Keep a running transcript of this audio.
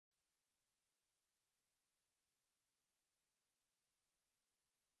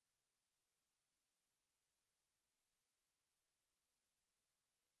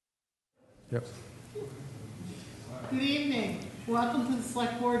Yep. Good evening. Welcome to the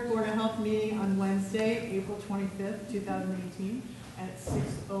Select Board Board of Health meeting on Wednesday, April 25th, 2018 at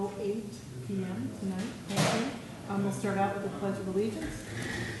 6:08 p.m. tonight. Thank you. We'll start out with the Pledge of Allegiance.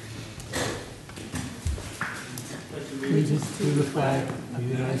 Allegiance to the flag of the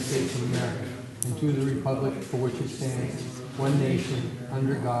United States of America and to the republic for which it stands, one nation,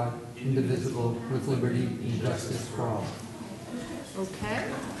 under God, indivisible, with liberty and justice for all. Okay.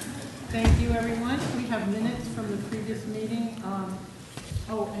 Thank you, everyone. We have minutes from the previous meeting. And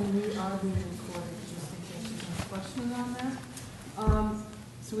we are being recorded, just in case there's any questions on that.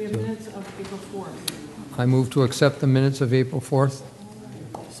 So we have minutes of April 4th. I move to accept the minutes of April 4th.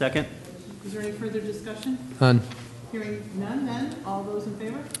 Second. Is there any further discussion? None. Hearing none, then all those in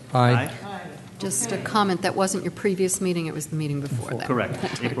favor? Aye. Aye. Just Okay. a comment, that wasn't your previous meeting, it was the meeting before that. Correct.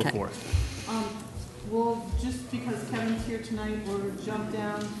 April Okay. 4th. Well, just because Kevin's here tonight, we'll jump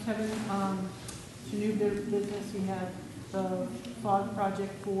down. Kevin, to new business, we had the fog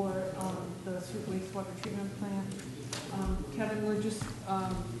project for the wastewater treatment plant. Kevin, we're just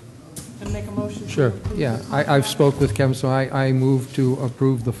going to make a motion. Sure. To approve Yeah, the I've contract. spoke with Kevin, so I move to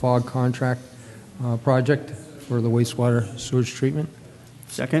approve the fog contract project for the wastewater sewage treatment.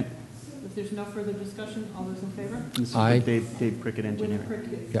 Second. If there's no further discussion, all those in favor? This is Aye. with Dave Prickett Win Engineering.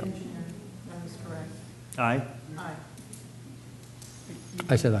 Cricket Yep. Engineering. That is correct. Aye. Aye.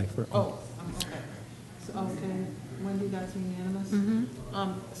 I said aye. Oh, okay. So, okay, Wendy, that's unanimous?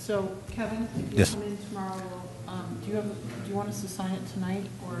 So Kevin, if you Yes. come in tomorrow, do you want us to sign it tonight,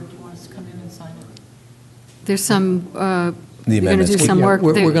 or do you want us to come in and sign it? There's some, The you're going to amendments. do some Yeah, work.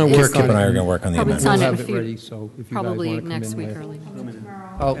 we're going to work Skip on and I are it. going to work on the Probably amendments. sign We'll it have if it you- ready, so if you guys Probably want to come next in week later. early. Come in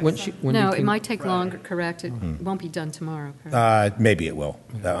tomorrow? When No, you it can- might take longer, correct? It won't be done tomorrow, correct? Maybe it will.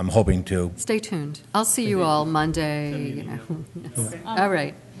 I'm hoping to. Stay tuned. I'll see you all Monday, you know. All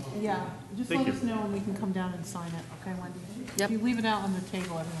right. Yeah, just Thank let you. us know and we can come down and sign it, okay, Wendy? Yep. If you leave it out on the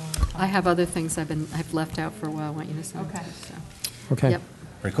table, everyone will come. I have other things I've left out for a while, I want you to sign. Okay. So, Okay. Yep.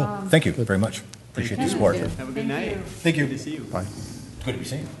 Very cool. Thank you very much. Appreciate the support. Thank Have a good Thank night. you. Thank you. Good to see you. Bye. Good to be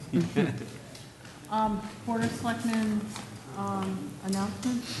seen. Board of Selectmen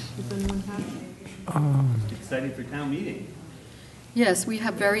announcements, does anyone have? Excited for town meeting. Yes, we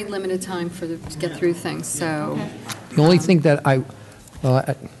have very limited time to get through things, so. Okay. The only thing that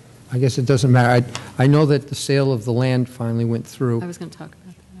I guess it doesn't matter. I know that the sale of the land finally went through. I was going to talk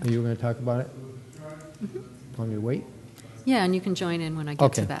about that. Are you going to talk about it? Want me to wait? Yeah, and you can join in when I get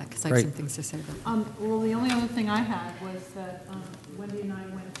to Okay, that, because I have great. some things to say about that. Well, the only other thing I had was that Wendy and I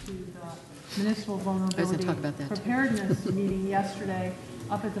went to the municipal vulnerability talk about that, too. preparedness meeting yesterday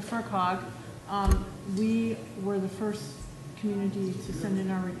up at the FERCog. We were the first community to send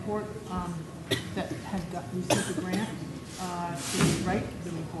in our report that had received a grant to write the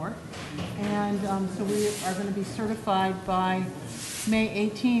report. And so we are going to be certified by May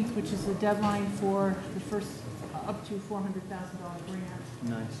 18th, which is the deadline for the first up to $400,000 grant.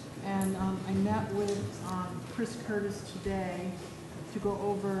 Nice. And I met with Chris Curtis today to go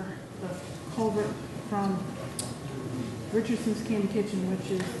over the culvert from Richardson's Candy Kitchen, which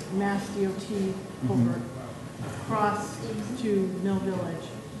is Mass DOT culvert, across to Mill Village.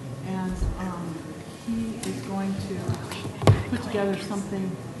 And he is going to put together something.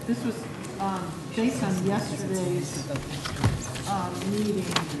 This was based on yesterday's meeting.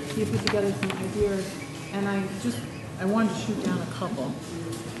 He put together some ideas, and I wanted to shoot down a couple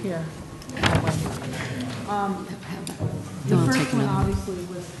here. The first one obviously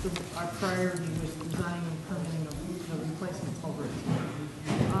was our priority was designing and permitting of the replacement culvert.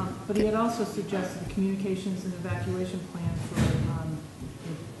 But he had also suggested a communications and evacuation plan for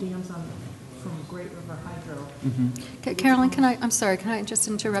the dams from Great River Hydro. Carolyn, I'm sorry, can I just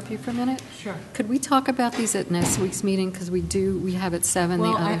interrupt you for a minute? Sure. Could we talk about these at next week's meeting, because we have at 7 the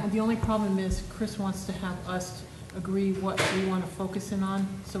Well, other. the only problem is Chris wants to have us agree what we want to focus in on,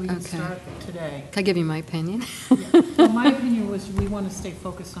 so we can Okay. start today. Can I give you my opinion? Well, my opinion was we want to stay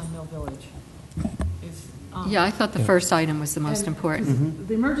focused on Mill Village. Yeah, I thought the first item was the most And- important. 'cause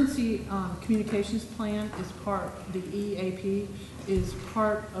the emergency communications plan is the EAP is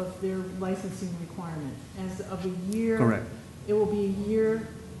part of their licensing requirement. As of a year. Correct. It will be a year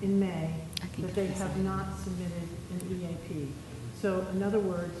in May I can that they do have not submitted an EAP. So in other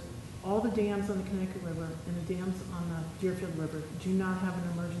words, all the dams on the Connecticut River and the dams on the Deerfield River do not have an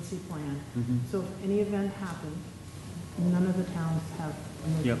emergency plan. So if any event happened, none of the towns have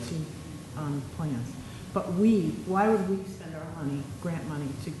emergency plans. But why would we spend our money, grant money,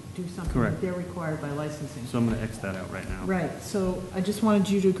 to do something Correct. that they're required by licensing? So I'm going to X that out right now. Right, so I just wanted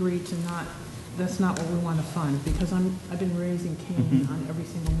you to agree to not that's not what we want to fund, because I've been raising Cain on every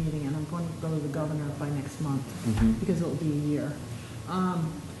single meeting, and I'm going to go to the governor by next month, because it'll be a year.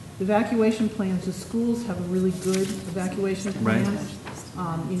 Evacuation plans, the schools have a really good evacuation plan.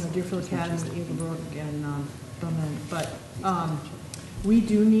 Right. Deerfield Academy, Eaglebrook, and Bowman, but we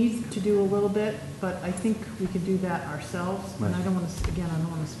do need to do a little bit, but I think we could do that ourselves, and Right. I don't want to, again, I don't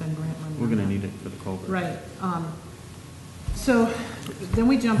want to spend grant money We're on going to that. need it for the culvert. Right. So then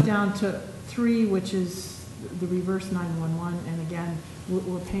we jump down to 3, which is the reverse 911, and again,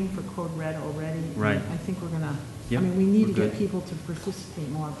 we're paying for Code Red already. Right. I think we're gonna, Yep, we need to we're get good. people to participate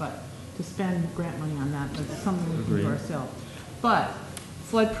more, but to spend grant money on that, that's something we can do Agreed. ourselves. But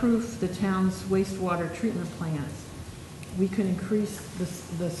flood-proof the town's wastewater treatment plants. We could increase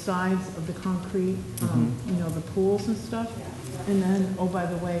the size of the concrete, the pools and stuff. And then, oh, by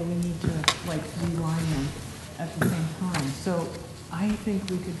the way, we need to reline them at the same time. So I think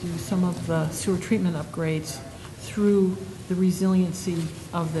we could do some of the sewer treatment upgrades through the resiliency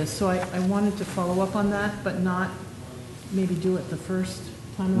of this. So I wanted to follow up on that, but not maybe do it the first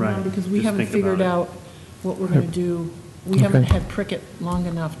time around, Right. because we Just haven't think figured about out what we're going to do. We haven't had Prickett long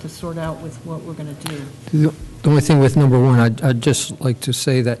enough to sort out with what we're going to do. The only thing with number 1, I'd just like to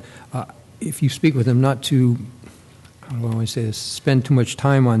say that if you speak with them, not to, how do I want to say this, spend too much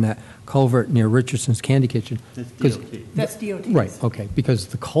time on that culvert near Richardson's Candy Kitchen. That's 'Cause- DOT. That's DOT. Right, okay, because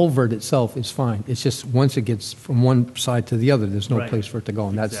the culvert itself is fine. It's just once it gets from one side to the other, there's no Right. place for it to go,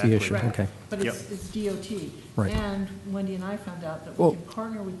 and that's the issue, Exactly. okay. But Yep. it's DOT. Right. And Wendy and I found out that Well- we can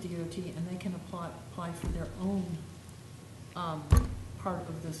partner with DOT, and they can apply for their own part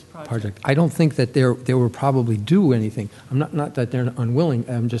of this project. I don't think that they will probably do anything. I'm not that they're unwilling,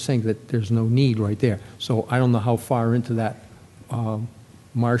 I'm just saying that there's no need right there. So I don't know how far into that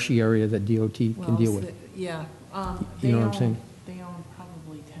marshy area that DOT can deal with. Yeah. You know what I'm saying? They own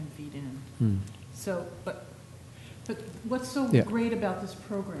probably 10 feet in. So, but what's so Yeah. great about this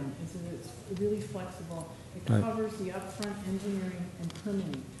program is that it's really flexible. It Right. covers the upfront engineering and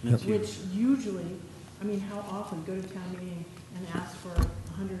permitting, That's huge. which usually, how often go to town meeting and ask for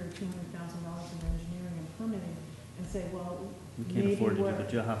 $100,000 or $200,000 in engineering and permitting and say, well, We can't maybe afford to do we're,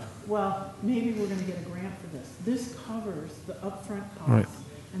 the job. well, maybe we're gonna get a grant for this. This covers the upfront Right. costs.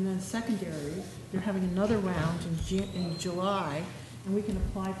 And then secondary, they're having another round in July, and we can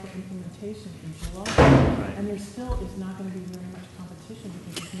apply for implementation in July. Right. And there still is not gonna be very much competition,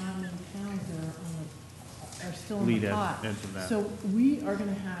 because there's not many towns that are still in Lead the edge pot. of that. So we are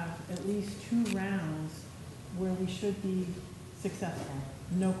gonna have at least 2 rounds where we should be successful,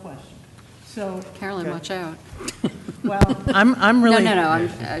 no question. So. Carolyn, watch out. Well, I'm No, really. no, no,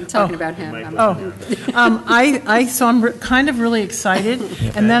 I'm talking about him. I'm- So I'm kind of really excited,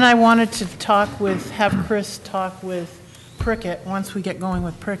 and then I wanted to have Chris talk with Prickett, once we get going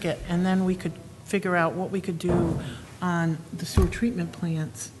with Prickett, and then we could figure out what we could do on the sewer treatment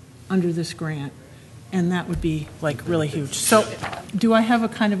plants under this grant, and that would be really huge. So do I have a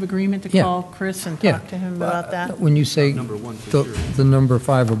kind of agreement to Yeah. call Chris and Yeah. talk to him about that? When you say Number 1 for the sure. the number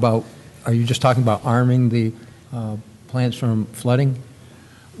 5 about, are you just talking about arming the plants from flooding?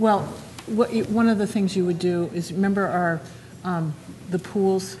 Well, one of the things you would do is, remember the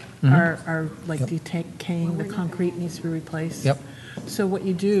pools are decaying, the concrete needs to be replaced. Yep. So what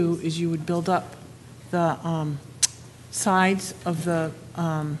you do is you would build up the sides of the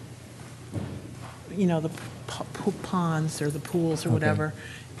ponds or the pools or Okay. whatever,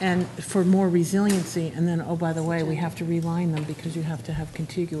 and for more resiliency, and then, oh, by the way, we have to reline them because you have to have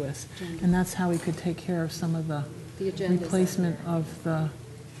contiguous. And that's how we could take care of some of the The agenda's replacement of the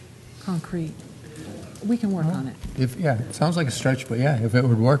concrete. We can work on it. It sounds like a stretch, but yeah, if it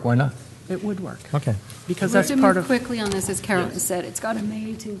would work, why not? It would work, Okay. because We have that's to part move of, quickly on this, as Carolyn said. It's got a May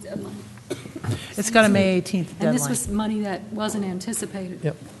 18th deadline. it's got a May 18th And this deadline. was money that wasn't anticipated.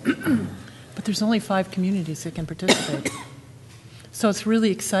 Yep. But there's only 5 communities that can participate. So it's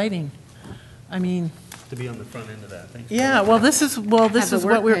really exciting. I mean, To be on the front end of that. Thanks. yeah, well, this is Have what the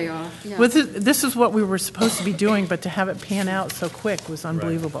work we're, pay off, yeah. this is what we were supposed to be doing, but to have it pan out so quick was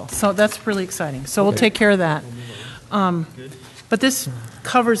unbelievable. So that's really exciting. So we'll take care of that. Good. But this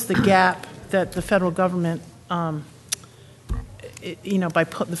covers the gap that the federal government, by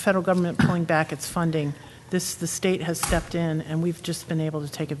the federal government pulling back its funding, the state has stepped in, and we've just been able to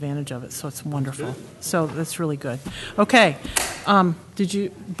take advantage of it, so it's wonderful. So that's really good. Okay,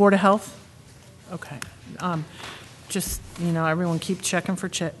 Board of Health? Okay. Everyone keep checking for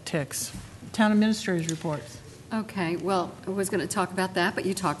ticks. Town administrators reports. Okay, well, I was going to talk about that, but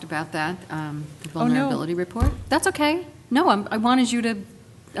you talked about that, the Oh, no. vulnerability report. That's okay. No, I wanted you to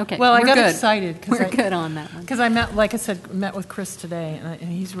Okay, Well, I we're got good. excited We're good on that one. because I met, like I said, met with Chris today, and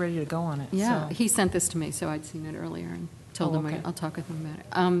he's ready to go on it. Yeah, so. he sent this to me, so I'd seen it earlier and told Oh, him okay. I'll talk with him about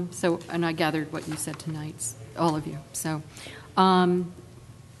it. And I gathered what you said tonight, all of you. So,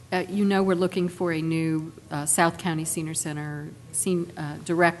 you know, we're looking for a new South County Senior Center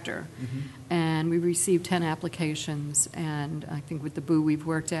director, and we received 10 applications, and I think with the BOO, we've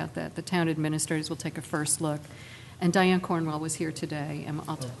worked out that the town administrators will take a first look. And Diane Cornwell was here today, and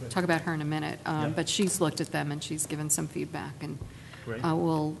I'll talk about her in a minute, but she's looked at them and she's given some feedback, and Great.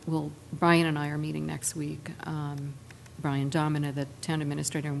 Brian and I are meeting next week, Brian Domina, the town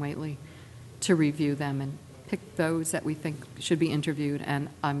administrator in Whately, to review them and pick those that we think should be interviewed, and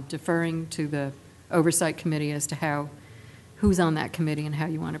I'm deferring to the Oversight Committee as to who's on that committee and how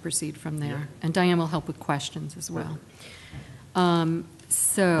you want to proceed from there. Yeah. And Diane will help with questions as well. Why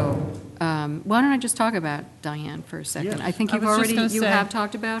don't I just talk about Diane for a second? Yes. I think I you've was just already, gonna you say- have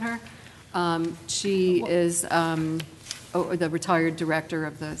talked about her. She is the retired director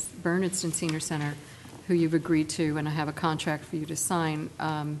of the Bernardston Senior Center, who you've agreed to, and I have a contract for you to sign.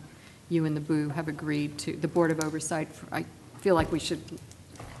 You and the BOO have agreed to, the Board of Oversight, I feel like we should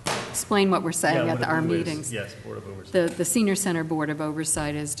explain what we're saying Yeah, at what our it is. meetings. Yes, Board of Oversight. The Senior Center Board of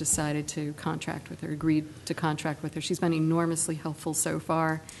Oversight has decided to contract with her, agreed to contract with her. She's been enormously helpful so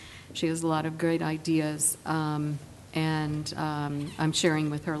far. She has a lot of great ideas, and I'm sharing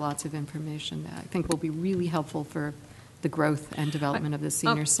with her lots of information that I think will be really helpful for the growth and development of the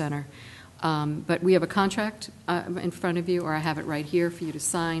senior center. But we have a contract in front of you, or I have it right here for you to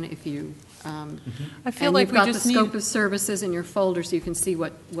sign if you. I feel like we just you've got the need. scope of services in your folder, so you can see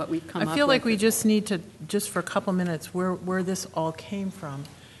what we've come up with. I feel like we just need to, just for a couple minutes, where this all came from.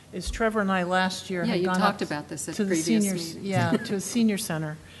 Is Trevor and I last year Yeah, had you gone talked up about this at to the previous seniors, meetings. yeah, to a senior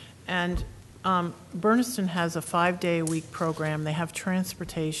center, and Bernardston has a 5-day-a-week program. They have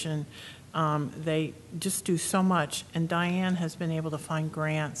transportation. They just do so much, and Diane has been able to find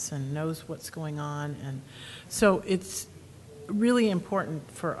grants and knows what's going on, and so it's really important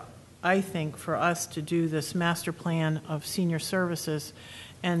I think, for us to do this master plan of senior services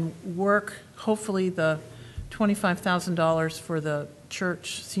and work, hopefully the $25,000 for the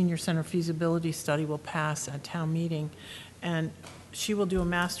church senior center feasibility study will pass at town meeting, and she will do a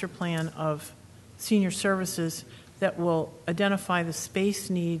master plan of senior services that will identify the space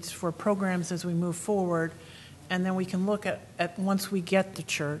needs for programs as we move forward, and then we can look at once we get the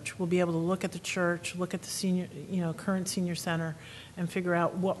church, we'll be able to look at the church, look at the senior, current senior center, and figure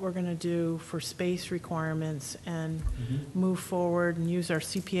out what we're going to do for space requirements and move forward and use our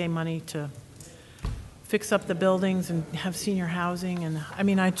CPA money to fix up the buildings and have senior housing. And I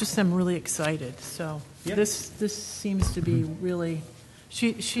mean, I just am really excited. So Yeah. this seems to be really,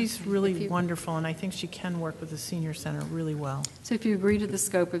 she's really wonderful, and I think she can work with the senior center really well. So if you agree to the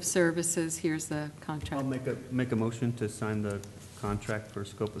scope of services, here's the I'll contract. make a motion to sign the contract for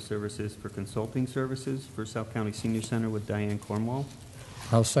scope of services for consulting services for South County Senior Center with Diane Cornwell.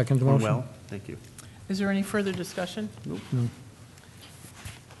 I'll second the motion. Cornwell, thank you. Is there any further discussion? Nope. No.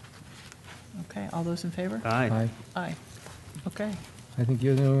 Okay, all those in favor? Aye. Aye. Okay, I think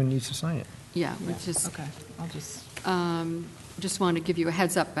you're the one who needs to sign it. Yeah, which is, okay, I'll just, just want to give you a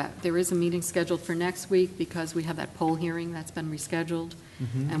heads up that there is a meeting scheduled for next week because we have that poll hearing that's been rescheduled.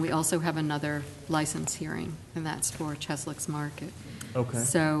 And we also have another license hearing, and that's for Cheslick's Market. Okay.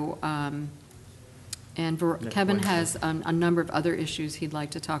 So, Next Kevin Wednesday. has a number of other issues he'd like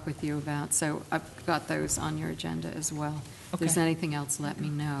to talk with you about, so I've got those on your agenda as well. If there's Okay. anything else, let me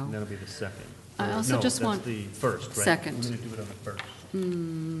know. That'll be the second. I also No, just want- that's the first, right? Second. We're going to do it on the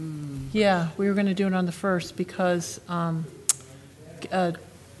first. yeah, we were going to do it on the 1st because No,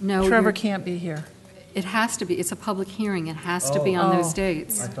 Trevor you're- can't be here. It has to be, it's a public hearing, it has to be on those Oh.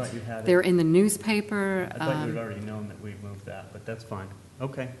 dates. I thought you had They're it. in the newspaper. I thought you had already known that we moved that, but that's fine.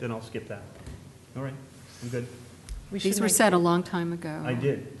 Okay, then I'll skip that. All right, I'm good. We These should were make- set a long time ago. I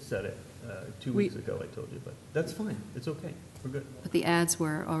did set it 2 We- weeks ago, I told you, but that's fine. It's okay. We're good. But the ads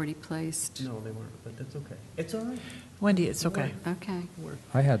were already placed. No, they weren't, but that's okay. It's all right. Wendy, it's okay. Okay,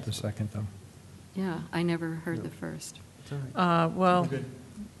 I had the second, though. yeah, I never heard the first. It's all right. Well, We're good.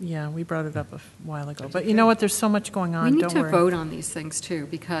 yeah, we brought it up a while ago. That's But you okay. know what, there's so much going on, We need don't to worry. vote on these things too,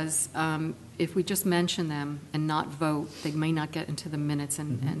 because if we just mention them and not vote, they may not get into the minutes,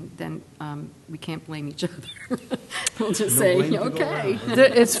 and then we can't blame each other. We'll just No say, blame to go okay. around.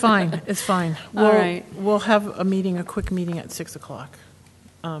 It's fine, it's fine. All We'll- right. We'll have a quick meeting at 6 o'clock.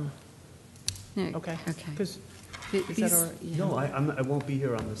 Yeah, Okay? Okay. 'Cause- Th- is that these- all right? yeah. No, I won't be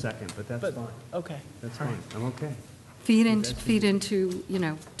here on the second, but that's But- fine. Okay. That's all fine. right. I'm okay. Feed into,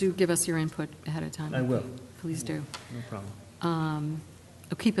 do give us your input ahead of time. I will. Please do. No problem.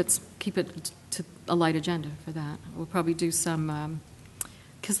 keep it to a light agenda for that. We'll probably do some,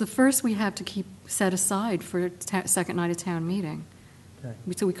 because the first we have to keep set aside for second night of town meeting. Okay.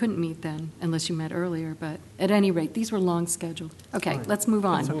 So we couldn't meet then, unless you met earlier, but at any rate, these were long scheduled. Okay, let's move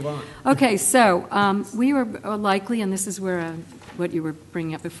on. Let's move on. Okay, so we were likely, and this is where what you were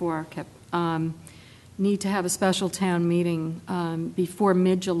bringing up before, Kip, need to have a special town meeting before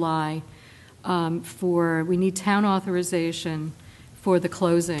mid-July we need town authorization for the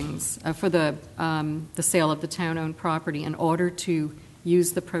closings, for the sale of the town-owned property in order to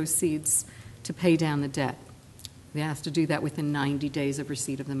use the proceeds to pay down the debt. They have to do that within 90 days of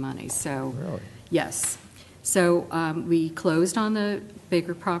receipt of the money. So, Really? yes. So we closed on the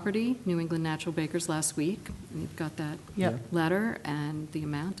Baker property, New England Natural Bakers, last week. We've got that Yep. letter and the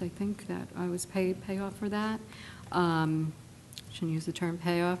amount, I think, that I was payoff for that. Shouldn't use the term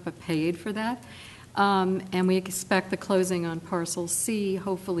payoff, but paid for that. And we expect the closing on Parcel C,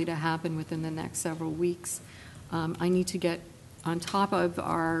 hopefully to happen within the next several weeks. I need to get on top of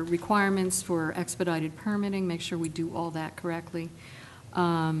our requirements for expedited permitting, make sure we do all that correctly.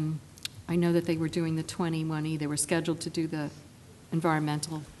 I know that they were doing the 21E. They were scheduled to do the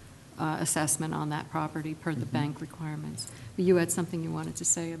environmental assessment on that property per the bank requirements. But you had something you wanted to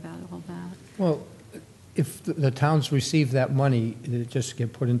say about all that? Well, if the towns receive that money, it just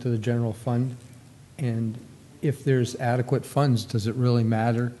get put into the general fund, and if there's adequate funds, does it really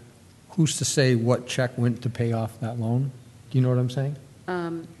matter? Who's to say what check went to pay off that loan? Do you know what I'm saying?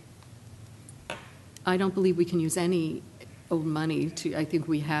 I don't believe we can use any old money to, I think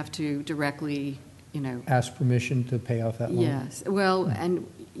we have to directly, Ask permission to pay off that loan? Yes, well, and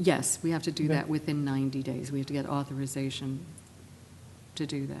yes, we have to do Okay. that within 90 days. We have to get authorization to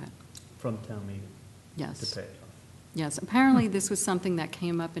do that. From town meeting Yes. to pay it Yes, apparently this was something that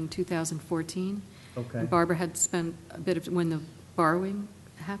came up in 2014. off. Okay. And Barbara had spent a bit of, when the borrowing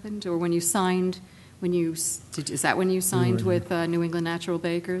happened, or when you signed, is that when you signed with New England Natural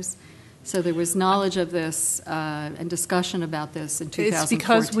Bakers? So there was knowledge of this and discussion about this in 2014. It's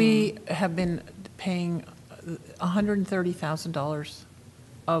because we have been paying $130,000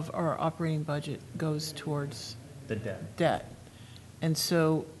 of our operating budget goes towards The debt. debt. And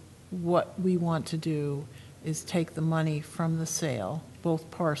so what we want to do is take the money from the sale, both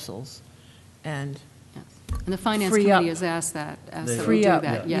parcels, and Yes. And the Finance Free up. Committee has asked that we Free do up,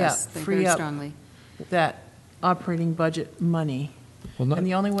 that. yeah, Yes, they free very up. strongly. that operating budget money. Well, not- And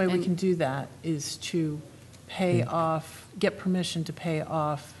the only way we And- can do that is to pay off, get permission to pay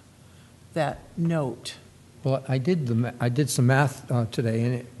off that note. Well, I did some math today,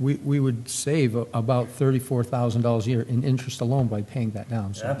 and we would save about $34,000 a year in interest alone by paying that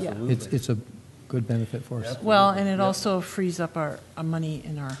down. So Absolutely. it's a good benefit for us. Well, and it also frees up our money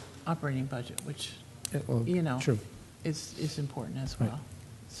in our operating budget, which Well, you know. True. is important as Right. well.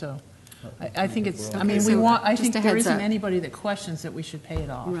 So I think it's, I Okay, mean, so I just think a there heads isn't up. anybody that questions that we should pay it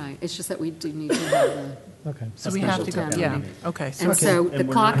off. Right, it's just that we do need to have the, Okay. So we have to go, Special town yeah, meeting. okay. and So so And the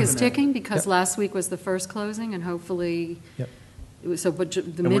we're clock not is gonna- ticking because Yep. last week was the first closing and hopefully, Yep. but the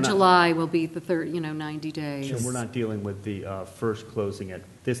we're not- mid-July will be the third, 90 days. So we're not dealing with the first closing at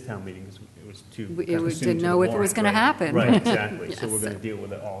this town meeting, because it was too We- kind of we soon didn't to know the if it was warrant, gonna right. happen. Right, exactly. So Yes. we're going to deal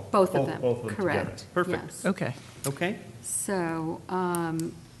with it all. Both of them, together. correct. Perfect. Yes. Okay. Okay. So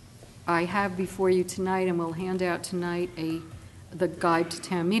I have before you tonight, and we'll hand out tonight the guide to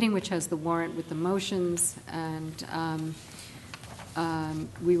town meeting, which has the warrant with the motions, and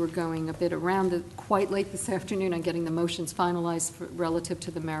we were going a bit around quite late this afternoon on getting the motions finalized relative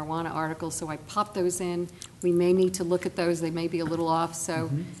to the marijuana article, so I popped those in. We may need to look at those, they may be a little off, so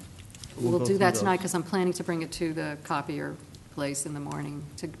We'll we'll go do that through tonight, those. because I'm planning to bring it to the copier place in the morning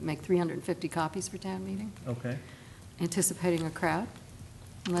to make 350 copies for town meeting, Okay. anticipating a crowd,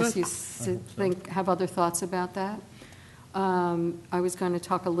 unless Good. you have other thoughts about that. I was going to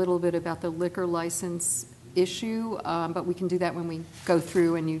talk a little bit about the liquor license issue, but we can do that when we go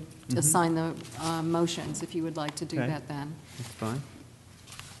through and you assign the motions, if you would like to do Okay. that then. That's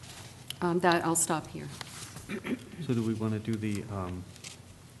fine. That, I'll stop here. So do we want to do the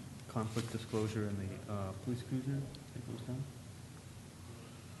conflict disclosure and the police cruiser that goes down?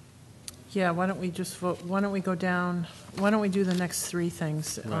 Yeah, why don't we just vote, why don't we go down, why don't we do the next three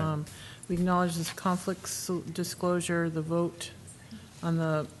things? Right. We acknowledge this conflict disclosure, the vote on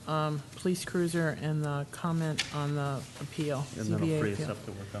the police cruiser, and the comment on the appeal, And then ZBA it'll free us appeal. up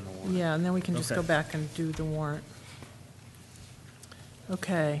to work on the warrant. Yeah, and then we can just go Okay. back and do the warrant.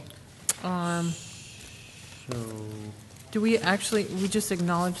 Okay. So, Do we actually, we just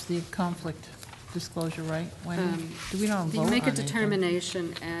acknowledge the conflict disclosure, right? Do we not vote You on make a anything?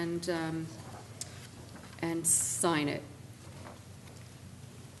 determination and sign it.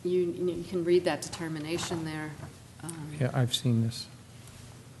 You can read that determination there. Yeah, I've seen this.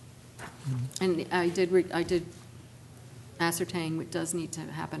 And I did ascertain it does need to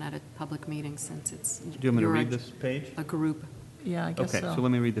happen at a public meeting since it's. Do you want me to you're read this page? A group. Yeah, I guess Okay, so. so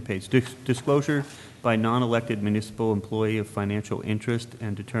let me read the page. Disclosure by non-elected municipal employee of financial interest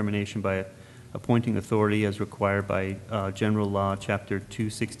and determination by appointing authority as required by General Law, Chapter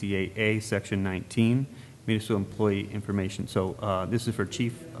 268A, Section 19, municipal employee information. So this is for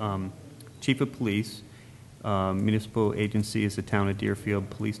Chief of Police. Municipal agency is the Town of Deerfield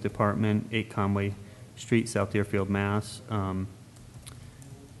Police Department, 8 Conway Street, South Deerfield, Mass.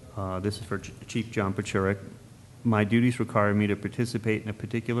 This is for Chief John Pachurik. My duties require me to participate in a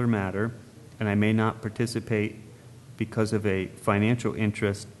particular matter, and I may not participate because of a financial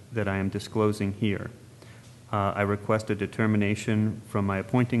interest that I am disclosing here. I request a determination from my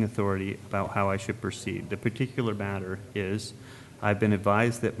appointing authority about how I should proceed. The particular matter is, I've been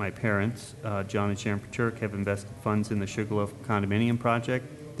advised that my parents, John and Sharon Pachurik, have invested funds in the Sugarloaf condominium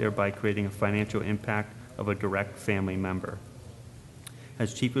project, thereby creating a financial impact of a direct family member.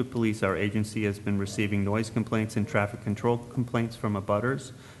 As Chief of Police, our agency has been receiving noise complaints and traffic control complaints from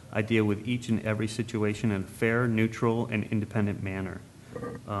abutters. I deal with each and every situation in a fair, neutral, and independent manner.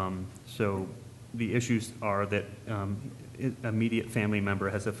 So the issues are that immediate family member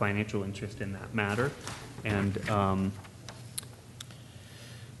has a financial interest in that matter, and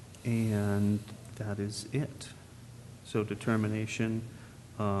that is it. So determination.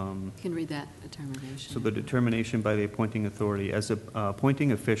 You can read that determination. So the determination by the appointing authority as a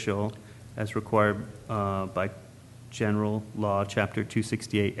appointing official as required by General Law, Chapter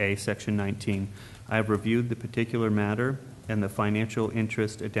 268A, Section 19. I have reviewed the particular matter and the financial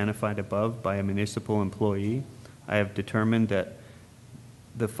interest identified above by a municipal employee. I have determined that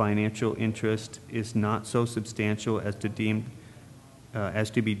the financial interest is not so substantial as to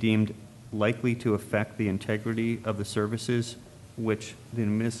be deemed likely to affect the integrity of the services which the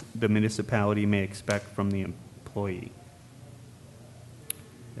municipality may expect from the employee.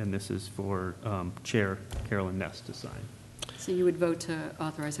 And this is for Chair Carolyn Ness to sign. So you would vote to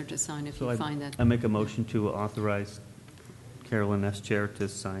authorize her to sign if you find that. I make a motion to authorize Carolyn Ness, Chair, to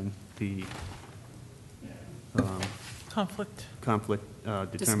sign the Conflict conflict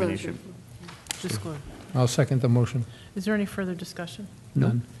determination. disclosure. I'll second the motion. Is there any further discussion?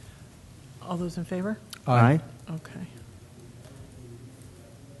 None. All those in favor? Aye. Okay.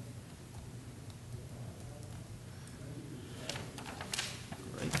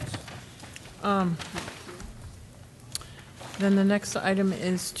 Then the next item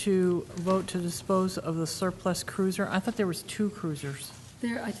is to vote to dispose of the surplus cruiser. I thought there was 2 cruisers.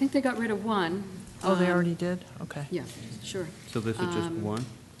 I think they got rid of one. Oh, they already did? Okay. Yeah, sure. So this is just one?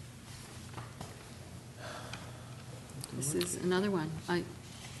 This is another one.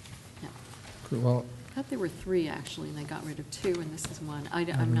 Well, I thought there were 3, actually, and they got rid of 2, and this is one.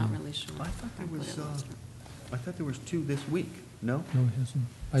 I'm not really sure. I thought there I'll was, put it last. I thought there was 2 this week, no? no, it hasn't.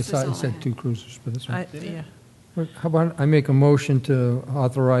 I This saw is it all I said had. 2 cruisers, but this one. Yeah. How about I make a motion to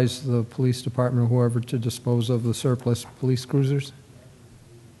authorize the police department or whoever to dispose of the surplus police cruisers?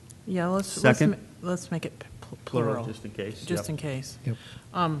 Yeah, let's Second. let's make it Plural, plural, just in case. just Yep. in case. Yep.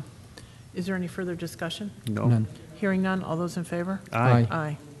 Is there any further discussion? No. None. Hearing none, all those in favor?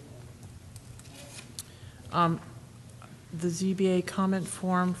 Aye. Aye. The ZBA comment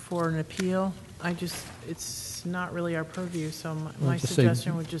form for an appeal, it's not really our purview, so my just say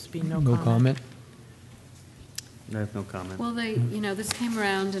suggestion would just be no comment. No comment? I have no comment. Well, this came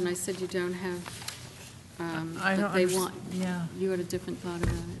around, and I said you don't have, I don't that they underst- want, yeah. you had a different thought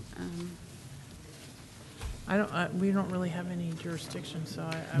about it. We don't really have any jurisdiction, so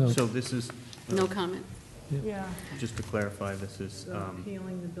I No. was, So this is, No comment. yeah. just to clarify, this is, So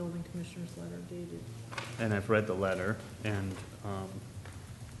appealing the building commissioner's letter dated. and I've read the letter, and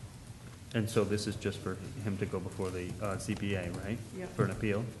so this is just for him to go before the ZBA, right? Yep. For an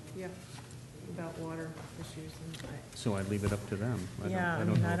appeal? Yeah, about water issues and So I leave it up to them. yeah, I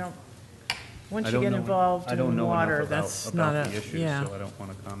don't mean, know. I don't, once I you don't get know- involved I don't in know water, enough that's not about a, the issues, yeah. so I don't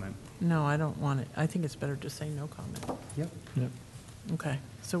want to comment. No, I don't want it. I think it's better to say no comment. Yep. Yep. Okay,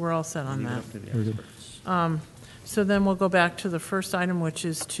 so we're all set on Leave it that. up to the Very good. experts. So then we'll go back to the first item, which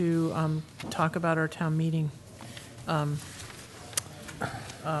is to talk about our town meeting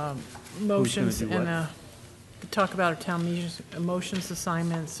motions do and what? talk about our town meetings, motions,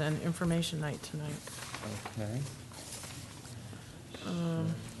 assignments, and information night tonight. Okay.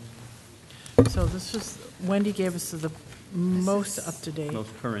 So this is, Wendy gave us the most is up-to-date. Most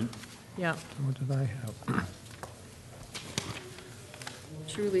current. Yeah, What did I have?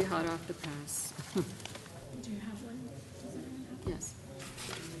 Truly hot off the press. Do you have one? Yes.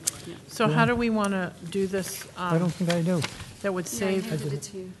 So how do we want to do this? I don't think I do. That would Yeah, I save handed it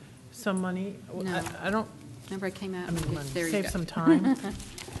to you. some money? No. I don't, Remember I came out, I mean, there you save go. some time,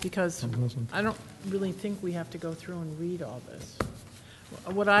 because wasn't. I don't really think we have to go through and read all this.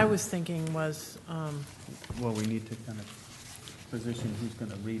 What I was thinking was, Well, we need to kind of position who's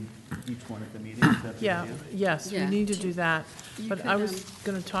going to read each one at the meeting. Is that the yeah, idea? yes, we Yeah. need to do that. You But could, I was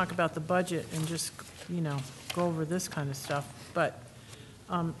going to talk about the budget and just, go over this kind of stuff. But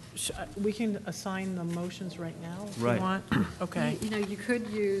we can assign the motions right now if you Right. want? Okay. You could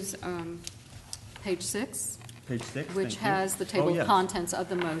use page 6, Page 6, which thank you. has the table Oh, of yes. contents of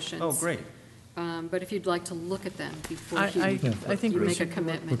the motions. Oh, great. But if you'd like to look at them before I think you we make a should look.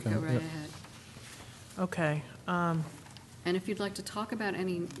 commitment, Okay, go right yep. ahead. Okay. And if you'd like to talk about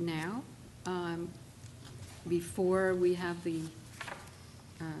any now, before we have the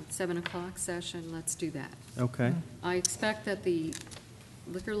 7 o'clock session, let's do that. Okay. I expect that the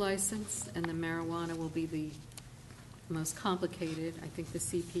liquor license and the marijuana will be the most complicated. I think the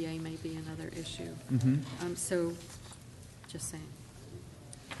CPA may be another issue. Mm-hmm. So, just saying,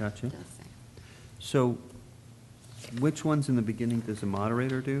 Gotcha. just saying. So which ones in the beginning does the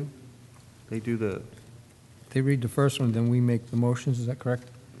moderator do? They do the, They read the first one, then we make the motions, is that correct?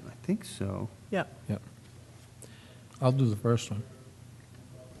 I think so. Yeah. Yep. I'll do the first one.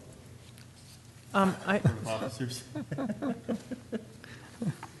 Officers.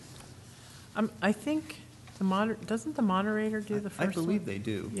 I think doesn't the moderator do the I first one? believe they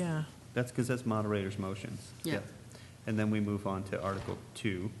do. Yeah. That's because that's moderator's motions. Yeah. And then we move on to Article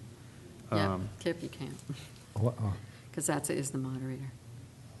 2. Yeah, Kip, you can, What, because that is the moderator.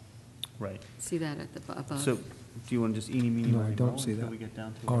 Right. See that at the above? So do you want to just eeny, meeny, No, I miny, don't moe see until that. we get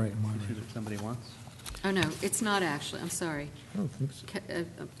down to All right, issues moderator. that somebody wants? Oh, no, it's not actually, I'm sorry. I don't think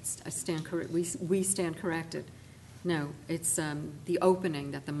so. I stand we stand corrected. No, it's the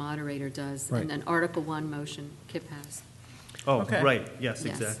opening that the moderator does, Right. and then Article 1 motion Kip has. Oh, Okay. right, yes,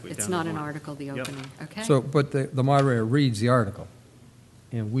 Yes, exactly. it's down not to an one. article, the Yep. opening, okay? So, but the moderator reads the article,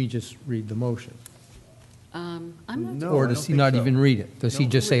 and we just read the motion? I'm not, No, Or I does don't he think not so. even read it? Does he No.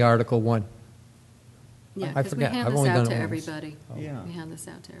 just say Article 1? yeah, I because we forget. hand I've this only out done to it once. everybody. Yeah. We hand this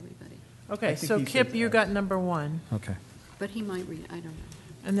out to everybody. Okay, I think so he Kip, says you that. got number 1, Okay. But he might read, I don't know.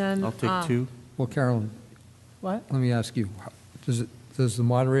 and then. I'll take 2. Well, Carolyn, What? let me ask you, does the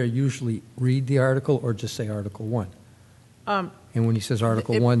moderator usually read the article or just say Article 1? And when he says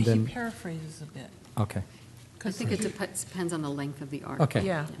Article 1, He then, paraphrases a bit. okay, I think it depends on the length of the article. okay.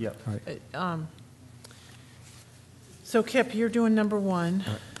 Yeah. Yep. All right. So Kip, you're doing number 1.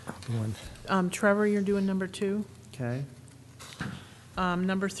 Article 1. Trevor, you're doing number 2. Okay.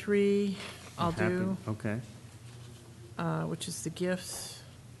 Number 3, I'll I'm happy. do, Okay. which is the gifts.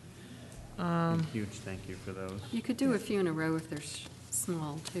 Huge thank you for those. You could do a few in a row if they're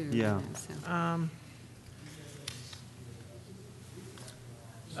small, too. you Yeah. know, so.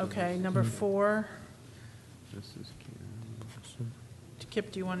 Okay, number 4. This is Karen.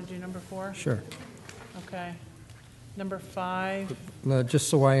 Kip, do you want to do number 4? Sure. Okay. Number 5. Just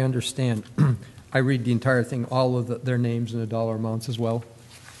so I understand, I read the entire thing, all of their names and the dollar amounts as well?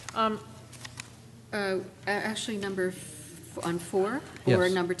 Actually, on 4 Yes. or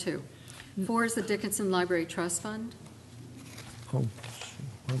number 2? 4 is the Dickinson Library Trust Fund. Oh,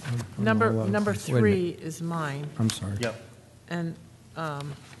 Number Wait a minute. 3 is mine, I'm sorry. Yep. and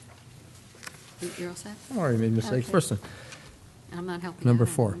You're all set? I already made mistakes. Okay. First one, I'm not helping. number out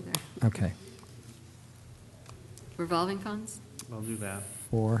on 4. either. Okay, Revolving funds? I'll do that.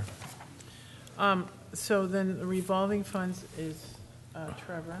 4. so then the revolving funds is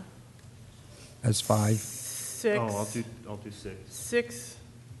Trevor. As 5. 6. Oh, I'll do 6. 6,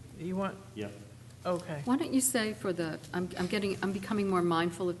 you want, Yep. okay. Why don't you say for the, I'm becoming more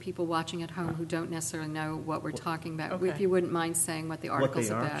mindful of people watching at home who don't necessarily know what we're talking about. Okay. If you wouldn't mind saying what the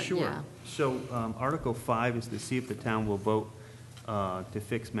article's What they about. are? Sure. Yeah. So Article 5 is to see if the town will vote to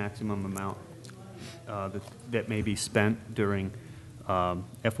fix maximum amount that may be spent during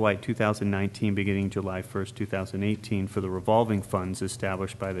FY 2019, beginning July 1st, 2018, for the revolving funds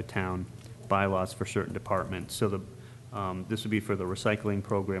established by the town bylaws for certain departments. So this would be for the recycling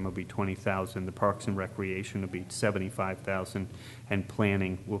program, will be $20,000, the Parks and Recreation will be $75,000, and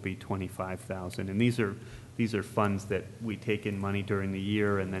planning will be $25,000. And these are funds that we take in money during the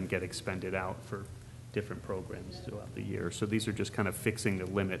year and then get expended out for different programs throughout the year. So these are just kind of fixing the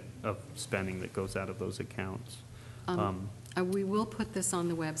limit of spending that goes out of those accounts. We will put this on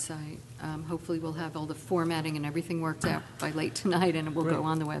the website. Hopefully, we'll have all the formatting and everything worked out by late tonight, and it will go Great.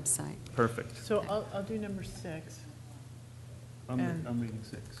 on the website. Perfect. So I'll do number 6. And- I'm reading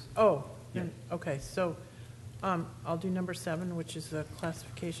 6. Oh, Yeah. then, okay, so I'll do number 7, which is the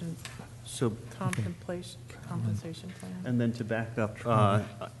classification So, compensation plan. and then to back up,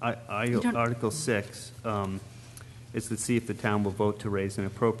 Article 6 is to see if the town will vote to raise and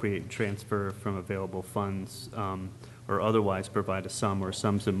appropriate and transfer from available funds or otherwise provide a sum or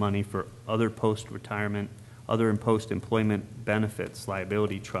sums of money for other post-retirement, other and post-employment benefits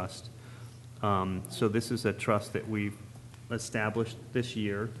liability trust. So this is a trust that we've established this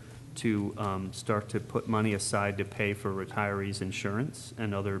year to start to put money aside to pay for retirees' insurance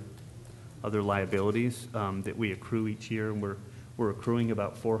and other liabilities that we accrue each year. And we're accruing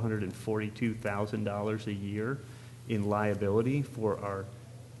about $442,000 a year in liability for our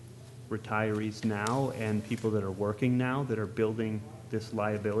retirees now and people that are working now that are building this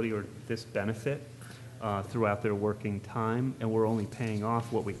liability or this benefit throughout their working time, and we're only paying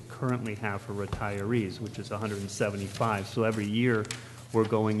off what we currently have for retirees, which is $175. So every year we're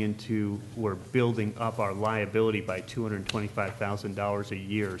building up our liability by $225,000 a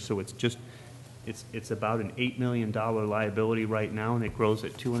year. So it's about an $8 million liability right now, and it grows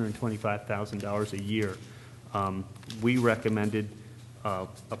at $225,000 a year. We recommended a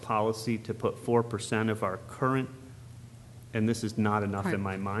policy to put 4% of our current, and this is not enough in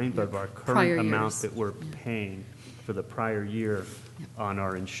my mind, but of our current amount that we're paying for the prior year on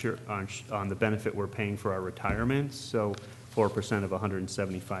our on the benefit we're paying for our retirements. So 4% of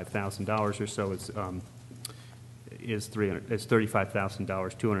 $175,000 or so is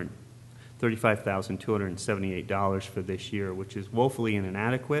 $35,000, $35,278 for this year, which is woefully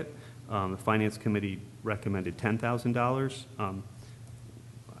inadequate. The Finance Committee recommended $10,000.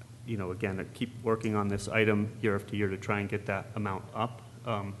 Again, I keep working on this item year after year to try and get that amount up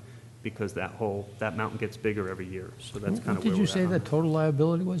because that mountain gets bigger every year. So that's kind of where we're at. Did you say that total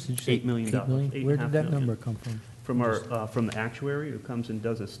liability was? Did you say $8 million. $8 million? Where did that $8.5 number million. come from? From the actuary who comes and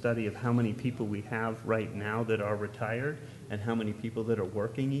does a study of how many people we have right now that are retired and how many people that are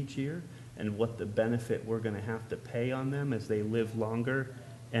working each year and what the benefit we're going to have to pay on them as they live longer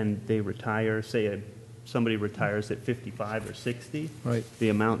and they retire, say somebody retires at 55 or 60, right, the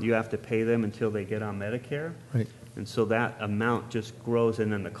amount you have to pay them until they get on Medicare. Right. And so that amount just grows,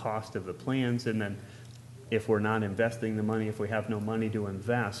 and then the cost of the plans, and then if we're not investing the money, if we have no money to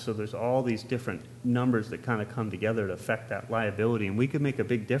invest. So there's all these different numbers that kind of come together to affect that liability, and we could make a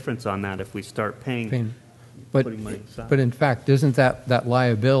big difference on that if we start putting money aside. But in fact, isn't that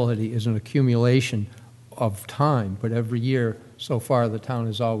liability is an accumulation of time, but every year so far the town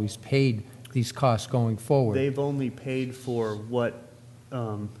has always paid these costs going forward. They've only paid for what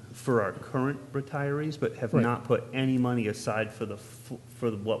for our current retirees, but have not put any money aside for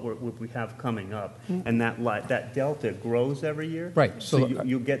what we have coming up. Mm-hmm. And that delta grows every year. Right. So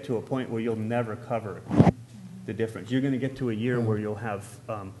you get to a point where you'll never cover the difference. You're going to get to a year where you'll have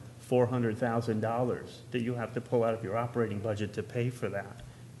 $400,000 that you have to pull out of your operating budget to pay for that.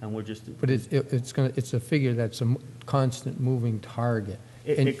 And we're just. But it's a figure that's a constant moving target.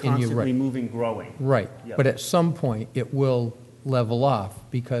 It constantly moving, growing. Right. Yep. But at some point, it will level off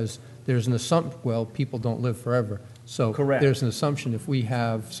because there's an assumption, well, people don't live forever. So correct. There's an assumption if we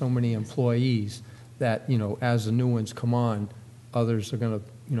have so many employees that, as the new ones come on, others are going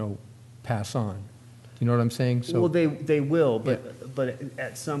to, pass on. Do you know what I'm saying? So, well, they will, but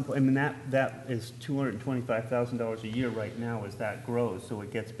at some point, I mean, that is $225,000 a year right now as that grows. So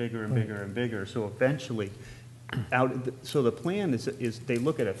it gets bigger and bigger and bigger. So eventually, so the plan is they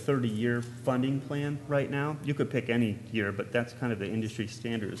look at a 30-year funding plan right now. You could pick any year, but that's kind of the industry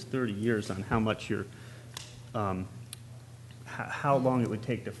standard is 30 years on how much how long it would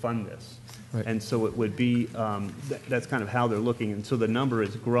take to fund this. Right. And so it would be, that's kind of how they're looking. And so the number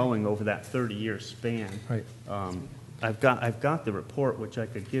is growing over that 30-year span. Right. I've got the report, which I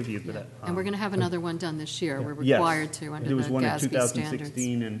could give you. But and we're going to have another one done this year. We're yes. required to under there was the one GASB in 2016 standards.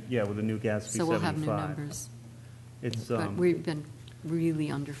 and with the new GASB 75. So we'll have new numbers. It's we've been really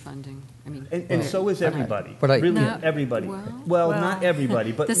underfunding. I mean, and so is everybody. Everybody. Well, not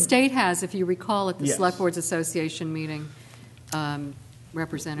everybody, but the state has. If you recall, at the yes. Select Boards Association meeting,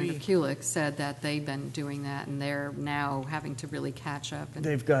 Representative Kulik said that they've been doing that, and they're now having to really catch up. And,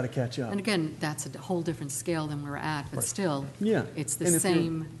 they've got to catch up. And again, that's a whole different scale than we're at, but still, it's the and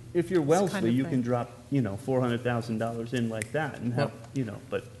same. If you're Wellesley, kind of you thing. can drop $400,000 in like that and have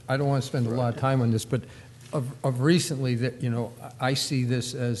But I don't want to spend a lot of time on this, but of recently that I see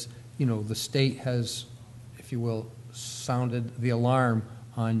this as the state has, if you will, sounded the alarm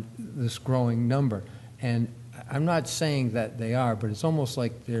on this growing number, and I'm not saying that they are, but it's almost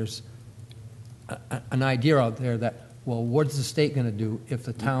like there's an idea out there that, well, what is the state going to do if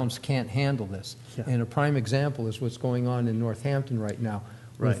the towns can't handle this? Yeah. And a prime example is what's going on in Northampton right now,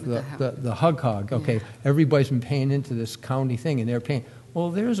 with Right. the hog, okay? Yeah. Everybody's been paying into this county thing, and they're paying, well,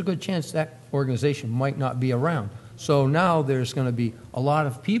 there's a good chance that organization might not be around. So now there's going to be a lot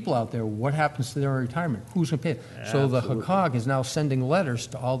of people out there. What happens to their retirement? Who's going to pay it? So the Absolutely. HACOG is now sending letters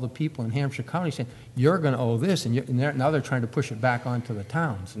to all the people in Hampshire County saying, you're going to owe this, and now they're trying to push it back onto the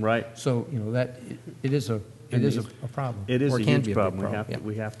towns. Right. So, that, it is a problem. It is or a can huge be big problem. yeah.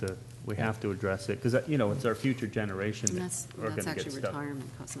 We have to address it, because, it's our future generation And that that's are going to get actually stuck.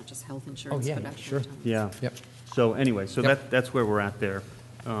 retirement costs, not just health insurance, yeah, but actually sure. retirement. Yeah. Yep. So anyway, so Yep. that's where we're at there.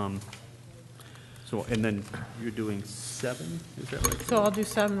 So, and then you're doing 7, is that right? So I'll do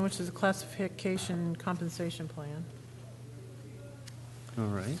 7, which is a classification compensation plan. All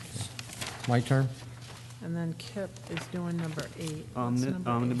right. My turn? And then Kip is doing number 8. What's number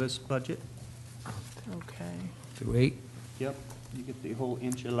 8? Omnibus budget? Okay. To 8? Yep. You get the whole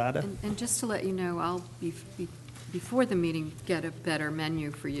enchilada? And just to let you know, I'll before the meeting, get a better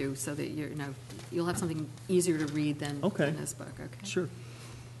menu for you so that you'll have something easier to read than Okay. in this book, okay? Sure.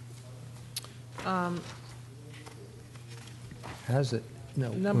 Has it?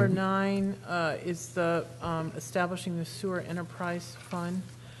 No. Number 9 is the establishing the sewer enterprise fund.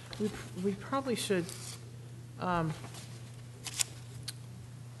 We probably should, We'll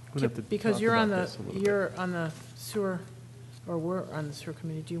have to because talk you're on about the, this a little bit. you're on the sewer, or we're on the sewer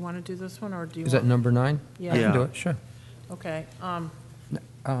committee. Do you want to do this one, or do you Is want? that number 9? Yeah. I can do Yeah. it, sure. Okay. Um,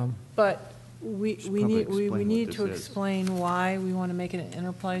 But we probably need, explain what need to this is. explain why we want to make it an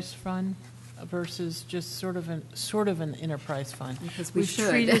enterprise fund versus just sort of an enterprise fund. Because we We've should.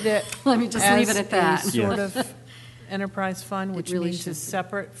 treated it Let me just leave it at that. as a sort of enterprise fund, It which really means should it's be.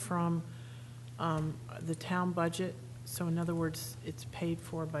 separate from the town budget. So in other words, it's paid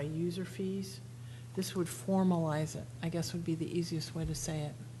for by user fees. This would formalize it, I guess would be the easiest way to say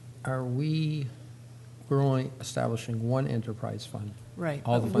it. We're only establishing one enterprise fund. Right.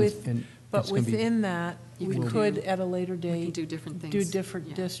 All the but funds, with- and But it's gonna be- within that, You we can could, do- at a later We date. can do different things. Do different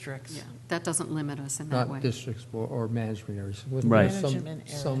Yeah. districts. Yeah, that doesn't limit us in that way. Not districts or management areas. With Right. Management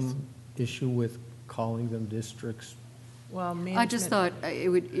areas. Some issue with calling them districts. Well, management. I just thought it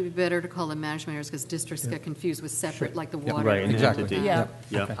would be better to call them management areas because districts get confused with separate, like the water. Right, an and Exactly. entity. that.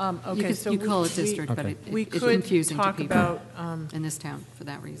 Yeah. Yeah. Okay. You Okay, could- so you call it we- district, but Okay. We it's could confusing to talk people about in this town for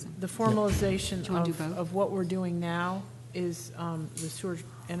that reason. the formalization Do you wanna do both? of what we're doing now is the sewer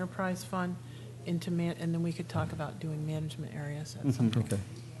enterprise fund and then we could talk about doing management areas at some point. Okay.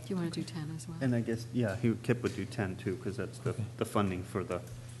 Do you want to do 10 as well? And I guess, Kip would do 10 too, because that's the funding for the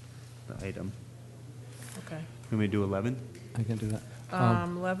item. Okay. Can we do 11? I can do that.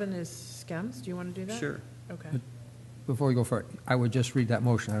 11 is SCEMS. Do you want to do that? Sure. Okay. Before we go for it, I would just read that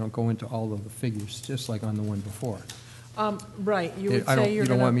motion. I don't go into all of the figures, just like on the one before. Right, you would I don't- say you're you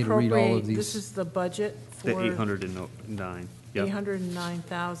don't going want me to to read all of appropriate, these. this is the budget for. The 809, yep.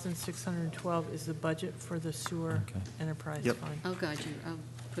 809,612 is the budget for the sewer Okay. enterprise Yep. fund. I'll guide you. I'll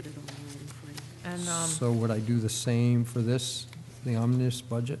put it on the writing for you. And So would I do the same for this, the omnibus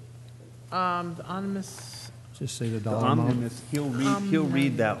budget? the omnibus, Just say the The dollar amount? omnibus, he'll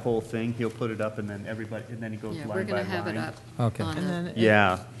read that whole thing, he'll put it up, and then and then he goes Yeah, we're line by going to have it line. up Okay. on and the, then.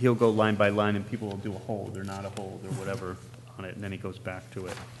 Yeah, he'll go line by line, and people will do a hold or not a hold or whatever on it, and then he goes back to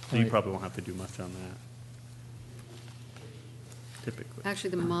it. So you Right. probably won't have to do much on that, typically. actually,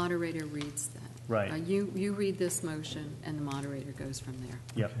 the moderator reads that. Right. You read this motion, and the moderator goes from there.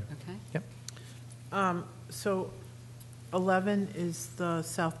 Yep. Okay? Yep. So 11 is the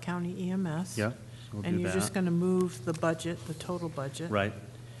South County EMS. Yeah, so we'll And do you're just that. going to move the budget, the total budget. Right,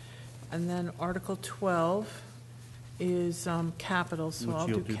 And then Article 12 is capital, so which I'll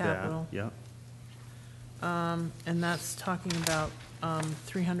you'll do do that, capital. yeah. And that's talking about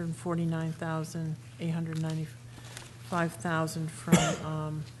 349,895,000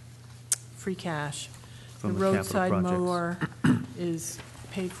 from free cash. From The the capital roadside projects. mower is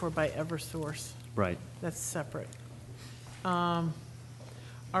paid for by Eversource. Right, That's separate.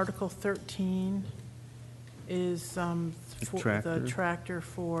 Article 13 is for the tractor. tractor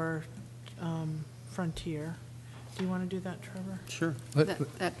for Frontier. Do you want to do that, Trevor? sure.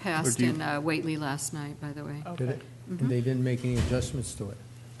 That passed do you- in Whately last night, by the way. Did Okay. it? And they didn't make any adjustments to it?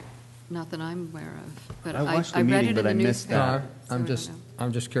 Not that I'm aware of, but I watched the I read meeting, it in but the I missed newspaper. that. No, so I don't know.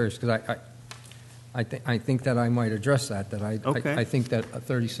 I'm just curious, because I think that I might address that, Okay. I think that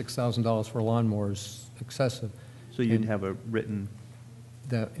 $36,000 for a lawnmower is excessive. So you'd And have a written,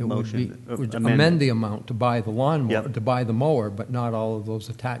 that it would Motion, would amendment. amend the amount to buy the lawnmower, Yep. to buy the mower, but not all of those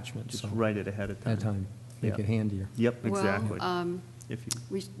attachments. just So write it ahead of time. That time, make Yep. it handier. Yep, exactly. Well, if you,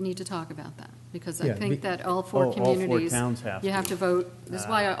 We need to talk about that, because I Yeah, think be- that all Oh, four all four communities. towns have You have to. to vote. This is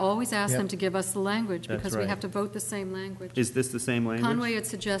why I always ask them Yep. to give us the language, That's because we right. have to vote the same language. is this the same language? Conway had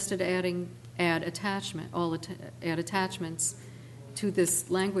suggested add attachments to this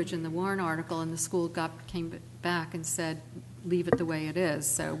language in the Warren article, and the school came back and said, leave it the way it is.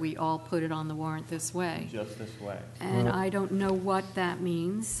 So we all put it on the warrant this way. Just this way. And I don't know what that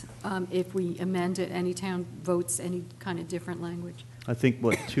means. If we amend it, any town votes any kind of different language. I think,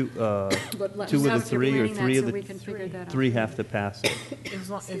 what, two But let two us of know the if you're three, or planning three that of so we the, can figure that out. three have to pass it.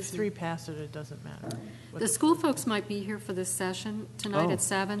 If three pass it, it doesn't matter. What The school folks might be here for this session tonight Oh, at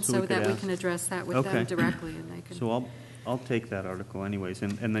 7, so so we could that we ask. can address that with Okay. them directly, and they can. So I'll take that article anyways,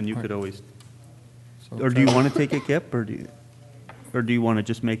 and then you All could right. always, So or do you Trevor- want to take it, Kip, or do you want to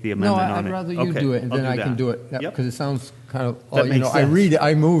just make the No, amendment on it? I'd rather you Okay, do it, and I'll then I can that. do it. Yep. Because it sounds kind of, That you know, makes I sense. read it,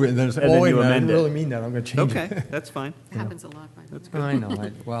 I move it, and then it's, And then oh, wait a you minute, I amend didn't it. really mean that, I'm going to change it. Okay, that's fine. It happens a lot, by the way. That's good. I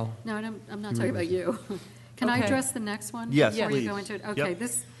know, well, No, I'm not talking about you. Can I Okay. address the next one? Yes, Before you go please. into it? Yep. Okay,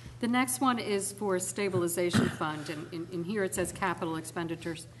 the next one is for stabilization fund, and in here it says capital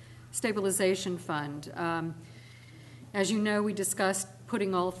expenditures, stabilization fund. As you know, we discussed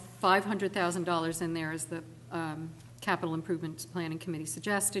putting all $500,000 in there as the Capital Improvements Planning Committee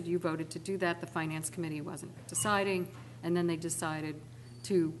suggested. You voted to do that. The Finance Committee wasn't deciding, and then they decided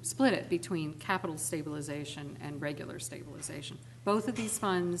to split it between capital stabilization and regular stabilization. Both of these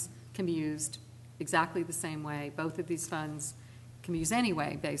funds can be used exactly the same way. Both of these funds can be used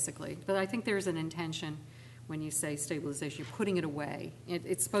anyway, basically. But I think there's an intention when you say stabilization, you're putting it away.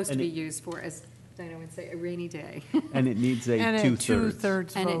 It's supposed to And be it- used for, as Diana would say, a rainy day. And it needs a And a two-thirds.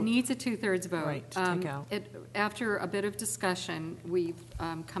 two-thirds And it vote. needs a two-thirds vote. Right, to take out. After a bit of discussion, we've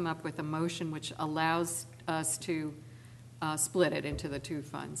come up with a motion which allows us to split it into the two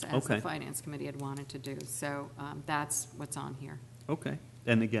funds, as the Okay. Finance Committee had wanted to do. So that's what's on here. Okay,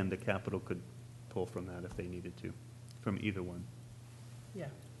 and again, the capital could pull from that if they needed to, from either one. Yeah.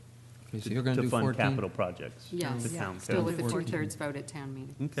 okay, so you're going to do 14? fund capital projects. Yes, The town still could. with the 14. two-thirds vote at town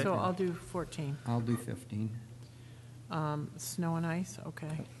meeting. Okay. So I'll do 14. I'll do 15. Snow and ice,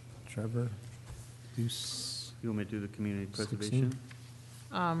 okay. Trevor, do You want me to do the community 16? preservation?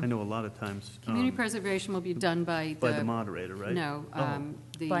 I know a lot of times. Community preservation will be done by the... By the moderator, right? No, Oh.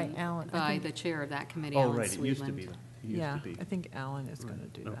 By Alan, I by think. the chair of that committee, Oh, Alan right, it used to be. Sweetland. It used Yeah, to be. I think Alan is going to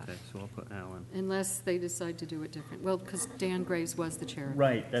do that. Okay, so I'll put Alan. Unless they decide to do it different. Well, because Dan Graves was the chair of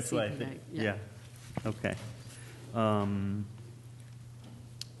Right, the that's what I CPA. think, yeah. Okay.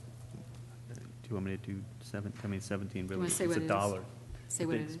 Do you want me to do 17, really? wanna say It's what it is? $1. Say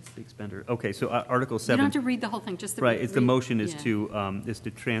what it is. Big spender. Okay, so Article You 7. don't have to read the whole thing, just the... Right, it's the motion is yeah.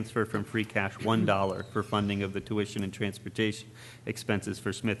 to transfer from free cash $1 for funding of the tuition and transportation expenses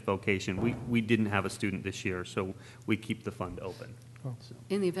for Smith Vocation. We didn't have a student this year, so we keep the fund open. Oh. So,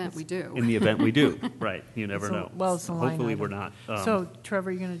 In the event we do. in the event we do, right, you never It's a- know. well, it's a line Hopefully, we're item. not. So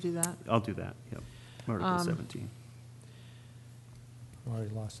Trevor, you're going to do that? I'll do that, yep. Article 17. Already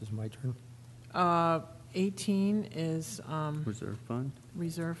lost, is my turn? 18 is Reserve fund?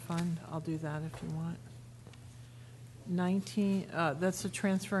 reserve fund. I'll do that if you want. 19, that's the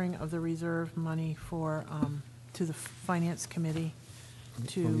transferring of the reserve money for, to the Finance Committee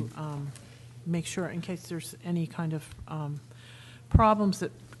to make sure, in case there's any kind of problems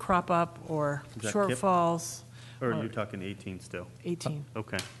that crop up or Is that Kip? shortfalls. Or you're talking 18 still? 18.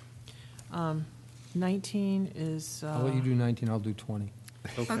 Okay. 19 is. I'll let you do 19, I'll do 20.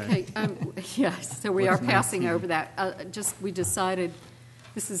 Okay, yes, so we are What's passing 19? over that. We decided,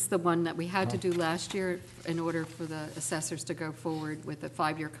 this is the one that we had to do last year in order for the assessors to go forward with a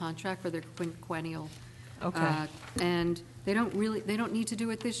 5-year contract for their quinquennial. Okay. And they don't need to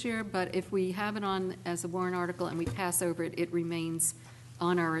do it this year, but if we have it on as a warrant article and we pass over it, it remains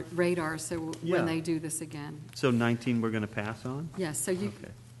on our radar, so Yeah. when they do this again. So 19 we're going to pass on? Yes, so you,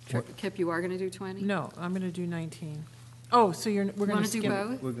 Okay. Kip, you are going to do 20? No, I'm going to do 19. Oh, so we're going to Want to do skip.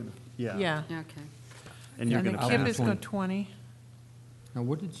 both? We're going to, yeah. Yeah. Okay. And you're And going then to Kip pass. is going 20. Now,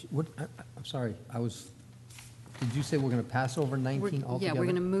 what did you, I'm sorry, did you say we're going to pass over 19 Yeah, altogether? we're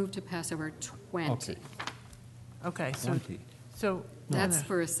going to move to pass over 20. Okay. Okay, 20. so. That's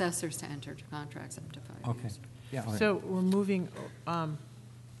for assessors to enter contracts up to 5 Okay, years. yeah, all right. So we're moving,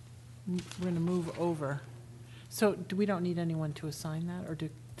 we're going to move over. So we don't need anyone to assign that, or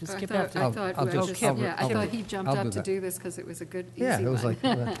does I Skip thought, have to? I'll we're just- just, I'll- yeah, I I'll- thought he jumped I'll up do to that. do this because it was a good, easy Yeah, one. it was like,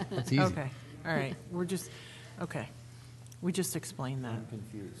 that's easy. Okay, all right, we're just, okay. We just explained that. I'm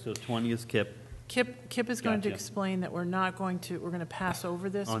confused. So 20 is Kip. Kip is going to Gotcha. explain that we're going to pass over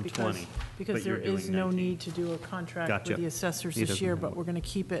this On because, 20, because but you're there is doing no 19. need to do a contract Gotcha. with the assessors He this doesn't year, have but one. we're going to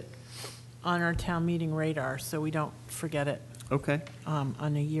keep it on our town meeting radar so we don't forget it. Okay.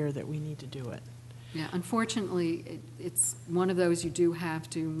 on a year that we need to do it. Yeah, unfortunately, it's one of those you do have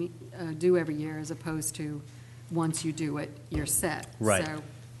to do every year as opposed to once you do it, you're set. Right. So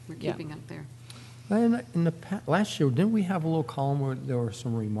we're Yeah. keeping up there. In the last year, didn't we have a little column where there were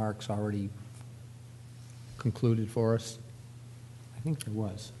some remarks already concluded for us? I think there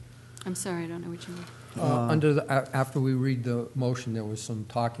was. I'm sorry, I don't know what you mean. Under the, after we read the motion, there was some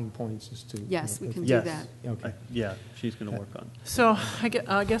talking points as to. Yes, we can do Yes. that. Okay. Yeah, she's going to work on it. So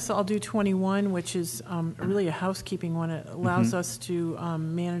I guess I'll do 21, which is really a housekeeping one. It allows us to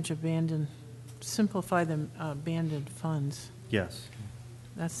manage simplify the abandoned funds. Yes.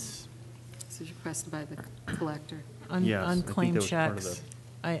 That's This is requested by the collector. Yes, I think unclaimed that was part of checks.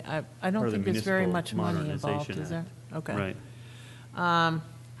 the- I part don't of the think there's very Municipal much money involved, Modernization is there? Act. Okay. Right.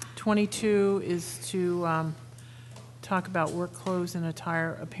 22 is to talk about work clothes and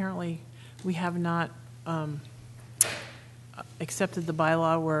attire. Apparently, we have not accepted the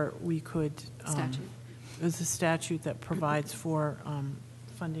bylaw where we could. Statute. There's a statute that provides for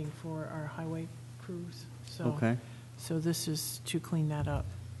funding for our highway crews. So, Okay. So this is to clean that up.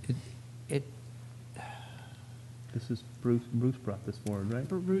 It, This is Bruce brought this forward, right?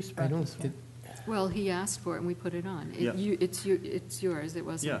 Bruce I brought don't, this one. Well, he asked for it, and we put it on. Yeah. It's yours, it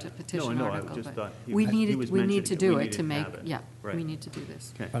wasn't Yeah. a petition No, I know, I article. just but thought he we was- he needed- was We need mentioning to it. do We it needed to to make, have it. yeah, we Right. need to do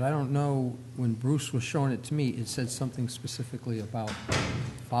this. Okay. but I don't know, when Bruce was showing it to me, it said something specifically about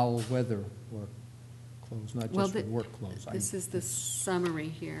foul weather work clothes, not Well, just for work clothes. This is the summary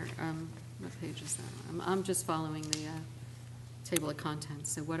here. What page is that? I'm just following the table of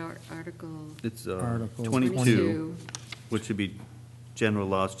contents. So what article? It's Article 22, which should be General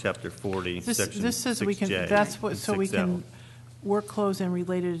Laws, Chapter 40, Section 6J. This says we can, that's what, and so we 6L. can, work clothes and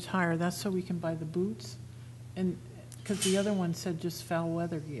related attire, that's so we can buy the boots? And, because the other one said just foul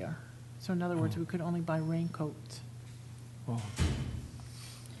weather gear. So in other words, we could only buy raincoats. Oh,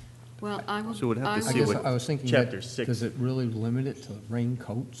 Well, I will. So we'd have to I see guess what I was thinking Chapter that, 6. does it really limit it to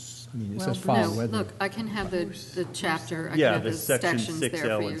raincoats? I mean, it Well, says Bruce- foul No, weather. look, I can have the chapter, I can Yeah, have the the section sections there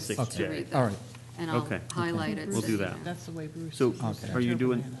 6L for and you 6J. to read them. All right. And I'll Okay. highlight it. We'll so do you that. know. That's the way Bruce. So was Okay. are you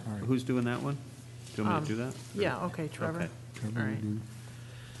doing, interpreting it. All right. who's doing that one? Do you want me to do that? Yeah, okay, Trevor. Okay. All right.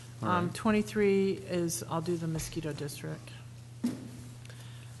 All right. 23 is, I'll do the mosquito district.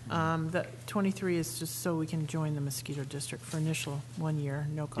 That 23 is just so we can join the mosquito district for initial 1 year,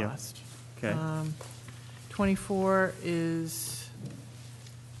 no Yeah. cost. Okay. 24 is,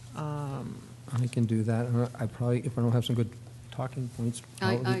 I can do that. I probably, if I don't have some good talking points.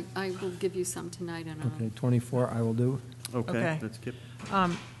 I will give you some tonight and Okay, 24 I will do. Okay, Okay. let's skip.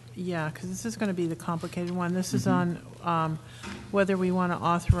 yeah, because this is going to be the complicated one. This is Mm-hmm. on whether we want to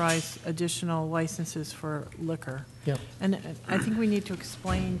authorize additional licenses for liquor. Yep. And I think we need to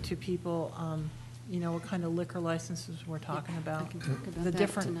explain to people, what kind of liquor licenses we're talking about. can talk about The that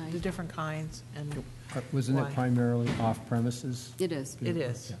different, tonight. the different kinds, and Wasn't Why? it primarily off premises? It is. it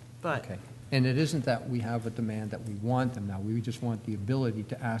is, Yeah. but, Okay. And it isn't that we have a demand that we want them now. We just want the ability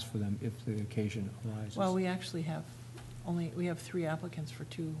to ask for them if the occasion arises. well, we actually have we have 3 applicants for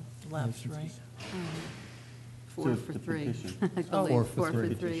 2 left, right? Licenses. 4 So for the 3, petition. I Oh, believe. 4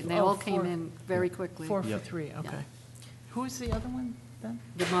 for 3. And they Oh, all came 4. in very quickly. 4 for Yep. 3, okay. Who is the other one, then?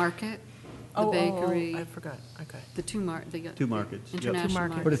 The market, the Oh, bakery, I forgot, okay. the two Two the markets, yep. International Two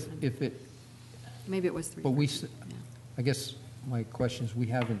markets. But markets. if it, Maybe it was 3. but we, Yeah. I guess my question is, we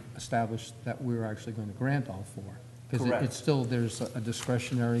haven't established that we're actually going to grant all 4. Because Correct. it's still, there's a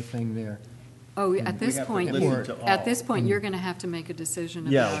discretionary thing there. Oh, at this have to point, listen you- to all. at this point, you're going to have to make a decision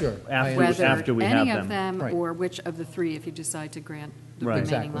Yeah, about Sure. whether after we have any them. of them Right. or which of the 3, if you decide to grant the Right.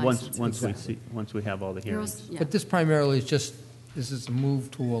 remaining Exactly. licenses. Exactly. Once we have all the hearings. Girls- yeah. But this primarily is just, this is a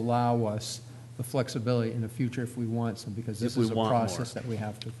move to allow us the flexibility in the future if we want some, because this If we is a want more. process that we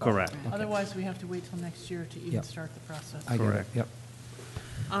have to follow. Correct. Okay. Otherwise, we have to wait till next year to even Yep. start the process. I get it, Correct. yep.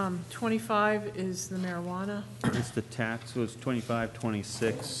 25 is the marijuana. It's the tax, so it's 25,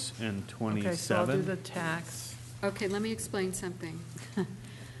 26, and 27. Okay, so I'll do the tax. Okay, let me explain something.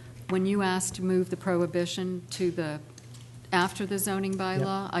 When you asked to move the prohibition to after the zoning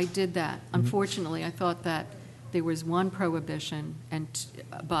bylaw, I did that. Unfortunately, I thought that there was one prohibition and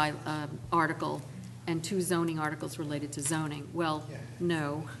by article and 2 zoning articles related to zoning. Well,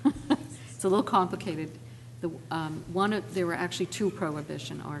 no. It's a little complicated. There were actually 2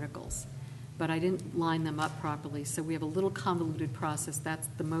 prohibition articles, but I didn't line them up properly, so we have a little convoluted process.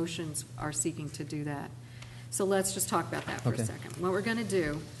 The motions are seeking to do that. So let's just talk about that for Okay. a second. What we're going to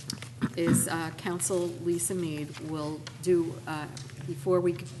do is Council Lisa Mead will do, before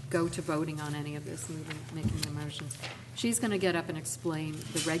we go to voting on any of this, making the motions, she's going to get up and explain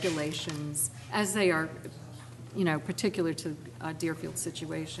the regulations as they are particular to Deerfield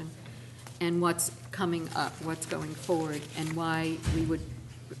situation, and what's coming up, what's going forward, and why we would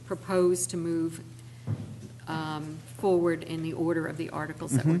propose to move forward in the order of the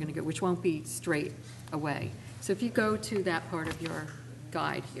articles that we're going to go, which won't be straight away. So if you go to that part of your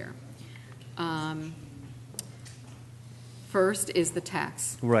guide here, first is the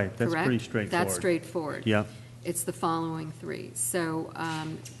tax. Right, that's correct? pretty straightforward. That's straightforward. Yep. It's the following three. So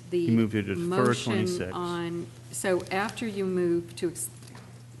the You moved it to defer motion 26. so after you move to,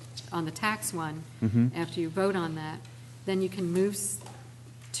 on the tax one, after you vote on that, then you can move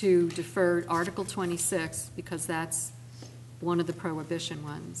to defer Article 26, because that's one of the prohibition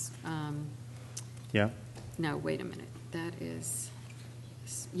ones. Yeah, No, wait a minute. That is,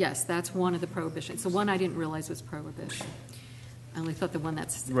 yes, that's one of the prohibitions. The one I didn't realize was prohibition. I only thought the one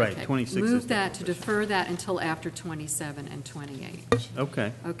that's. Right, okay. 26 is Move the that, to prohibition. defer that until after 27 and 28,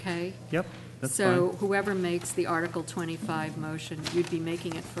 okay, okay? yep, that's So fine. whoever makes the Article 25 motion, you'd be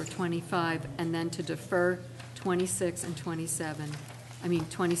making it for 25, and then to defer 26 and 27,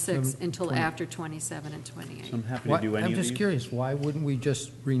 26 until 20. after 27 and 28. So I'm happy to What- do any I'm of just these. curious, why wouldn't we just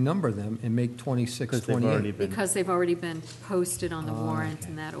renumber them and make 26, Because they've already 28? been, Because they've already been posted on the warrant okay.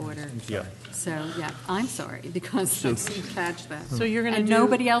 in that order. yeah. So, yeah, I'm sorry, because I didn't catch that. So you're going to And do.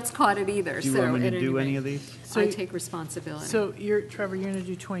 nobody else caught it either, Do you so want me at to do rate, any of these? So- I take responsibility. So Trevor, you're going to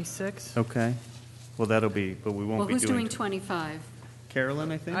do 26? Okay, well, that'll be, but we Well, won't be who's doing doing. 25?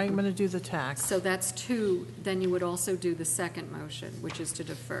 Carolyn, I think? I'm going to do the tax. So that's two, then you would also do the second motion, which is to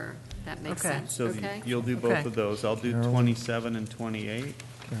defer. That makes Okay. sense, So okay? you'll do both Okay. of those. I'll do Carolyn. 27 and 28,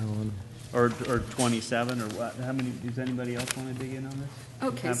 Carolyn, or 27, or what, how many, does anybody else want to dig in on this?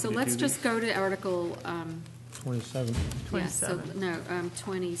 Okay, Happy so to let's do just these. go to Article, 27. yeah, so, 27. no,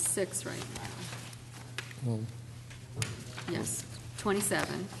 26 right now. Well, Yes,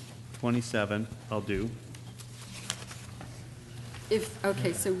 27. 27, I'll do.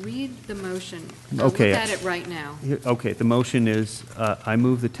 Okay, so read the motion. Okay. Look at it right now. Okay, the motion is, I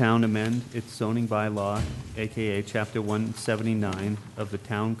move the town amend its zoning bylaw, AKA Chapter 179 of the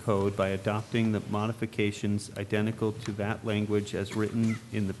Town Code, by adopting the modifications identical to that language as written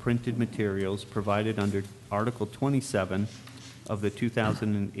in the printed materials provided under Article 27 of the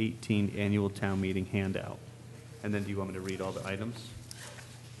 2018 Annual Town Meeting handout. And then do you want me to read all the items?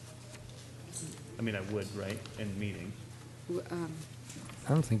 I mean, I would, right, in meeting. I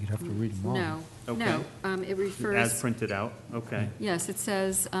don't think you'd have to read them all. No, Okay. no, it As refers, printed out, okay. yes, it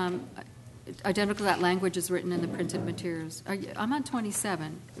says, identical to that language is written in the printed materials. I'm on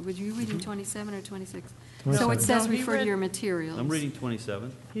 27. Were you reading 27 or 26? So 27. it says No, he refer to read- your materials. I'm reading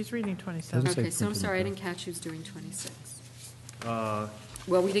 27. He's reading 27. Doesn't say Okay, so I'm printed sorry, I material. didn't catch who's doing 26. Uh,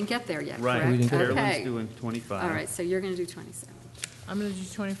 Well, we didn't get there yet, Right, correct? We didn't get Carolyn's Okay. doing 25. All right, so you're going to do 27. I'm going to do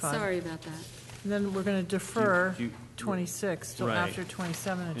 25. Sorry about that. And then we're going to defer Do you- 26 till Right. after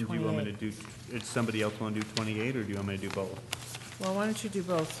 27 and And do you want me to 28. do, does somebody else want to do 28, or do you want me to do both? Well, why don't you do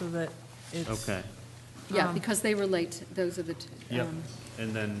both so that it's. Okay, Yeah, because they relate, those are the two. yep.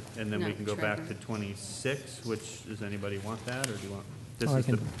 And then we no, can go back to Trevor. 26, which, does anybody want that, or do you want? This Oh, I is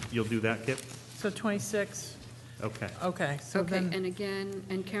the, can- you'll do that, Kip? So 26, Okay. okay, so Okay, then. and again,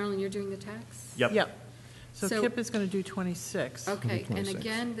 and Carolyn, you're doing the tax? Yep. Yep. So So- Kip is going to do 26. Okay, and 26.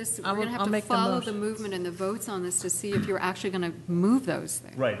 again, this, we're I'll- going to have I'll to make the follow the motion. movement and the votes on this to see if you're actually going to move those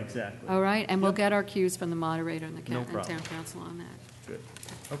things. Right, exactly. All right, and we'll get our cues from the moderator and the No and problem. town council on that. Good.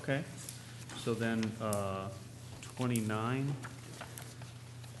 Okay. So then, 29,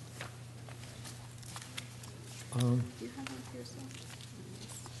 Do you have one for yourself?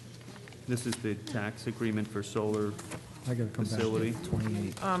 this is the tax agreement for solar, I gotta come back Facility. to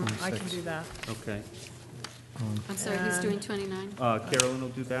 28, I can 26. do that. okay. I'm sorry, who's And- doing 29? Carolyn will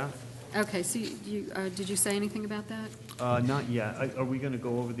do that? Okay, so did you say anything about that? Not yet. Are we going to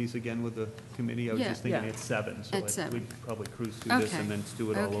go over these again with the committee? I was Yeah. just thinking Yeah. it's 7, so At 7. we'd probably cruise through this Okay. and then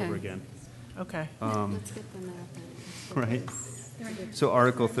do it all over Okay. again. Okay. Let's get them out then. Right. So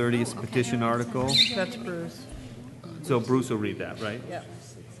Article 30 is a petition article. That's Bruce. So Bruce will read that, right? Yep.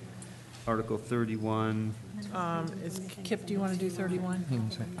 Article 31, Kip, do you want to do 31? Hang on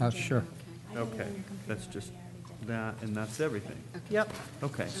a second. Sure. okay, that's just that, and that's everything. Yep.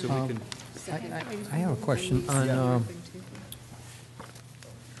 Okay, so we can, I have a question on,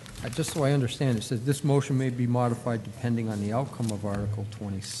 just so I understand, it says this motion may be modified depending on the outcome of Article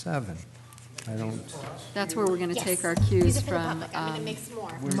 27. I don't, That's where we're going to Yes. take our These cues are for the from public. I'm going to make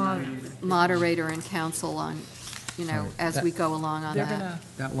some more. moderator and council on, as we go along on They're that. going to,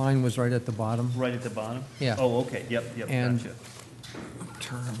 that line was right at the bottom. right at the bottom? Yeah. Oh, okay, yep, And-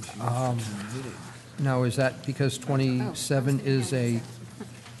 gotcha. Now, is that because 27 is a,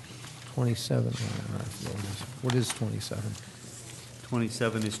 27, What is 27?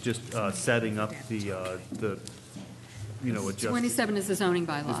 27 is just setting up the adjust. 27 is the zoning Is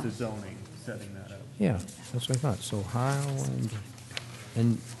bylaw. the zoning, setting that up. Yeah, that's what I thought. So Highland,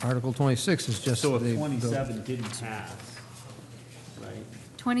 and Article 26 is just So if the- 27 didn't pass, right?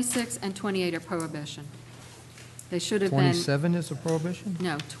 26 and 28 are prohibition. They should have been. 27 is a prohibition?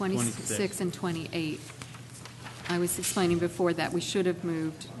 No, 26 and 28. I was explaining before that we should have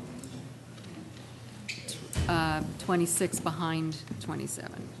moved 26 behind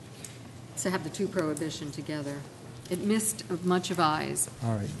 27, to have the two prohibition together. It missed much of eyes.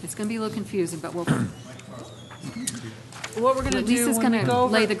 All right. It's going to be a little confusing, but we'll, What we're going to do Lisa's when we gonna go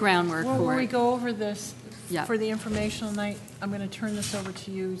over... lay the groundwork Well, for when we it. go over this, Yeah. for the informational night, I'm going to turn this over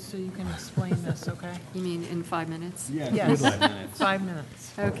to you so you can explain this, okay? You mean in 5 minutes? Yes. 5 minutes. 5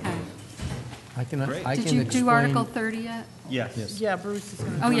 minutes. Okay. I can Great. I Did can you explain. do Article 30 yet? Yes. Yeah, Bruce is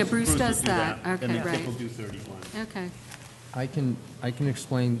going to... Oh, yeah, Bruce will does do that. And Okay, then Dick right. will do 31. Okay. I can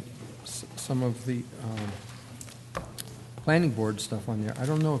explain some of the planning board stuff on there. I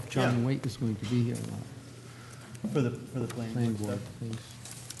don't know if John Yeah. Waite is going to be here or not. For the planning Planning board board, stuff. please.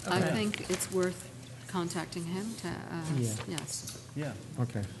 I Okay. think it's worth contacting him to, Yeah. yes. Yeah.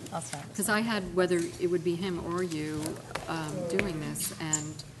 Okay. Because I had, whether it would be him or you doing this,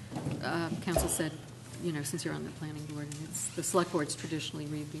 and council said, since you're on the planning board, and it's, the select boards traditionally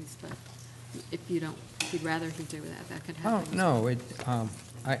read these, but if you'd rather he do that could Oh, happen. no,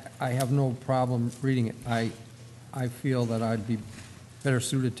 I have no problem reading it. I feel that I'd be better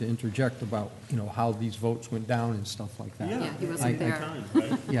suited to interject about, how these votes went down and stuff like that. Yeah, he wasn't there. Time,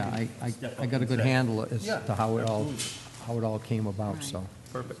 right? Yeah, Step I up got a and good say. handle as Yeah, to how it all absolutely. came about, Right. so,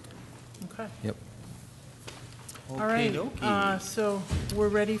 Perfect. Okay. yep. All right, Okey-dokey. so we're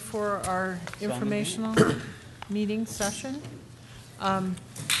ready for our informational meeting session.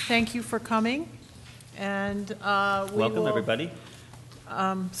 Thank you for coming, and we Welcome, will, everybody.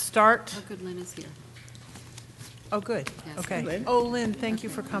 start. Oh, good, Lynn is here. Oh, good, Yes. okay. Hey, Lynn. Oh, Lynn, thank you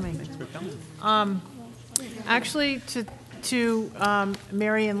for coming. For coming. Actually,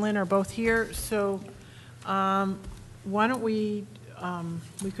 Mary and Lynn are both here, so why don't we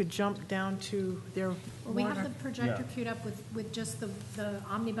could jump down to their Well, we have the warrant. projector Yeah. queued up with just the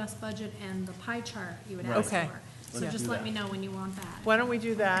omnibus budget and the pie chart you would ask Okay. for. So just let me know when you want that. Why don't we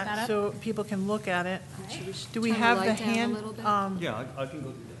do that that, up? so people can look at it? Do we turn the have the light down a hand? little bit? Yeah, I can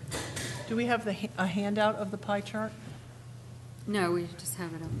go do that. Do we have a handout of the pie chart? No, we just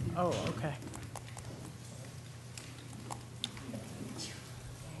have it up there. Oh, okay.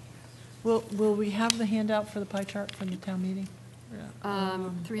 Will we have the handout for the pie chart from the town meeting? or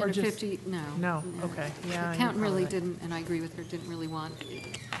just- 350, no. No, okay, yeah. The you're accountant really probably right. didn't, and I agree with her, didn't really want.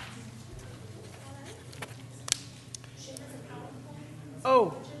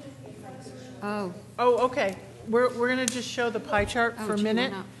 Oh, Oh, okay. We're going to just show the pie chart Oh, for a gee, why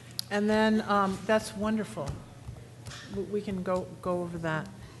minute, not? and then that's wonderful. We can go over that.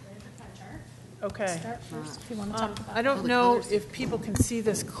 Okay. Start first if you want to talk about. I don't Oh, the know colors. if people can see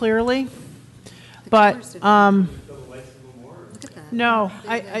this clearly, the but, colors didn't- Look at that. no,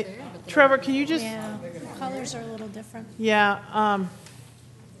 They're there, but they're- Trevor, can you just, Yeah, the colors are a little different. yeah, I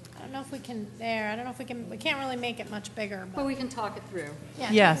don't know if we can, I don't know if we can't really make it much bigger, But but. we can talk it through. Yeah,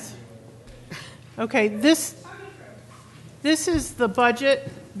 yes. Okay, this is the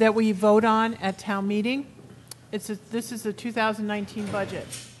budget that we vote on at town meeting. This is the 2019 budget.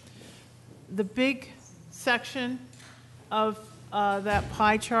 The big section of that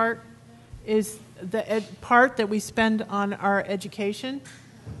pie chart is the part that we spend on our education.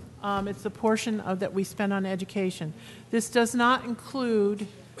 It's the portion that we spend on education. This does not include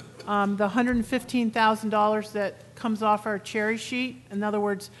the $115,000 that comes off our cherry sheet. In other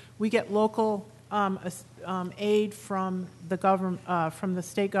words, we get local aid from the government, from the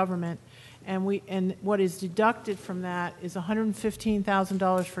state government, and what is deducted from that is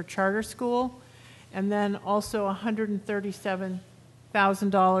 $115,000 for charter school, and then also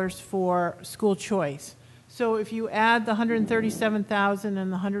 $137,000 for school choice. So if you add the $137,000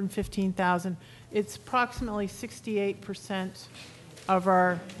 and the $115,000, it's approximately 68% of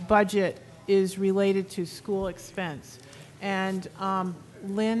our budget is related to school expense. And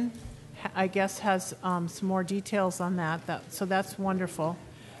Lynn, I guess, has some more details on that, so that's wonderful.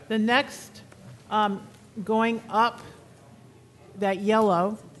 The next, going up, that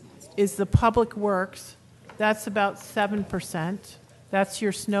yellow, is the public works. That's about 7%. That's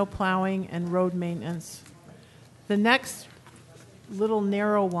your snow plowing and road maintenance. The next little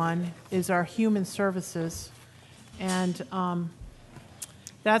narrow one is our human services. And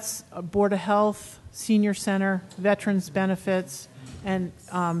that's Board of Health, Senior Center, Veterans Benefits, and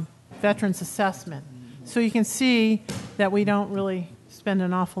Veterans Assessment. So you can see that we don't really spend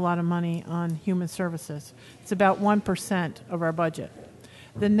an awful lot of money on human services. It's about 1% of our budget.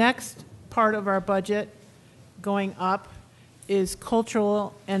 The next part of our budget going up is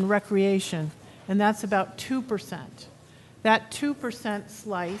cultural and recreation, and that's about 2%. That 2%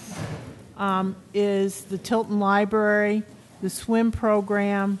 slice is the Tilton Library, the swim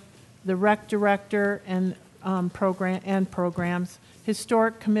program, the rec director and programs,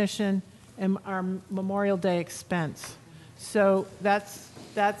 historic commission, and our Memorial Day expense. So that's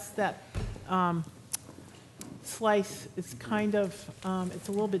that slice. It's kind of it's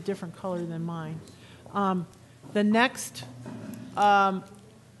a little bit different color than mine. The next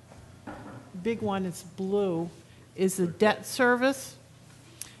big one is blue, is the debt service,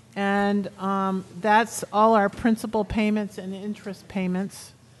 and that's all our principal payments and interest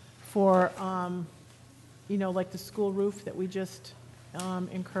payments for, like the school roof that we just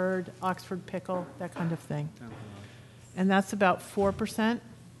incurred, Oxford Pickle, that kind of thing. And that's about 4%.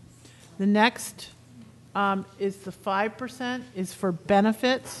 The next is the 5% is for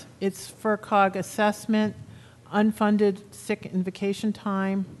benefits. It's FERCOG assessment, unfunded sick and vacation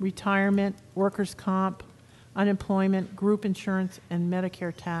time, retirement, workers' comp, unemployment, group insurance, and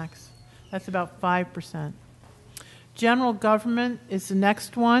Medicare tax. That's about 5%. General government is the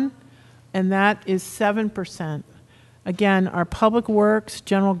next one, and that is 7%. Again, our public works,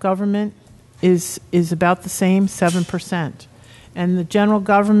 general government is about the same, 7%. And the general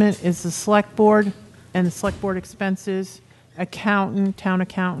government is the select board and the select board expenses, accountant, town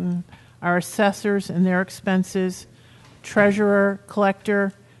accountant, our assessors and their expenses, treasurer,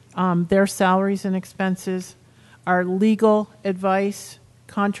 collector, their salaries and expenses, our legal advice,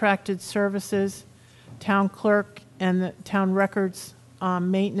 contracted services, town clerk and the town records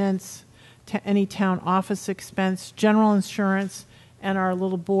maintenance, any town office expense, general insurance, and our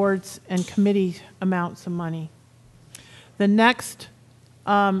little boards and committee amounts of money. The next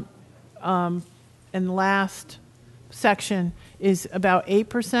and last section is about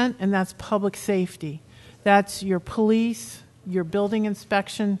 8%, and that's public safety. That's your police, your building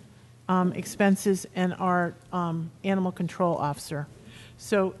inspection expenses, and our animal control officer.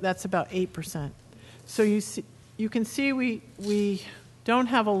 So that's about 8%. So you can see we don't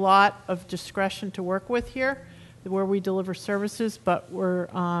have a lot of discretion to work with here where we deliver services, but we're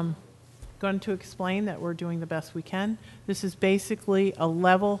going to explain that we're doing the best we can. This is basically a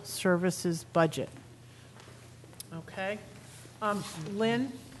level services budget. Okay.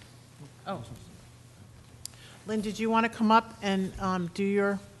 Lynn? Oh. Lynn, did you want to come up and do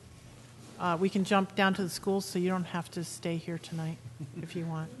your... we can jump down to the schools so you don't have to stay here tonight if you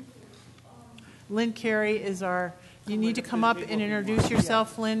want. Lynn Carey is our... You need to come up and introduce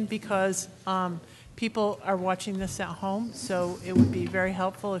yourself, Lynn, because people are watching this at home, so it would be very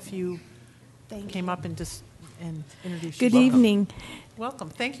helpful if you came up and just introduce yourself. Good evening. Welcome.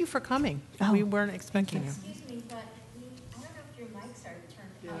 Thank you for coming. Oh. We weren't expecting you. Excuse me, but I don't know if your mics are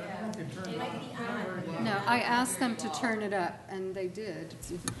turned up. It might be on. No, I asked them to turn it up, and they did.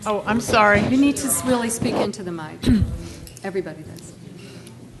 Oh, I'm sorry. You need to really speak into the mic. Everybody does.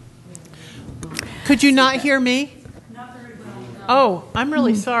 Could you not hear me? Oh, I'm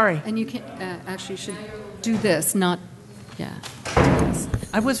really sorry. And you can actually should do this, not, yeah.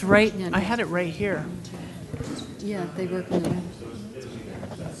 I was right. Yeah, I had it right here. Yeah, they work in the...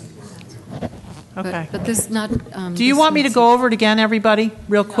 Okay. But this not... Do you want me to go over it again, everybody,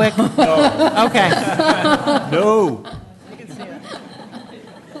 real quick? No. Okay. No.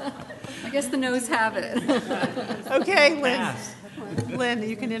 I guess the no's have it. Okay, Lynn. Lynn,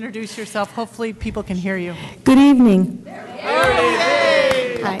 you can introduce yourself. Hopefully people can hear you. Good evening.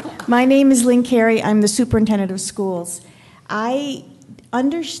 Hi. My name is Lynn Carey. I'm the superintendent of schools. I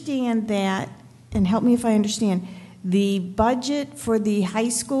understand that, and help me if I understand, the budget for the high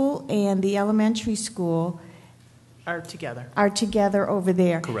school and the elementary school Are together. are together over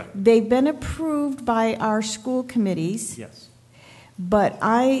there. Correct. They've been approved by our school committees. Yes. But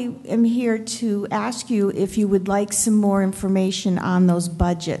I am here to ask you if you would like some more information on those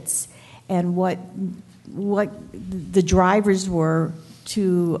budgets and what the drivers were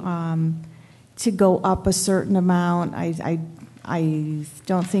to go up a certain amount. I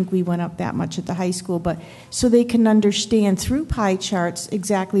don't think we went up that much at the high school, but so they can understand through pie charts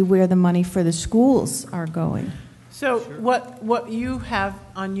exactly where the money for the schools are going. So what you have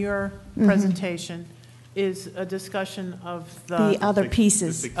on your presentation is a discussion of The other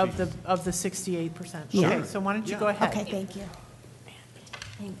pieces. of the 68%. Yeah. Okay, so why don't you go ahead? Okay, thank you.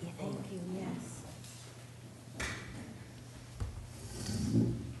 Thank you, yes.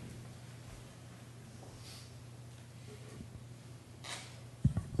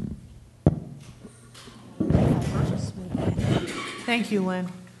 Thank you, Lynn.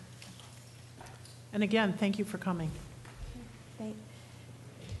 And again, thank you for coming.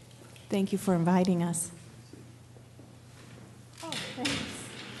 Thank you for inviting us. Oh, thanks.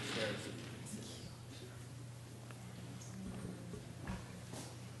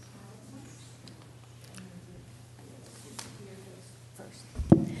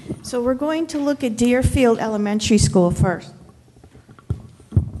 So we're going to look at Deerfield Elementary School first.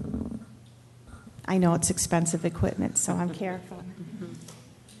 I know it's expensive equipment, so I'm careful.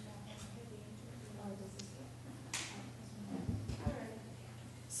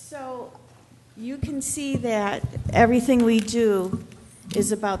 So you can see that everything we do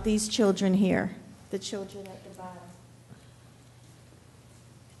is about these children here, the children at the bottom.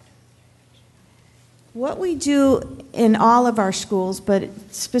 What we do in all of our schools, but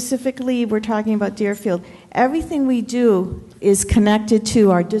specifically we're talking about Deerfield, everything we do is connected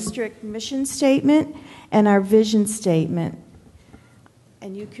to our district mission statement and our vision statement.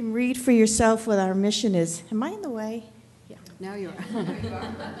 And you can read for yourself what our mission is. Am I in the way? Yeah. Now you are.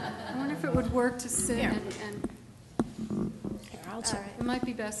 I wonder if it would work to sit and it might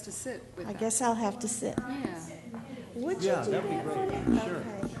be best to sit with I that. guess I'll have to sit. Yeah, Would you do that for me? Sure.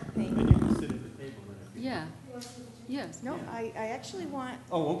 Okay, thank you. yeah, yes. No, I actually want...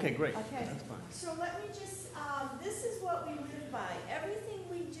 Oh, okay, great. Okay, so let me just, this is what we live by. Everything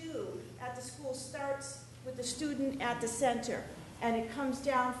we do at the school starts with the student at the center, and it comes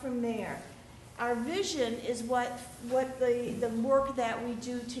down from there. Our vision is what the work that we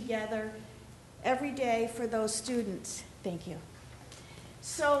do together every day for those students. Thank you.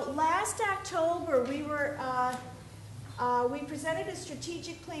 So last October, we presented a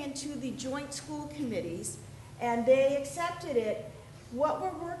strategic plan to the joint school committees, and they accepted it. What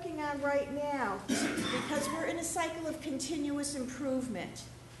we're working on right now, because we're in a cycle of continuous improvement,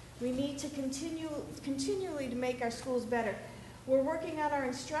 we need to continually to make our schools better. We're working on our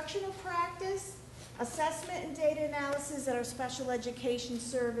instructional practice, assessment and data analysis, and our special education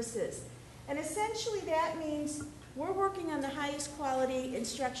services. And essentially that means we're working on the highest quality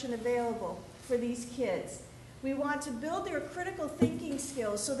instruction available for these kids. We want to build their critical thinking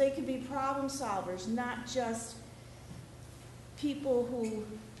skills so they can be problem solvers, not just people who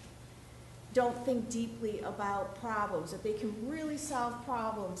don't think deeply about problems, that they can really solve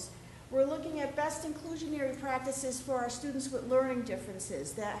problems. We're looking at best inclusionary practices for our students with learning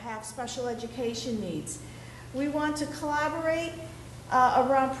differences that have special education needs. We want to collaborate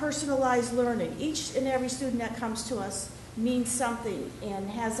around personalized learning. Each and every student that comes to us means something and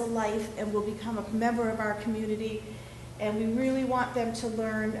has a life and will become a member of our community. And we really want them to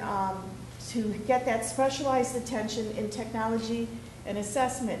learn to get that specialized attention in technology and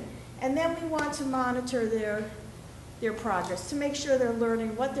assessment. And then we want to monitor their progress to make sure they're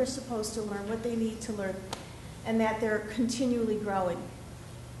learning what they're supposed to learn, what they need to learn, and that they're continually growing.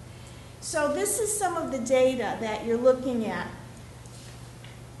 So this is some of the data that you're looking at.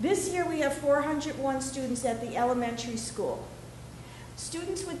 This year we have 401 students at the elementary school.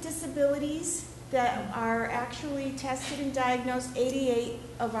 Students with disabilities that are actually tested and diagnosed, 88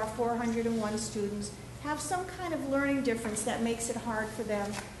 of our 401 students have some kind of learning difference that makes it hard for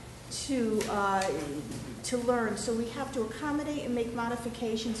them to learn. So we have to accommodate and make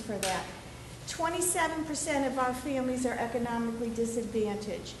modifications for that. 27% of our families are economically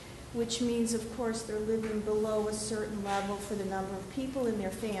disadvantaged, which means, of course, they're living below a certain level for the number of people in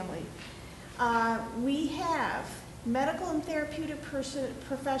their family. We have medical and therapeutic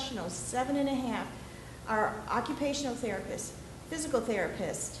professionals, 7.5, are occupational therapists, physical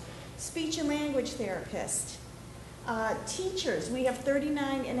therapists, speech and language therapists. Teachers, we have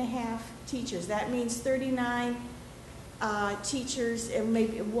 39.5 teachers. That means 39 teachers and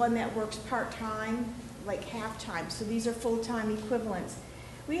maybe one that works part-time, like half-time. So these are full-time equivalents.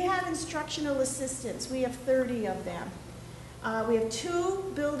 We have instructional assistants. We have 30 of them. We have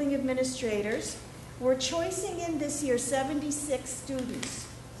 2 building administrators. We're choosing in this year 76 students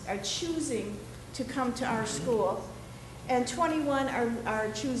are choosing to come to our school, and 21 are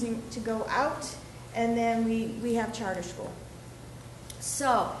choosing to go out, and then we have charter school.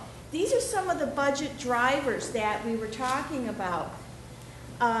 So these are some of the budget drivers that we were talking about.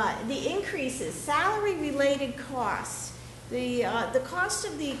 The increases, salary-related costs, the cost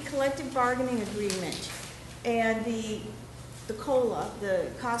of the collective bargaining agreement, and the COLA, the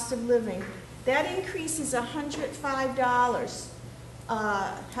cost of living, that increase is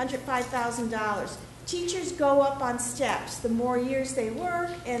 $105,000. Teachers go up on steps. The more years they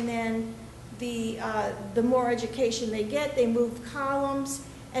work, and then the more education they get, they move columns,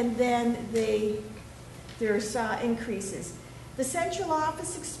 and then there's increases. The central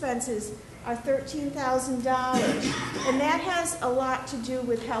office expenses, are $13,000. And that has a lot to do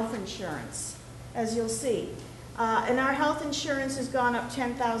with health insurance, as you'll see. And our health insurance has gone up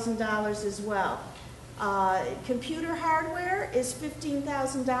 $10,000 as well. Computer hardware is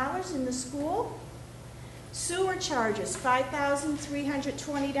 $15,000 in the school. Sewer charges,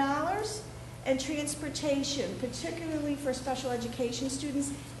 $5,320. And transportation, particularly for special education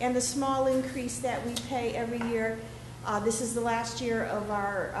students, and the small increase that we pay every year. This is the last year of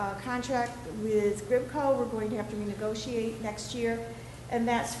our contract with Gribco. We're going to have to renegotiate next year, and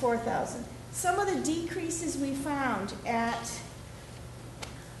that's $4,000. Some of the decreases we found at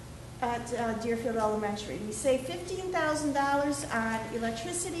Deerfield Elementary. We save $15,000 on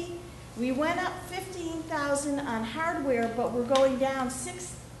electricity. We went up $15,000 on hardware, but we're going down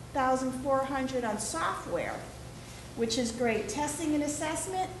 $6,400 on software, which is great. Testing and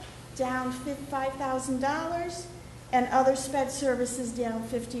assessment down $5,000, and other sped services down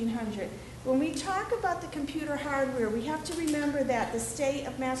 $1,500. When we talk about the computer hardware, we have to remember that the state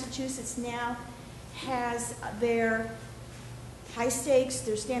of Massachusetts now has their high stakes,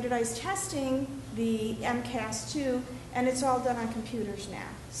 their standardized testing, the MCAS2, and it's all done on computers now.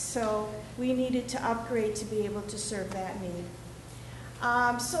 So we needed to upgrade to be able to serve that need.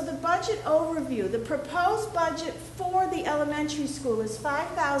 So the budget overview, the proposed budget for the elementary school is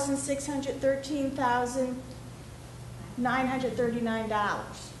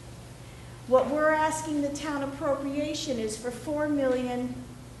 $5,613,939. What we're asking the town appropriation is for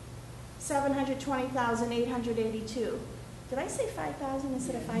 $4,720,882. Did I say 5,000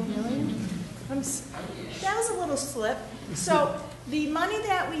 instead of 5 million? That was a little slip. So the money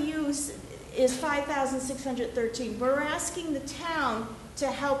that we use is $5,613. We're asking the town to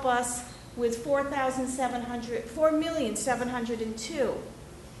help us with $4,702.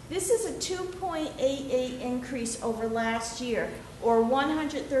 This is a 2.88 increase over last year, or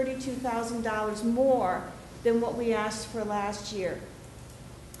 $132,000 more than what we asked for last year.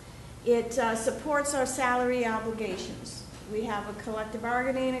 It supports our salary obligations. We have a collective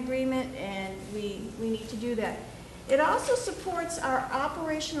bargaining agreement, and we need to do that. It also supports our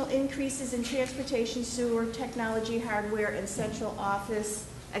operational increases in transportation, sewer, technology, hardware, and central office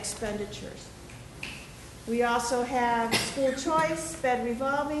expenditures. We also have school choice, SPED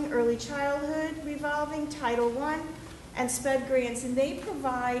revolving, early childhood revolving, Title I, and SPED grants, and they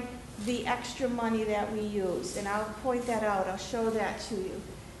provide the extra money that we use. And I'll point that out, I'll show that to you.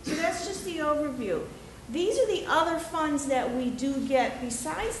 So that's just the overview. These are the other funds that we do get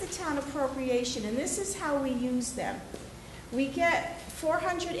besides the town appropriation, and this is how we use them. We get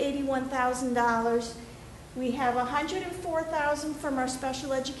 $481,000. We have $104,000 from our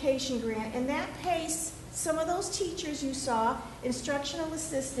special education grant, and that pays some of those teachers you saw, instructional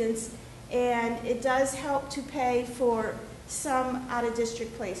assistants, and it does help to pay for some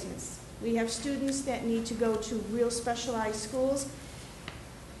out-of-district placements. We have students that need to go to real specialized schools.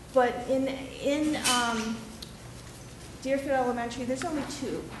 But in Deerfield Elementary, there's only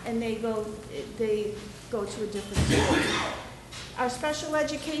 2, and they go to a different school. Our special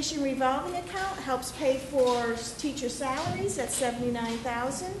education revolving account helps pay for teacher salaries at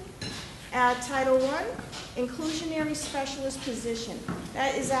 $79,000. Title I, inclusionary specialist position.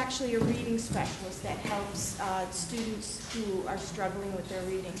 That is actually a reading specialist that helps students who are struggling with their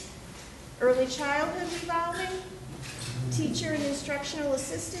reading. Early childhood revolving, teacher and instructional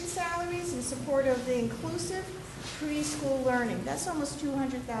assistant salaries in support of the inclusive preschool learning. That's almost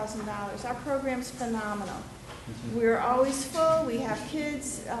 $200,000. Our program's phenomenal. We're always full. We have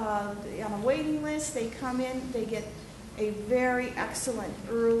kids on a waiting list. They come in, they get a very excellent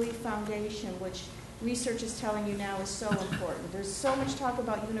early foundation, which research is telling you now is so important. There's so much talk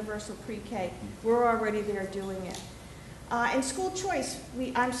about universal pre-K. We're already there doing it. In school choice,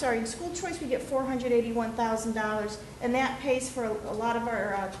 in school choice we get $481,000, and that pays for a lot of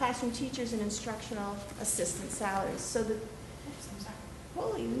our classroom teachers and instructional assistant salaries. So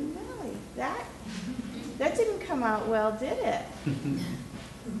holy moly, that didn't come out well, did it?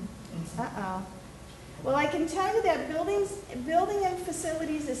 Uh-oh. Well, I can tell you that building and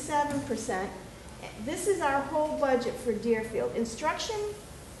facilities is 7%. This is our whole budget for Deerfield. Instruction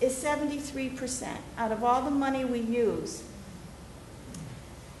is 73% out of all the money we use.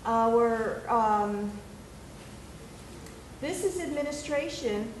 This is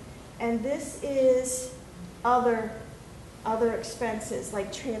administration, and this is other expenses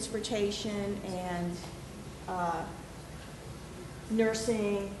like transportation and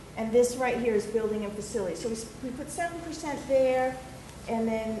nursing, and this right here is building and facilities. So we put 7% there, and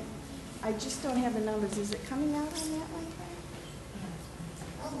then I just don't have the numbers. Is it coming out on that one?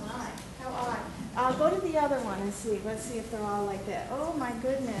 Oh my, how odd. I'll go to the other one and see. Let's see if they're all like that. Oh, my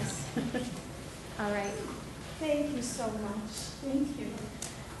goodness. All right. Thank you so much. Thank you.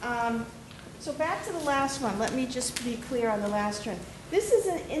 So back to the last one. Let me just be clear on the last one. This is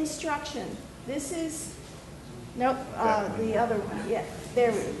an instruction. This is, nope, the other one. Yeah,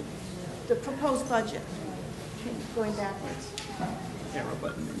 there we go. The proposed budget. Okay, going backwards. Arrow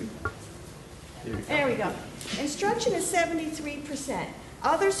button, maybe. There we go. Instruction is 73%.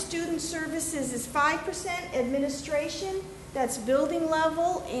 Other student services is 5%. Administration, that's building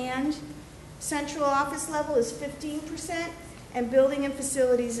level and central office level, is 15%. And building and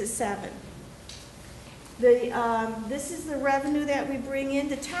facilities is 7%. This is the revenue that we bring in.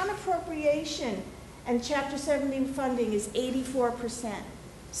 The town appropriation and Chapter 70 funding is 84%.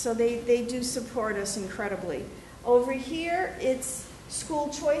 So they do support us incredibly. Over here, it's school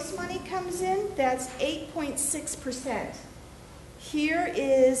choice money comes in. That's 8.6%. Here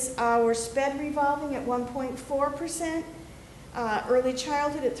is our SPED revolving at 1.4%. Early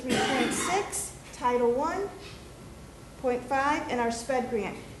childhood at 3.6%. Title I, 0.5%, and our SPED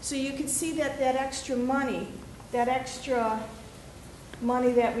grant. So you can see that that extra money that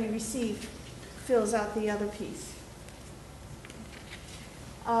we receive fills out the other piece.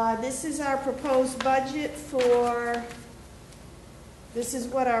 This is our proposed budget this is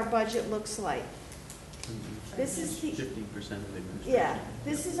what our budget looks like. This is 15% of the administration. Yeah,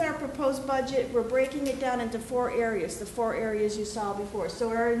 this is our proposed budget. We're breaking it down into 4 areas, the 4 areas you saw before. So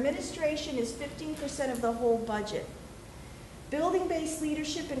our administration is 15% of the whole budget. Building-based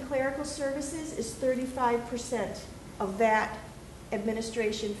leadership and clerical services is 35% of that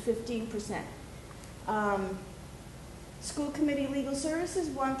administration, 15%. School committee legal services,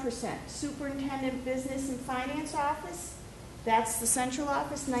 1%. Superintendent business and finance office, that's the central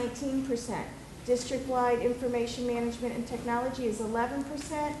office, 19%. District-wide information management and technology is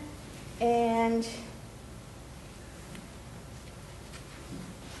 11%. And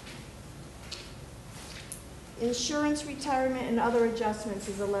insurance, retirement, and other adjustments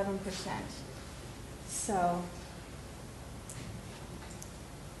is 11%. So,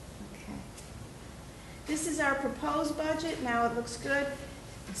 okay. This is our proposed budget. Now it looks good.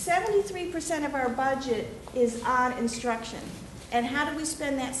 73% of our budget is on instruction. And how do we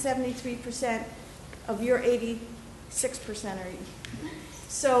spend that 73% of your 86%?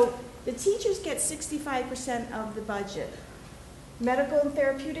 So the teachers get 65% of the budget. Medical and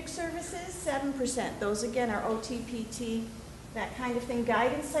therapeutic services, 7%. Those, again, are OT, PT, that kind of thing.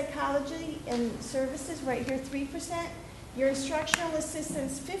 Guidance, psychology, and services, right here, 3%. Your instructional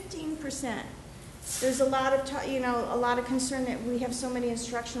assistants, 15%. There's a lot of, a lot of concern that we have so many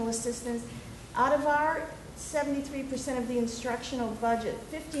instructional assistants. Out of our 73% of the instructional budget,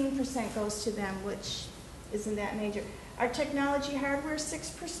 15% goes to them, which isn't that major. Our technology hardware,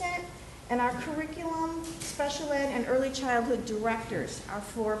 6%. And our curriculum, special ed, and early childhood directors are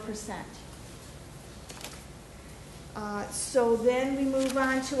 4%. So then we move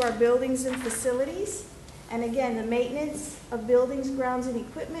on to our buildings and facilities. And again, the maintenance of buildings, grounds, and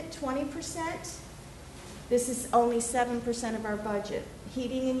equipment, 20%. This is only 7% of our budget.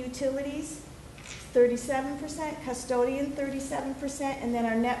 Heating and utilities, 37%. Custodian, 37%. And then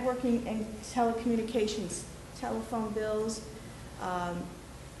our networking and telecommunications, telephone bills,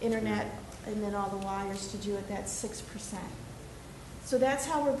 internet, and then all the wires to do it, that's 6%. So that's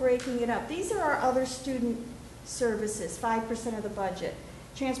how we're breaking it up. These are our other student services, 5% of the budget.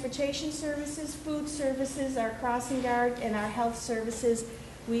 Transportation services, food services, our crossing guard, and our health services.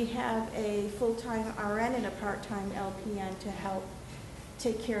 We have a full-time RN and a part-time LPN to help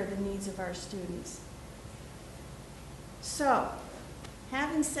take care of the needs of our students. So,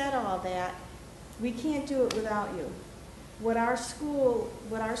 having said all that, we can't do it without you. What our school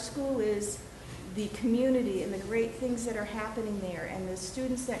is, the community and the great things that are happening there, and the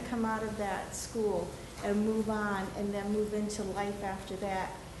students that come out of that school and move on and then move into life after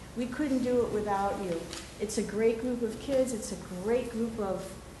that. We couldn't do it without you. It's a great group of kids. It's a great group of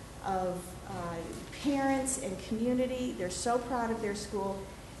parents and community. They're so proud of their school.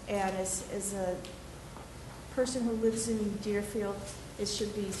 And as a person who lives in Deerfield, it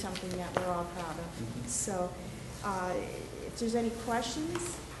should be something that we're all proud of. So if there's any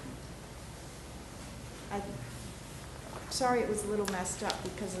questions, I'm sorry it was a little messed up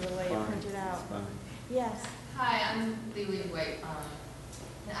because of the way it printed out. Yes. Hi, I'm Lily White.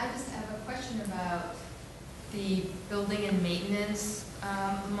 And I just have a question about the building and maintenance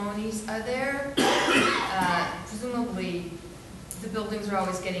monies. Are there, presumably, the buildings are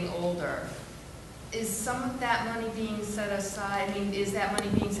always getting older. Is some of that money being set aside? I mean, is that money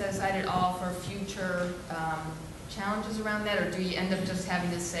being set aside at all for future challenges around that, or do you end up just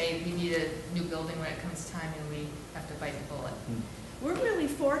having to say, we need a new building when it comes time and we have to bite the bullet? We're really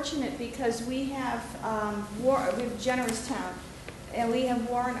fortunate because we have we have a generous town, and we have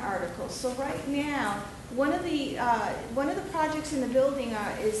warrant articles. So right now, one of the projects in the building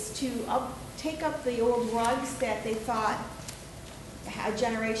is to take up the old rugs that they thought a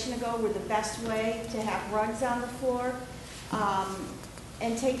generation ago were the best way to have rugs on the floor,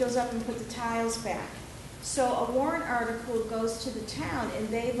 and take those up and put the tiles back. So a warrant article goes to the town, and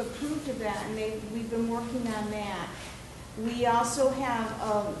they've approved of that, and we've been working on that. We also have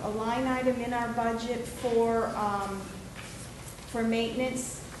a line item in our budget for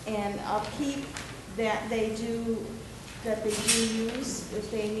maintenance and upkeep that they do use if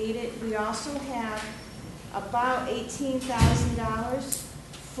they need it. We also have about $18,000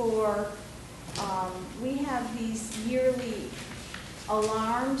 for, we have these yearly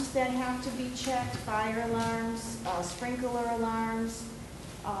alarms that have to be checked, fire alarms, sprinkler alarms,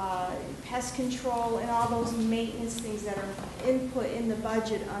 pest control, and all those maintenance things that are input in the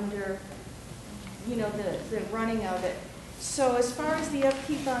budget under, you know, the running of it. So as far as the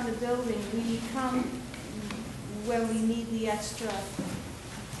upkeep on the building, we come when we need the extra,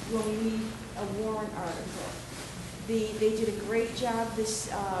 when we need a warrant article. They did a great job this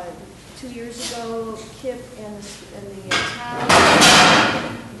 2 years ago. Kip and the town,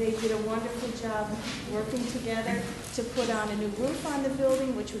 they did a wonderful job working together to put on a new roof on the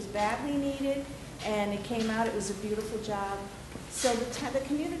building, which was badly needed, and it came out. It was a beautiful job. So the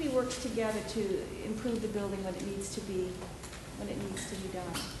community works together to improve the building when it needs to be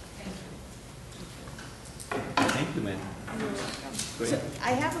done. Thank you, ma'am. So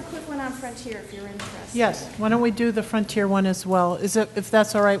I have a quick one on Frontier if you're interested. Yes, why don't we do the Frontier one as well? If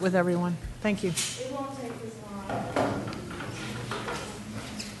that's all right with everyone? Thank you. It won't take as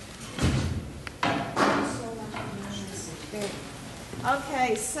long.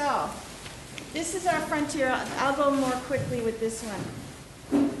 Okay, so this is our Frontier. I'll go more quickly with this one.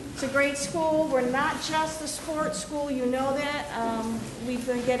 It's a great school. We're not just a sports school, you know that. We've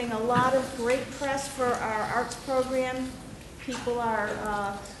been getting a lot of great press for our arts program. People are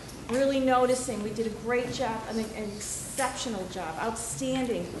really noticing. We did a great job, an exceptional job,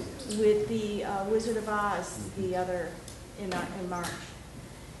 outstanding with the Wizard of Oz the other in March.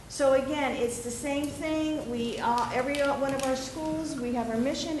 So again, it's the same thing. Every one of our schools, we have our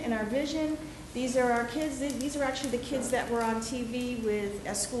mission and our vision. These are our kids. These are actually the kids that were on TV with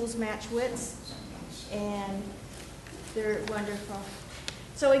As Schools Match Wits, and they're wonderful.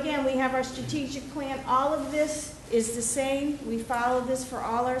 So again, we have our strategic plan. All of this is the same. We follow this for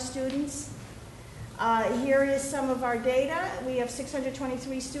all our students. Here is some of our data. We have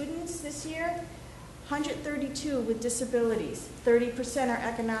 623 students this year, 132 with disabilities. 30% are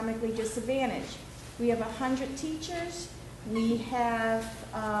economically disadvantaged. We have 100 teachers. We have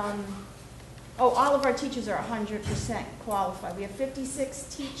all of our teachers are 100% qualified. We have 56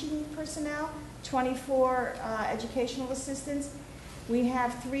 teaching personnel, 24 educational assistants. We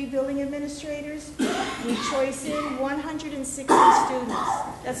have 3 building administrators. We choice in 160 students.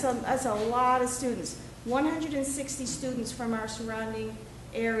 That's a lot of students. 160 students from our surrounding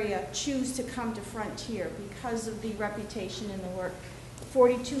area choose to come to Frontier because of the reputation and the work.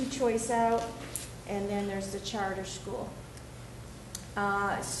 42 choice out, and then there's the charter school.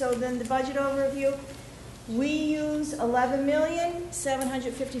 So then the budget overview, we use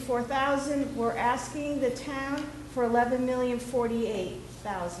 $11,754,000. We're asking the town for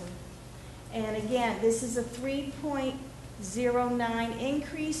 $11,048,000. And again, this is a 3.09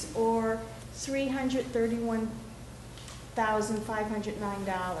 increase, or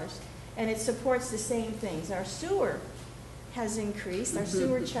 $331,509. And it supports the same things. Our sewer has increased, our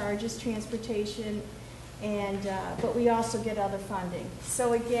sewer charges, transportation, and but we also get other funding.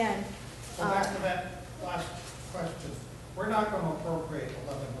 So again, So back to that last question, we're not going to appropriate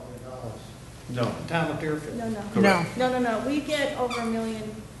 $11 million. No. The town of Deerfield. No. We get over $1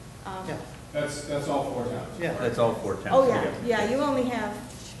 million. Yeah. That's all 4 towns. Yeah. That's all 4 towns. Oh yeah. You only have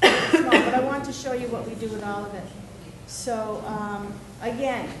small, but I want to show you what we do with all of it. So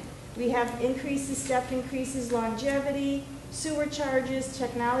again, we have increases, step increases, longevity, sewer charges,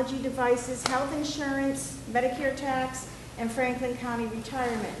 technology devices, health insurance, Medicare tax, and Franklin County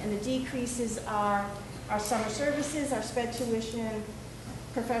retirement. And the decreases are our summer services, our sped tuition,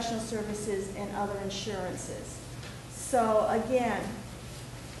 professional services, and other insurances. So again,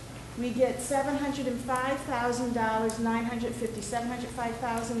 we get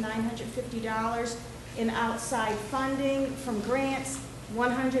 $705,950 in outside funding from grants,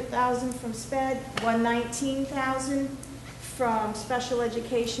 $100,000 from sped, $119,000 from special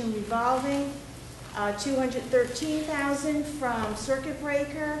education revolving, $213,000 from circuit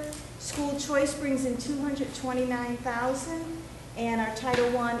breaker. School choice brings in $229,000, and our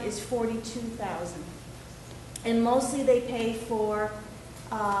Title I is $42,000. And mostly they pay for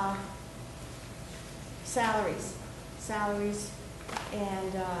salaries,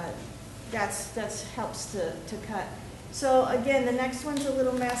 and that's helps to cut. So again, the next one's a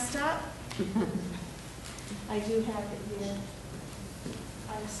little messed up. I do have it here.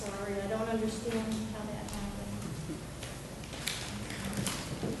 I'm sorry, I don't understand how that happened.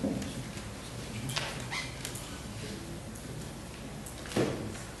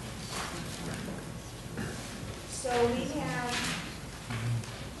 So we have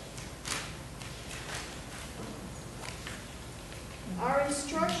our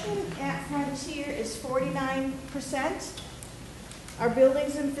instruction at Frontier is 49%. Our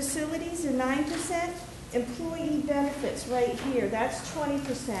buildings and facilities are 9%. Employee benefits right here, that's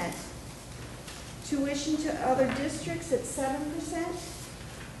 20%. Tuition to other districts at 7%.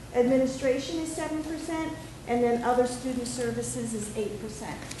 Administration is 7%. And then other student services is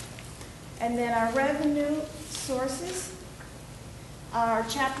 8%. And then our revenue sources, our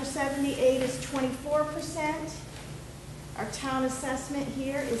Chapter 78 is 24%. Our town assessment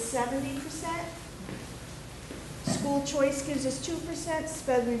here is 70%. School choice gives us 2%.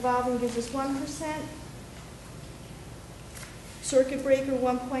 Sped revolving gives us 1%. Circuit breaker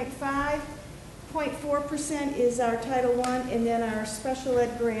 1.5. 0.4% is our Title I, and then our special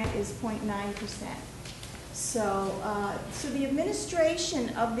ed grant is 0.9%. So the administration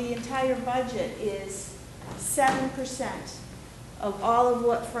of the entire budget is 7% of all of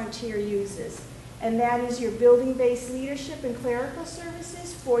what Frontier uses. And that is your building-based leadership and clerical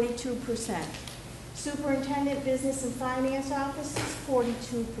services, 42%. Superintendent, business and finance offices,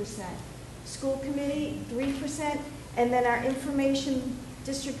 42%. School committee, 3%. And then our information,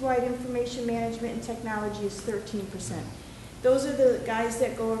 district-wide information management and technology is 13%. Those are the guys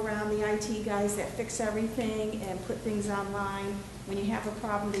that go around, the IT guys that fix everything and put things online. When you have a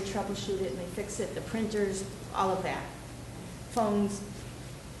problem, they troubleshoot it and they fix it, the printers, all of that. Phones.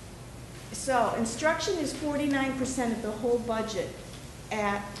 So instruction is 49% of the whole budget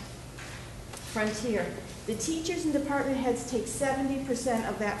at Frontier. The teachers and department heads take 70%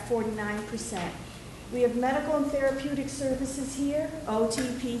 of that 49%. We have medical and therapeutic services here, OT,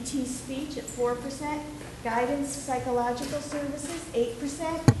 PT, speech at 4%, guidance, psychological services,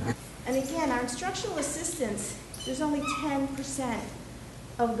 8%. And again, our instructional assistants, there's only 10%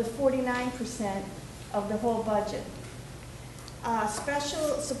 of the 49% of the whole budget.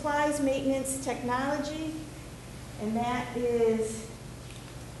 Special supplies, maintenance, technology, and that is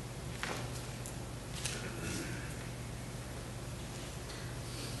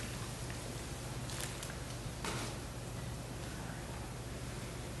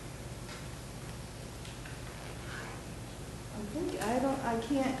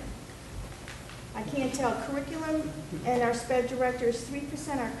I can't tell. Curriculum, and our SPED director is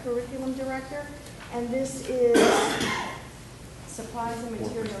 3%, our curriculum director, and this is supplies and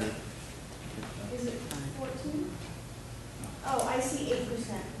material. Is it 14? Oh, I see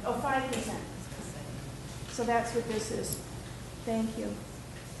 8%. Oh, 5%. So that's what this is. Thank you.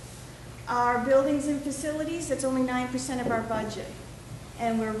 Our buildings and facilities, that's only 9% of our budget.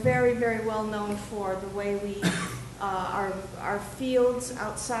 And we're very, very well known for the way we our fields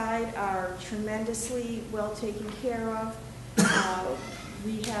outside are tremendously well taken care of.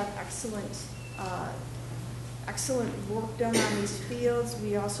 We have excellent work done on these fields.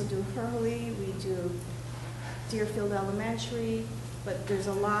 We also do Hurley, we do Deerfield Elementary, but there's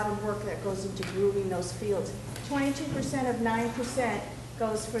a lot of work that goes into grooving those fields. 22% of 9%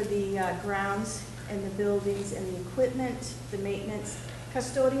 goes for the grounds and the buildings and the equipment, the maintenance.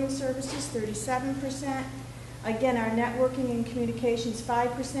 Custodian services, 37%. Again, our networking and communications,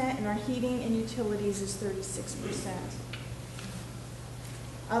 5%, and our heating and utilities is 36%.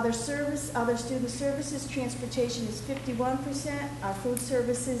 Other student services, transportation is 51%. Our food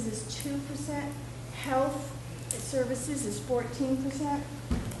services is 2%. Health services is 14%.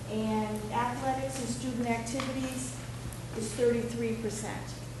 And athletics and student activities is 33%.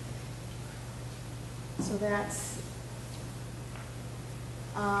 So that's,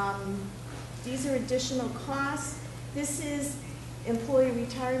 these are additional costs. This is employee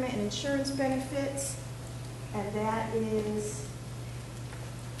retirement and insurance benefits, and that is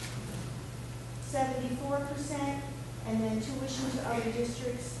 74%, and then tuition to other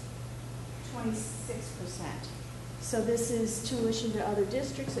districts, 26%. So this is tuition to other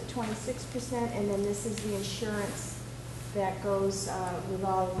districts at 26%, and then this is the insurance that goes with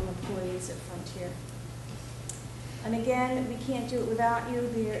all of the employees at Frontier. And again, we can't do it without you.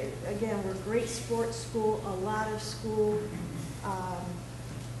 Again, we're a great sports school, a lot of school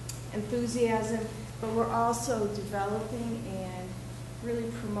enthusiasm, but we're also developing and really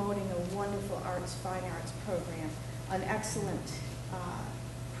promoting a wonderful fine arts program, an excellent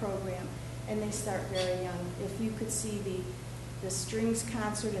program, and they start very young. If you could see the strings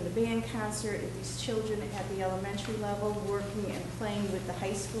concert and the band concert, if these children at the elementary level working and playing with the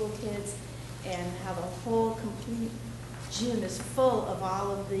high school kids, and how the whole complete gym is full of all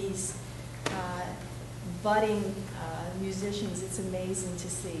of these budding musicians, it's amazing to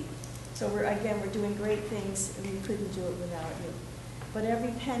see. So we're doing great things, and we couldn't do it without you. But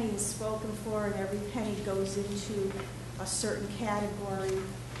every penny is spoken for, and every penny goes into a certain category,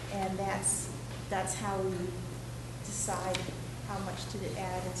 and that's how we decide how much to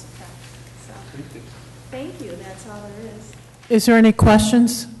add and subtract. So, thank you. That's all there is. Is there any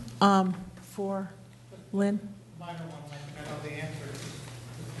questions for Lynn? Minor one, I know the answer. Does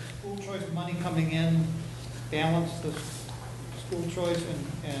school choice money coming in balance the school choice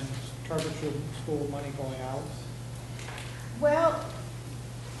and charter school money going out? Well,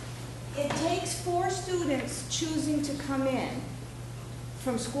 it takes 4 students choosing to come in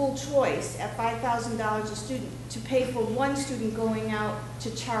from school choice at $5,000 a student to pay for 1 student going out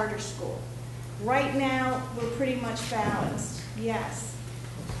to charter school. Right now, we're pretty much balanced, yes.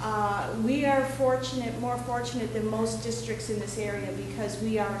 We are fortunate, more fortunate than most districts in this area because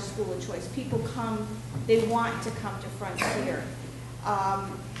we are a school of choice. People come, they want to come to Frontier.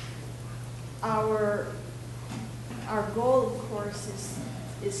 Our goal, of course,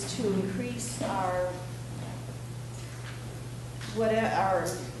 is to increase our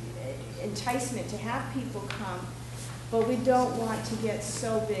enticement to have people come, but we don't want to get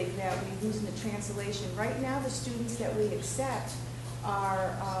so big that we lose in the translation. Right now, the students that we accept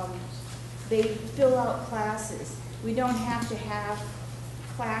are, they fill out classes. We don't have to have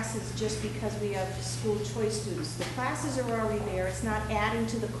classes just because we have school choice students. The classes are already there. It's not adding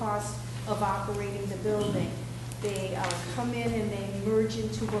to the cost of operating the building. They come in and they merge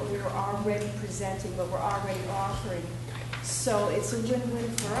into what we're already presenting, what we're already offering. So it's a win-win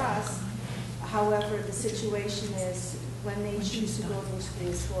for us. However, the situation is when they choose to go to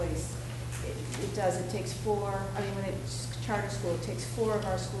school choice, it takes 4, when it's charter school, it takes 4 of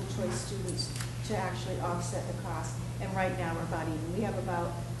our school choice students to actually offset the cost. And right now we're about even. We have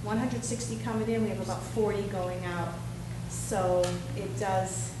about 160 coming in, we have about 40 going out. So it's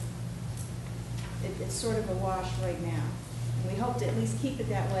sort of a wash right now. And we hope to at least keep it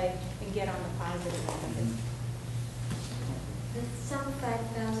that way and get on the positive end of it. The sum of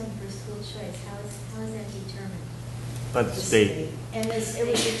 $5,000 for school choice, how is that determined? By the state. And it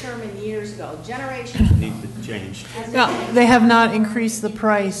was determined years ago, generations. Needs to change. No, they have not increased the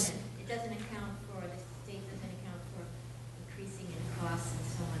price. It doesn't account for, the state doesn't account for increasing in costs and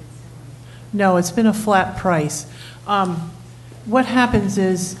so on and so on. No, it's been a flat price. What happens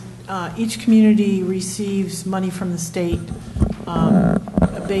is each community receives money from the state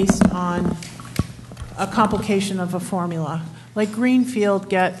based on a complication of a formula. Like Greenfield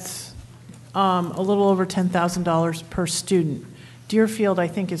gets a little over $10,000 per student. Deerfield, I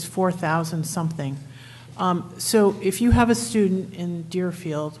think, is $4,000 something. So if you have a student in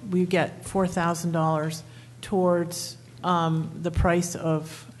Deerfield, we get $4,000 towards the price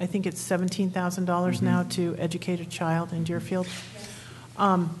of, I think it's $17,000 now to educate a child in Deerfield.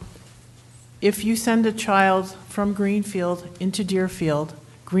 If you send a child from Greenfield into Deerfield,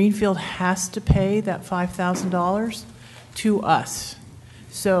 Greenfield has to pay that $5,000 to us.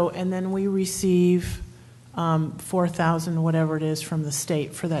 So, and then we receive $4,000, whatever it is, from the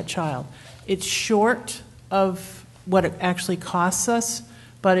state for that child. It's short of what it actually costs us,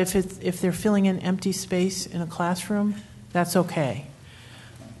 but if they're filling in empty space in a classroom, that's okay.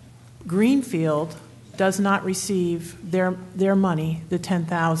 Greenfield does not receive their money, the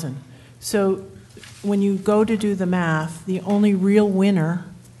 $10,000. So when you go to do the math, the only real winner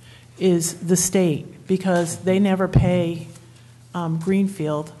is the state because they never pay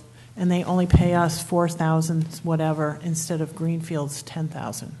Greenfield, and they only pay us $4,000 whatever instead of Greenfield's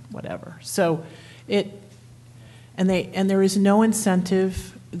 $10,000 whatever. So there is no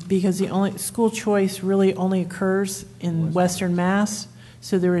incentive because the only school choice really only occurs in Western Mass.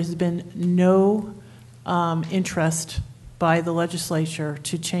 So there has been no interest by the legislature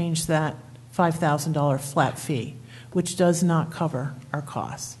to change that $5,000 flat fee, which does not cover our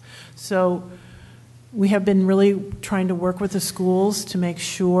costs. So we have been really trying to work with the schools to make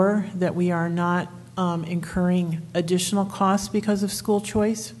sure that we are not incurring additional costs because of school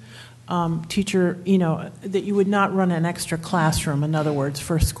choice. teacher, that you would not run an extra classroom, in other words,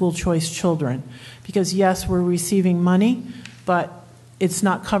 for school choice children. Because yes, we're receiving money, but it's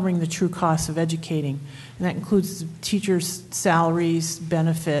not covering the true cost of educating. And that includes teachers' salaries,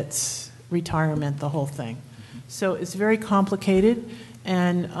 benefits, retirement, the whole thing. So it's very complicated,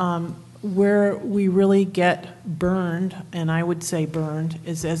 and where we really get burned, and I would say burned,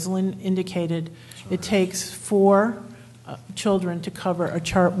 is, as Lynn indicated, it takes 4 children to cover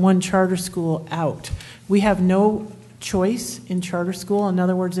one charter school out. We have no choice in charter school. In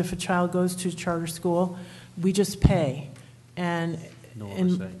other words, if a child goes to charter school, we just pay. And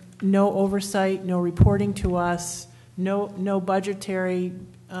no oversight, no reporting to us, no budgetary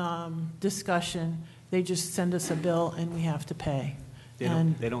discussion. They just send us a bill and we have to pay. They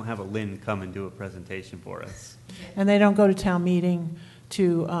don't have a Lynn come and do a presentation for us. And they don't go to town meeting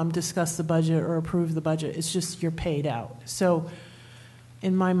to discuss the budget or approve the budget. It's just you're paid out. So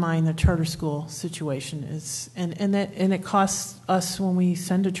in my mind, the charter school situation is, and it costs us when we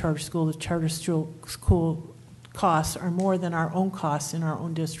send a charter school, the charter school costs are more than our own costs in our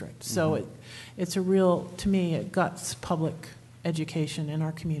own district. So it's a real, to me, it guts public education in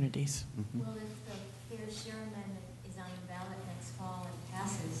our communities. Well, if the fair share amendment is on the ballot next fall and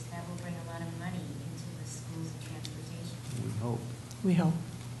passes, that will bring a lot of money into the schools and transportation. We hope. We hope.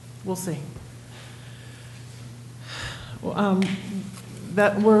 We'll see. Well,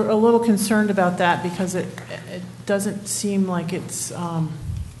 that we're a little concerned about that because it doesn't seem like it's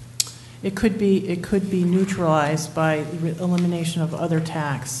it could be neutralized by elimination of other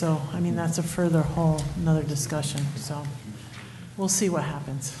tax. So I mean that's a further another discussion. So we'll see what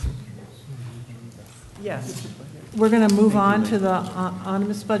happens. Yes. We're going to move on to the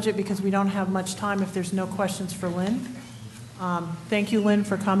omnibus budget because we don't have much time if there's no questions for Lynn. Thank you, Lynn,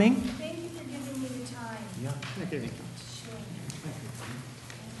 for coming. Thank you for giving me the time. Yeah, thank you.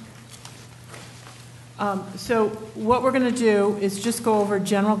 So what we're going to do is just go over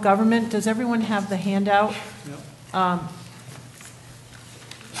general government. Does everyone have the handout? Yep.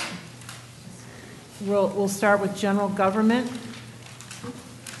 We'll start with general government.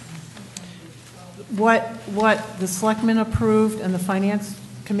 What the selectmen approved and the finance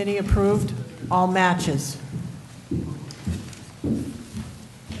committee approved all matches.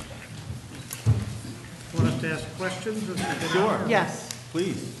 Want us to ask questions? Sure. Yes.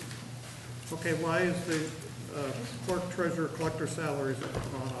 Please. Okay, why is the clerk, treasurer, collector salaries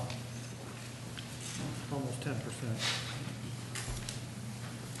have gone up almost 10%?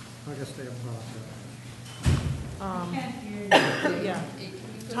 I guess they haven't gone up yet. Yeah.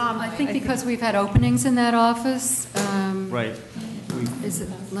 Tom, I think because we've had openings in that office. Right.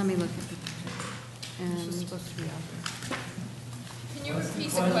 Let me look at the. And Can you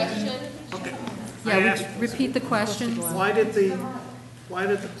repeat the question? Okay. yeah, repeat the question. Why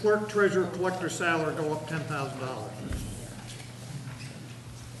did the clerk, treasurer, collector salary go up $10,000?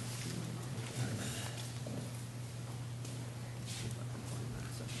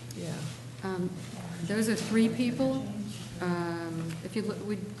 yeah. Those are 3 people. If you look,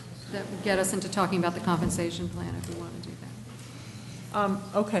 that would get us into talking about the compensation plan if we want to do that.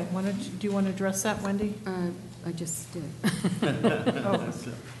 Okay. Do you want to address that, Wendy? I just did. Oh.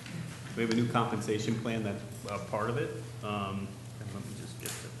 We have a new compensation plan that's part of it. And let me just get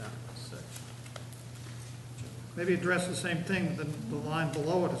to that section. Maybe address the same thing, then the line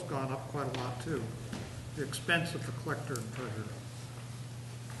below it has gone up quite a lot too. The expense of the collector and treasurer.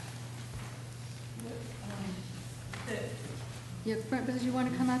 Yeah, Brenda, did you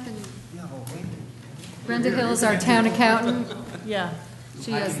want to come up and? Brenda Hill is our town accountant. Yeah.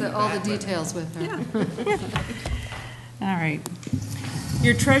 She has all the details with her. All right.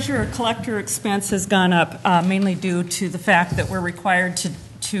 Your treasurer collector expense has gone up mainly due to the fact that we're required to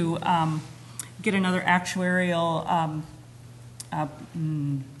get another actuarial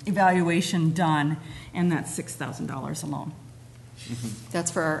evaluation done, and that's $6,000 alone.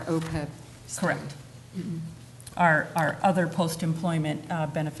 That's for our OPEB. Correct. Mm-hmm. Our other post-employment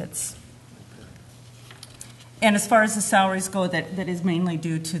benefits. And as far as the salaries go, that is mainly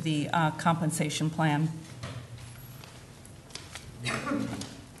due to the compensation plan. Okay.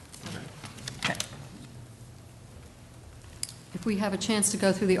 If we have a chance to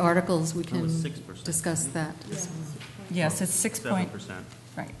go through the articles, we can 6%. discuss that. Yes, it's 7%.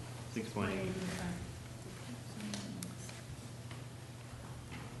 Right. 6.8.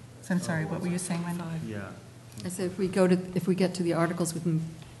 So I'm sorry, what were you saying, Wendy? Yeah. I said if we get to the articles, we can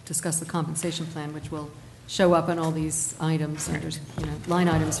discuss the compensation plan, which will show up on all these items, and there's, line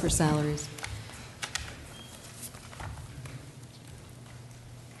items for salaries.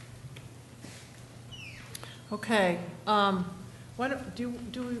 Okay.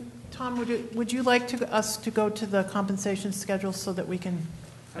 Tom, would you like us to go to the compensation schedule so that we can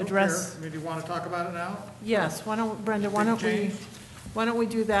address? I don't care. Do you want to talk about it now? Yes, Brenda, why don't we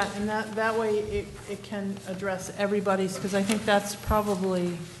do that, and that way it can address everybody's, because I think that's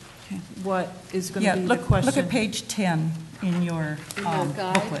probably what is going to be the question. Look at page 10 in your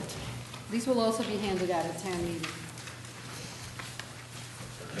guide. booklet. These will also be handed out at town meeting.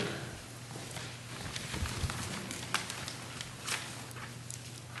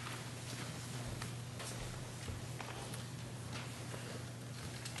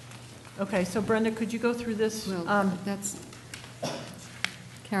 Okay, so Brenda, could you go through this? Well, that's,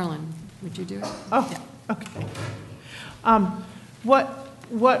 Carolyn, would you do it? Oh, okay.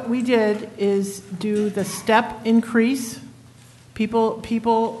 What we did is do the step increase. People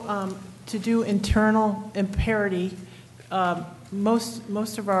to do internal and parity.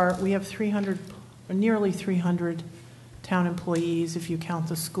 Most of our, we have 300, or nearly 300 town employees if you count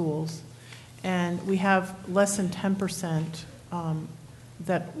the schools. And we have less than 10%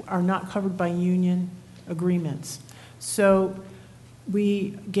 that are not covered by union agreements. So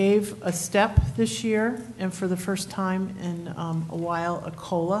we gave a step this year, and for the first time in a while, a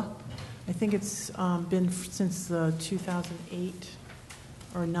COLA. I think it's been since the 2008,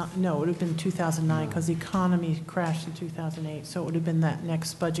 or not, no, it would have been 2009, because the economy crashed in 2008, so it would have been that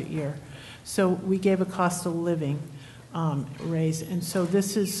next budget year. So we gave a cost of living raise, and so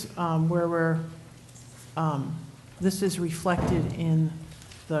this is where we're, this is reflected in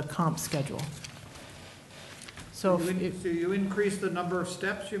the comp schedule. So So you increased the number of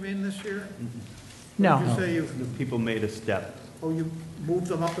steps, you mean, this year? No. Did you say The people made a step. you moved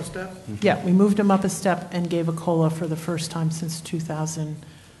them up a step? Yeah, we moved them up a step and gave a COLA for the first time since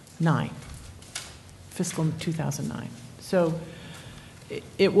 2009, fiscal 2009. So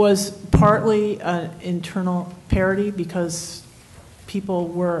it was partly an internal parity because people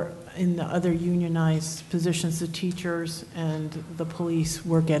were in the other unionized positions, the teachers and the police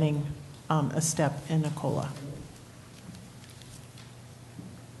were getting a step and a COLA.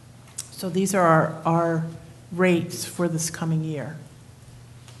 So these are our rates for this coming year.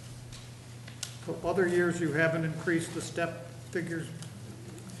 So other years you haven't increased the step figures?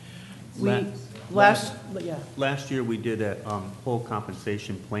 Last year, we did a whole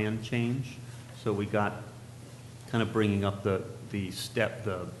compensation plan change, so we got kind of bringing up the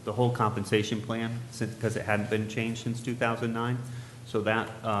whole compensation plan, because it hadn't been changed since 2009. So that,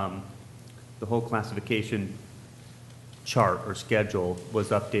 the whole classification chart or schedule was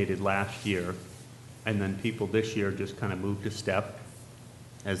updated last year, and then people this year just kind of moved a step,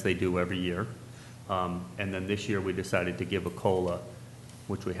 as they do every year. And then this year we decided to give a COLA,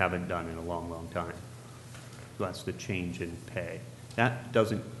 which we haven't done in a long, long time. So that's the change in pay. That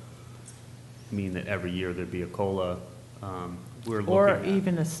doesn't mean that every year there'd be a COLA. We're looking or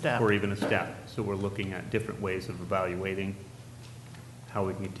even a step. Or even a step. So we're looking at different ways of evaluating how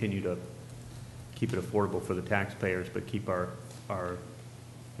we can continue to keep it affordable for the taxpayers, but keep our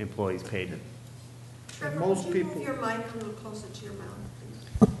employees paid. And most people. Move your mic a little closer to your mouth,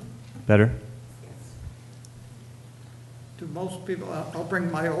 please. Better? To most people, I'll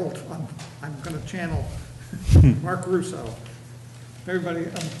bring my old, I'm going to channel Mark Russo. Everybody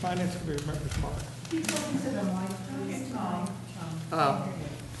on the finance committee remembers Mark.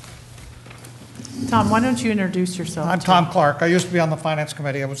 Tom, why don't you introduce yourself? I'm Tom Clark. I used to be on the finance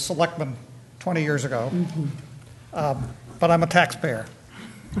committee. I was selectman 20 years ago. But I'm a taxpayer.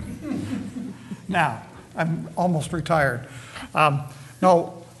 Now, I'm almost retired.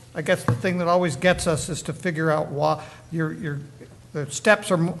 No, I guess the thing that always gets us is to figure out why the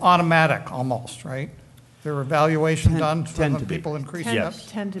steps are automatic almost, right? There are evaluation done from the people increasing steps?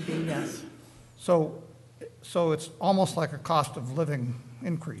 Tend to be, yes. So it's almost like a cost of living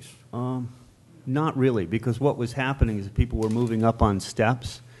increase. Not really, because what was happening is people were moving up on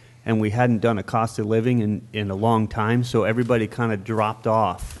steps, and we hadn't done a cost of living in a long time, so everybody kind of dropped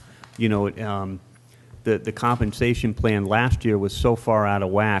off. You know, the compensation plan last year was so far out of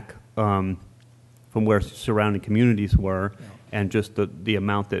whack from where surrounding communities were, and just the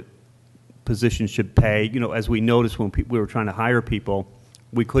amount that positions should pay. You know, as we noticed when we were trying to hire people,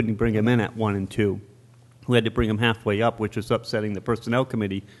 we couldn't bring them in at 1 and 2. We had to bring them halfway up, which was upsetting the personnel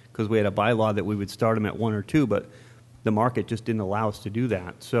committee because we had a bylaw that we would start them at 1 or 2, but the market just didn't allow us to do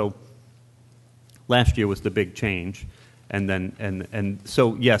that. So last year was the big change. And then, and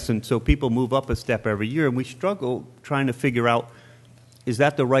so, yes, and so people move up a step every year, and we struggle trying to figure out, is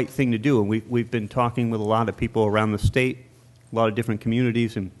that the right thing to do? And we've been talking with a lot of people around the state, a lot of different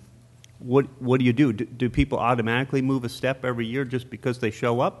communities, and what do you do? Do people automatically move a step every year just because they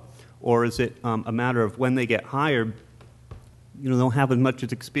show up? Or is it a matter of when they get hired, don't have as much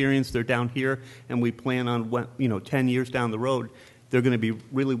as experience. They're down here, and we plan on 10 years down the road, they're going to be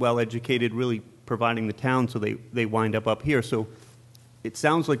really well educated, really providing the town, so they wind up here. So it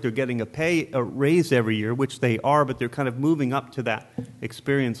sounds like they're getting a raise every year, which they are, but they're kind of moving up to that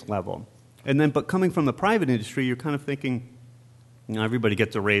experience level. And then, but coming from the private industry, you're kind of thinking, everybody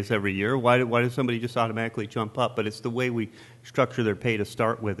gets a raise every year. Why does somebody just automatically jump up? But it's the way we structure their pay to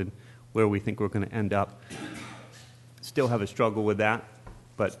start with and where we think we're going to end up. Still have a struggle with that,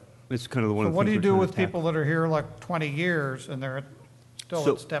 but it's kind of the one of the So what do things you we're do trying with to tackle. people that are here like 20 years and they're still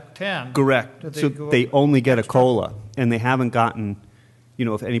So- at step 10? Correct. Do So go they only get a extra? COLA, and they haven't gotten,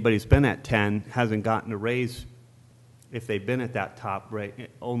 if anybody's been at 10, hasn't gotten a raise, if they've been at that top rate,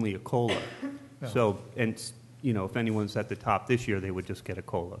 only a COLA. Yeah. So, and, if anyone's at the top this year, they would just get a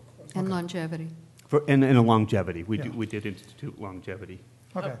COLA. And longevity. And a longevity. We Yeah. did institute longevity.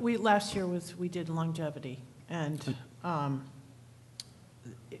 Okay. Last year we did longevity, and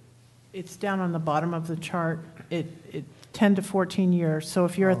it's down on the bottom of the chart. It 10 to 14 years. So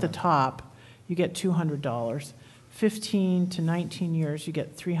if you're at the top, you get $200. 15 to 19 years, you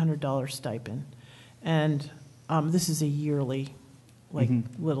get $300 stipend, and this is a yearly,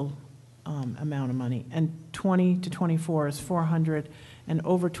 little amount of money. And 20 to 24 is $400, and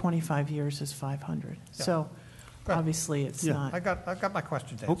over 25 years is $500. Yeah. So Good. obviously it's Yeah. not. I've got my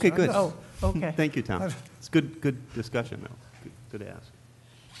questions answered. Okay, good. Oh, okay. Thank you, Tom. It's good discussion, though. Good ask.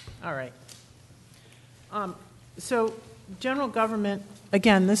 All right. So general government,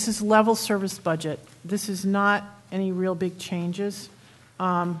 again, this is level service budget. This is not any real big changes.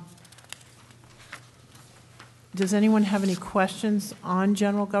 Does anyone have any questions on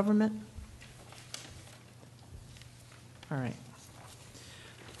general government? All right.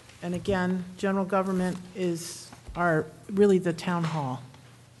 And again, general government is really the town hall.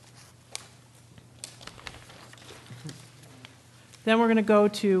 Then we're going to go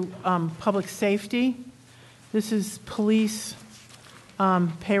to public safety. This is police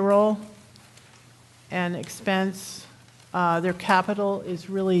payroll and expense. Their capital is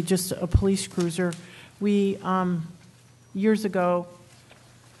really just a police cruiser. We, years ago,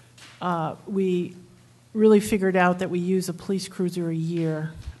 we really figured out that we use a police cruiser a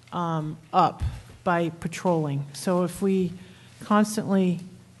year up by patrolling. So if we constantly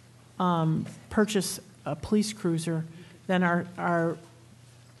purchase a police cruiser, then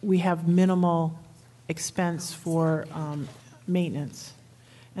we have minimal expense for maintenance.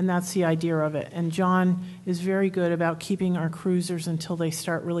 And that's the idea of it. And John is very good about keeping our cruisers until they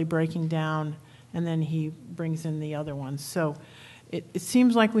start really breaking down, and then he brings in the other ones. So it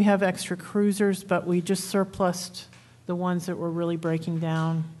seems like we have extra cruisers, but we just surplused the ones that were really breaking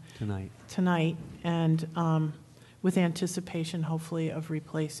down tonight, and with anticipation, hopefully, of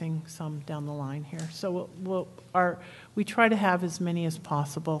replacing some down the line here. So we try to have as many as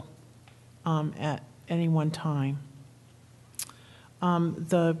possible at any one time.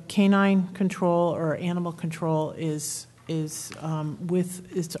 The canine control or animal control is it's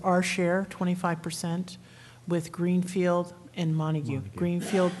our share, 25%, with Greenfield and Montague.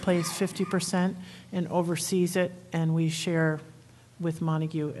 Greenfield pays 50% and oversees it, and we share with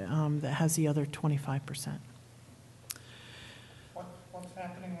Montague that has the other 25%. What's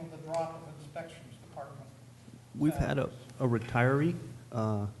happening with the drop of inspections department? We've had a retiree,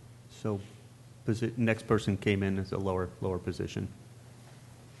 so next person came in as a lower position.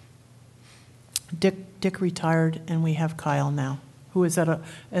 Dick retired, and we have Kyle now, who is at a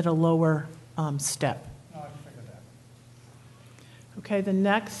lower step. No, I figured that. Okay, the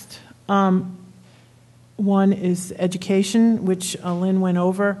next one is education, which Lynn went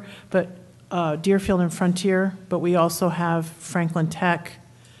over, but Deerfield and Frontier, but we also have Franklin Tech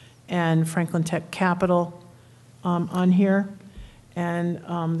and Franklin Tech Capital on here, and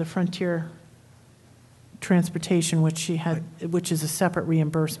the Frontier Transportation, which is a separate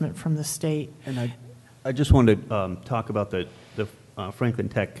reimbursement from the state. And I just wanted to talk about the Franklin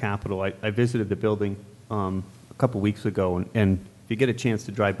Tech Capital. I visited the building a couple weeks ago, and if you get a chance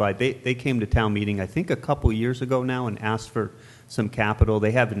to drive by, they came to town meeting, I think a couple years ago now, and asked for some capital.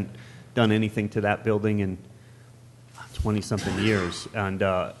 They haven't done anything to that building in 20-something years. And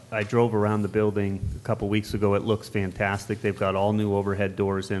I drove around the building a couple weeks ago. It looks fantastic. They've got all new overhead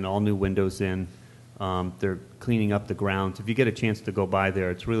doors in, all new windows in. They're cleaning up the grounds. If you get a chance to go by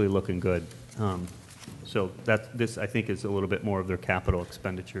there, it's really looking good. So this, I think, is a little bit more of their capital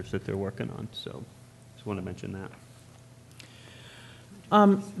expenditures that they're working on. So just want to mention that.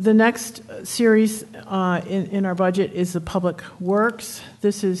 The next series in our budget is the Public Works.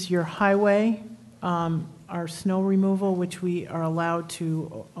 This is your highway, our snow removal, which we are allowed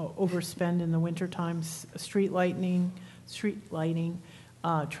to overspend in the wintertime, street lightning, street lighting,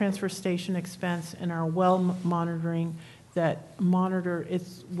 transfer station expense, and our well monitoring that monitor,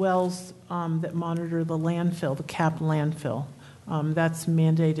 it's wells that monitor the landfill, the capped landfill. That's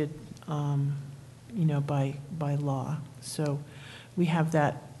mandated, by law. So we have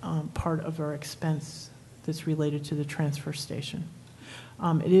that part of our expense that's related to the transfer station.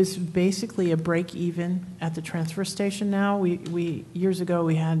 It is basically a break even at the transfer station now. We years ago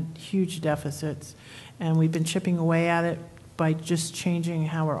we had huge deficits, and we've been chipping away at it by just changing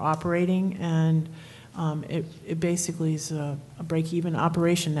how we're operating, and it basically is a break even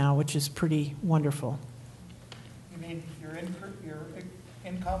operation now, which is pretty wonderful. You mean your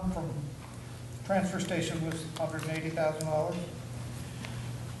income from transfer station was $180,000?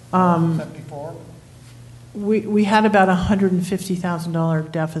 74? We had about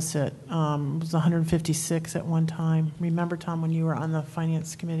 $150,000 deficit. It was 156 at one time. Remember, Tom, when you were on the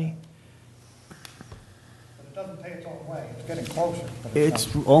finance committee? But it doesn't pay its own way. It's getting closer. But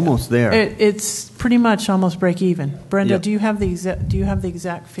It's almost there. It's pretty much almost break even. Brenda, Yep. do you have the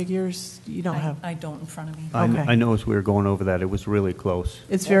exact figures? You don't have. I don't in front of me. Okay. I know as we were going over that, it was really close.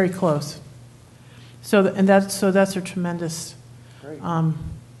 It's very close. So that's a tremendous,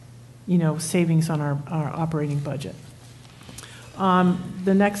 savings on our operating budget.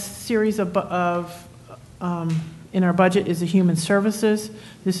 The next series of in our budget is the Human Services.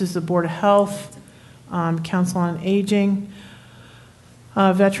 This is the Board of Health, Council on Aging,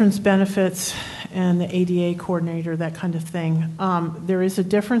 Veterans Benefits, and the ADA Coordinator, that kind of thing. There is a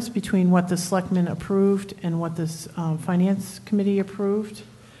difference between what the Selectmen approved and what the Finance Committee approved,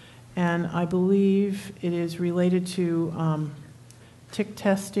 and I believe it is related to tick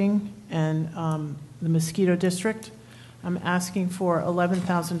testing and the mosquito district. I'm asking for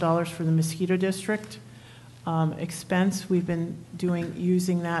 $11,000 for the mosquito district expense. We've been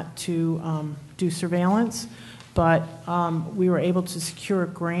using that to do surveillance, but we were able to secure a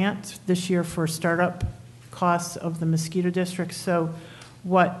grant this year for startup costs of the mosquito district. So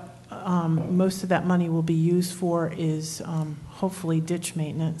what most of that money will be used for is hopefully ditch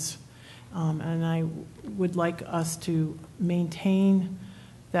maintenance. And I would like us to maintain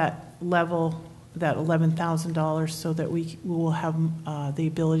that level, that $11,000, so that we will have the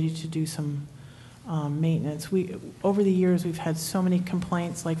ability to do some maintenance. Over the years, we've had so many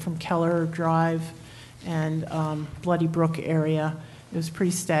complaints, like from Keller Drive and Bloody Brook area. It was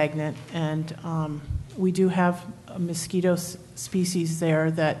pretty stagnant, and we do have mosquito species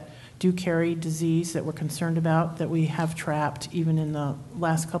there that do carry disease that we're concerned about, that we have trapped even in the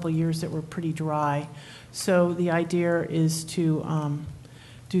last couple of years that were pretty dry. So the idea is to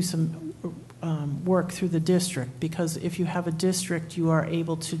do some work through the district, because if you have a district, you are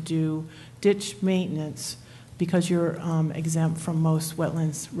able to do ditch maintenance because you're exempt from most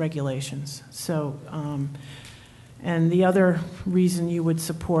wetlands regulations. So, and the other reason you would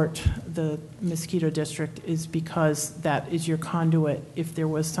support the mosquito district is because that is your conduit if there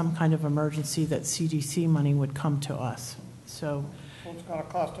was some kind of emergency that CDC money would come to us. So it's going to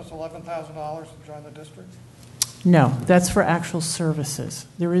cost us $11,000 to join the district? No, that's for actual services.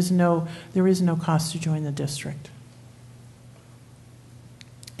 There is no cost to join the district.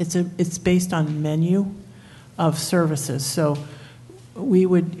 It's based on menu of services. So we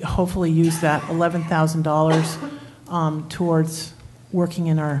would hopefully use that $11,000 towards working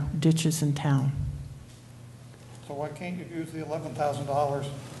in our ditches in town. So why can't you use the $11,000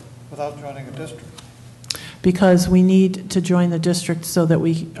 without joining a district? Because we need to join the district so that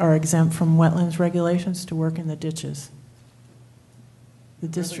we are exempt from wetlands regulations to work in the ditches. The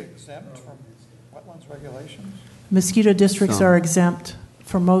district. Really exempt from wetlands regulations? Mosquito districts are exempt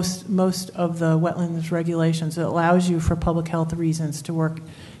from most of the wetlands regulations. It allows you, for public health reasons, to work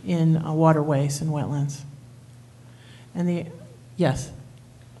in waterways and wetlands. And yes?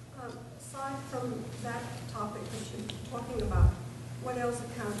 Aside from that topic that you're talking about, what else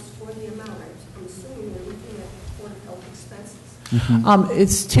accounts for the amount? I'm assuming you're looking at Board of Health expenses. Mm-hmm.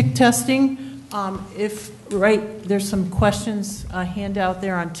 It's tick testing. There's some questions, a handout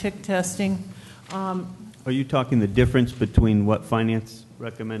there on tick testing. Are you talking the difference between what finance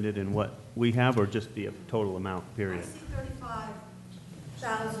recommended and what we have, or just the total amount, period? I see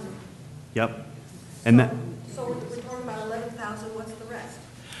 35,000. Yep. And that. So we're talking about 11,000. What's the rest?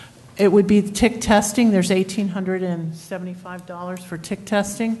 It would be tick testing. There's $1,875 for tick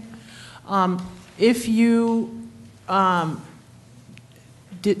testing. If you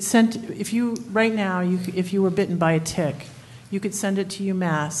if you were bitten by a tick, you could send it to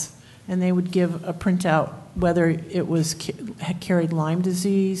UMass, and they would give a printout whether it was had carried Lyme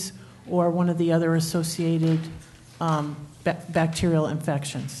disease or one of the other associated bacterial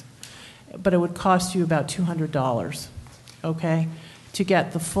infections. But it would cost you about $200. okay, to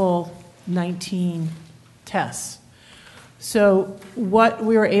get the full 19 tests. So what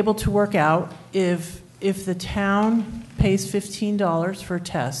we were able to work out, if the town pays $15 for a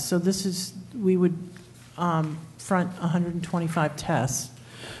test, so this is, we would front 125 tests,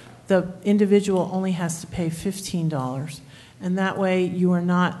 the individual only has to pay $15. And that way you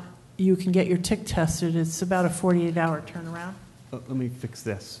can get your tick tested. It's about a 48-hour turnaround. Let me fix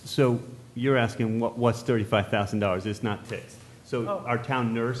this. So you're asking what's $35,000? It's not ticks. So our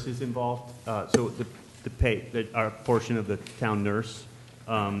town nurse is involved. So our portion of the town nurse,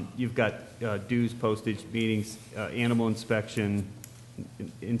 you've got dues, postage, meetings, animal inspection,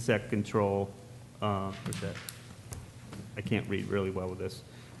 insect control. What's that? I can't read really well with this.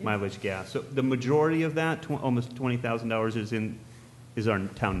 Mileage, gas. So the majority of that, almost $20,000, is our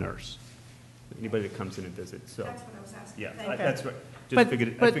town nurse. Anybody that comes in and visits. So That's what I was asking. yeah, Thank you. that's right. I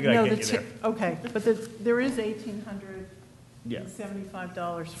figured I'd get you there. Okay, but there is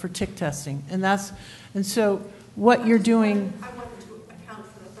 $1,875 for tick testing, and so what you're doing. I wanted to account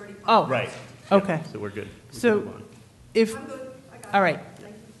for the 35. Oh, Right. Okay. Yep, so we're good. We So can move on. if, I'm good. I got it. all right,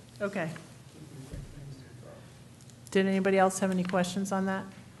 Thank you. okay. Did anybody else have any questions on that?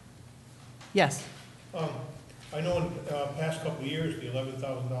 Yes. I know in the past couple of years, the $11,000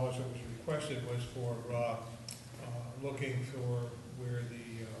 that was requested was for looking for where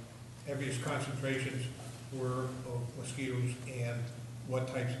the heaviest concentrations were of mosquitoes and what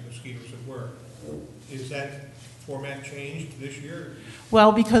types of mosquitoes it were. Is that format changed this year?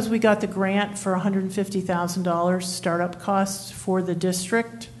 Well, because we got the grant for $150,000 startup costs for the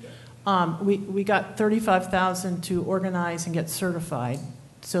district, we got $35,000 to organize and get certified.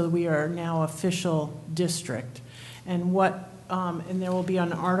 So we are now official district. And and there will be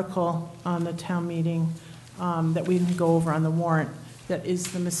an article on the town meeting that we can go over on the warrant that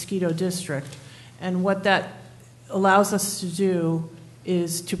is the mosquito district. And what that allows us to do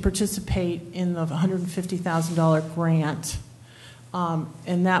is to participate in the $150,000 grant.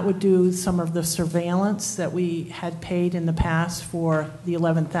 And that would do some of the surveillance that we had paid in the past for the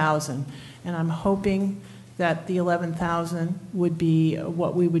 $11,000. And I'm hoping that the $11,000 would be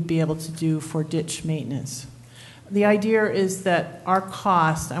what we would be able to do for ditch maintenance. The idea is that our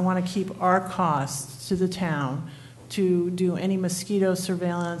cost, I want to keep our costs to the town to do any mosquito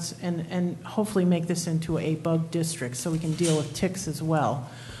surveillance and hopefully make this into a bug district so we can deal with ticks as well.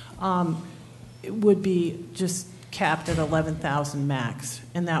 It would be just capped at $11,000 max,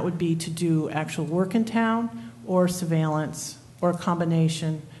 and that would be to do actual work in town or surveillance or a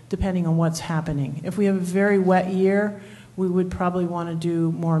combination depending on what's happening. If we have a very wet year, we would probably want to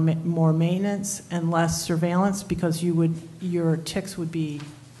do more maintenance and less surveillance because your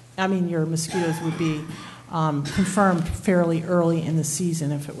mosquitoes would be confirmed fairly early in the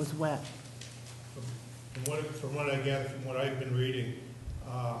season if it was wet. From what I gather, from what I've been reading,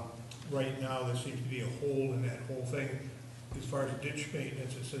 right now there seems to be a hole in that whole thing. As far as ditch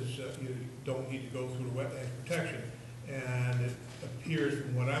maintenance, it says you don't need to go through the wetlands protection. And it appears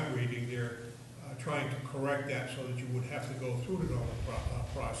from what I'm reading, they're trying to correct that so that you would have to go through the normal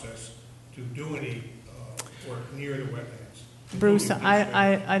process to do any work near the wetlands. Bruce,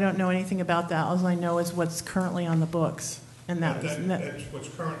 I don't know anything about that. All I know is what's currently on the books. And that's what's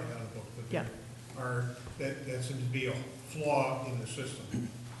currently on the books. But yeah. That seems to be a flaw in the system.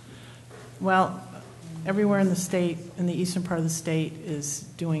 Well, everywhere in the state, in the eastern part of the state, is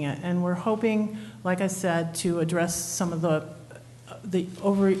doing it. And we're hoping, like I said, to address some of the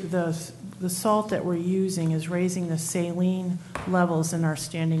salt that we're using is raising the saline levels in our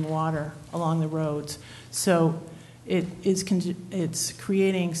standing water along the roads. So it's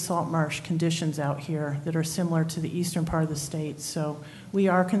creating salt marsh conditions out here that are similar to the eastern part of the state. So we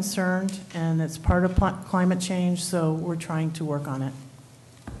are concerned, and it's part of climate change, so we're trying to work on it.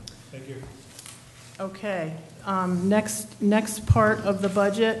 Thank you. Okay. Next part of the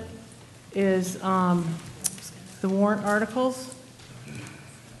budget is the warrant articles.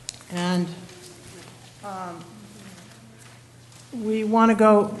 And we want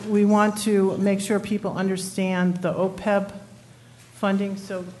to make sure people understand the OPEB funding.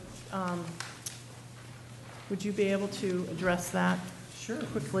 So would you be able to address that? Sure.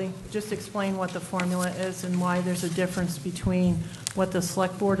 Quickly, just explain what the formula is and why there's a difference between what the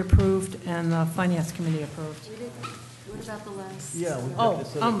select board approved and the finance committee approved. What about the last? Yeah, we've got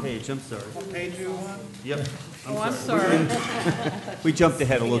this other page. I'm sorry. What page you on? Yep. I'm sorry. We jumped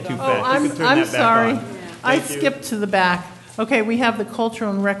ahead a little too fast. I'm sorry. I skipped to the back. Okay, we have the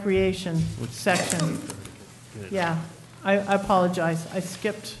cultural and recreation section. Yeah, I apologize. I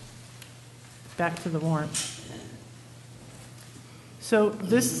skipped back to the warrant. So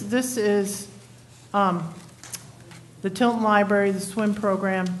this is The Tilton Library, the swim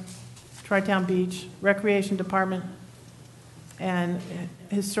program, Tri-Town Beach, Recreation Department, and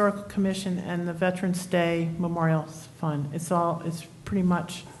Historical Commission, and the Veterans Day Memorial Fund. It's pretty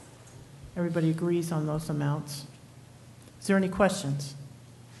much, everybody agrees on those amounts. Is there any questions?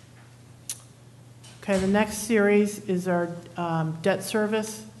 Okay, the next series is our debt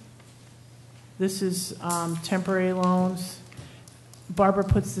service. This is temporary loans. Barbara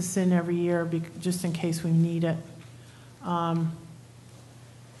puts this in every year just in case we need it.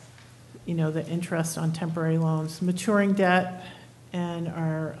 You know, the interest on temporary loans, maturing debt, and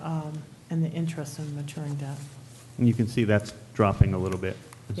and the interest on maturing debt. And you can see that's dropping a little bit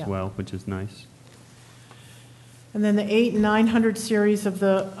as Yeah. well, which is nice. And then the 800 and 900 series of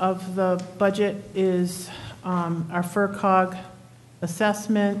the budget is our FERCog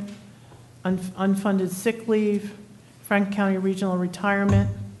assessment, unfunded sick leave, Franklin County Regional Retirement,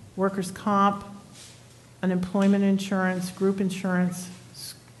 workers' comp, unemployment insurance, group insurance.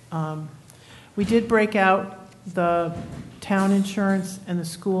 We did break out the town insurance and the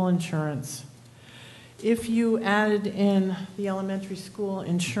school insurance. If you added in the elementary school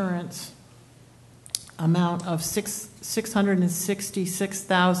insurance amount of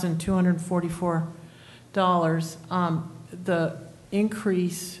 $666,244, the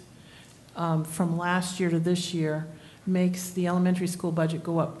increase from last year to this year makes the elementary school budget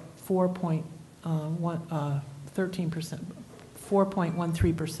go up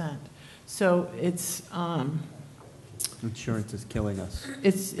 4.13%. So it's Insurance is killing us.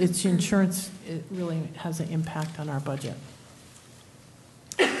 it's insurance. It really has an impact on our budget.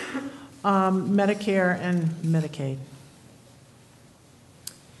 Medicare and Medicaid.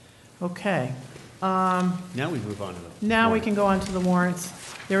 Okay. Now we move on to the. Now we can go on to the warrants.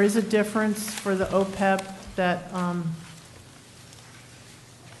 There is a difference for the OPEB that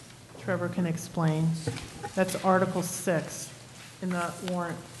Trevor can explain. That's Article 6 in the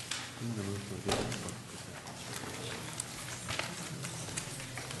warrant.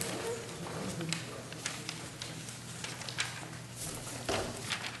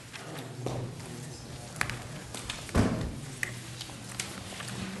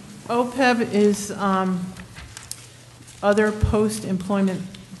 OPEB is other post-employment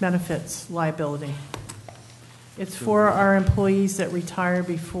benefits liability. It's for our employees that retire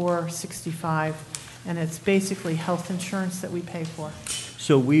before 65, and it's basically health insurance that we pay for.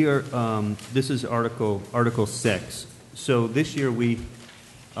 So we are, this is Article 6. So this year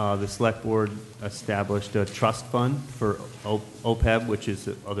the Select Board established a trust fund for OPEB, which is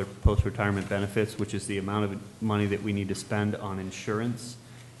other post-retirement benefits, which is the amount of money that we need to spend on insurance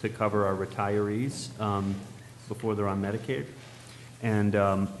to cover our retirees before they're on Medicaid.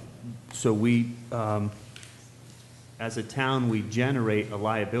 And so we, as a town, we generate a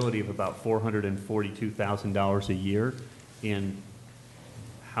liability of about $442,000 a year in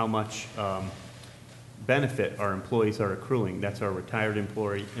how much benefit our employees are accruing. That's our retired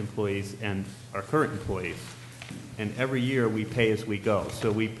employees and our current employees. And every year we pay as we go.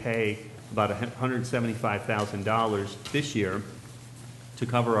 So we pay about $175,000 this year to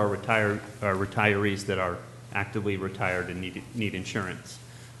cover our retirees that are actively retired and need insurance.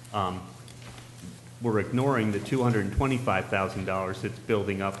 We're ignoring the $225,000 that's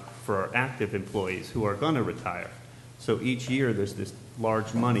building up for our active employees who are going to retire. So each year there's this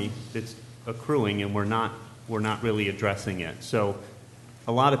large money that's accruing, and we're not really addressing it. So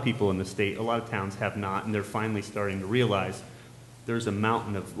a lot of people in the state, a lot of towns have not, and they're finally starting to realize there's a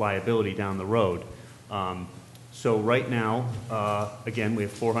mountain of liability down the road. So right now, again, we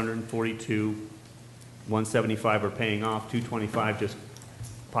have 442, 175 are paying off, 225 just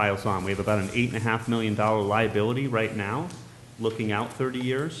piles on. We have about an $8.5 million liability right now, looking out 30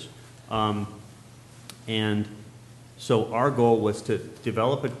 years. And so our goal was to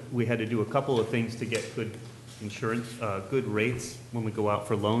develop it. We had to do a couple of things to get good insurance, good rates when we go out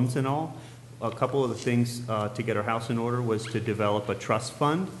for loans and all. A couple of the things to get our house in order was to develop a trust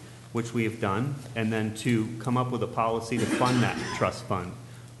fund, which we have done, and then to come up with a policy to fund that trust fund.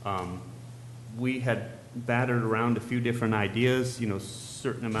 We had battered around a few different ideas,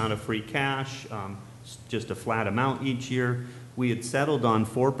 certain amount of free cash, just a flat amount each year. We had settled on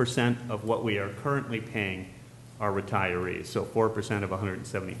 4% of what we are currently paying our retirees. So 4% of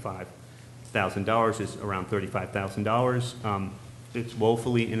 $175,000 is around $35,000. It's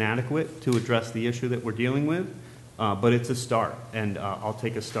woefully inadequate to address the issue that we're dealing with, but it's a start, and I'll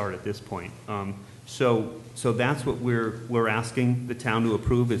take a start at this point. So that's what we're asking the town to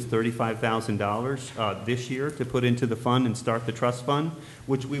approve is $35,000 this year to put into the fund and start the trust fund,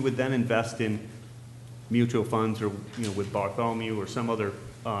 which we would then invest in mutual funds or with Bartholomew or some other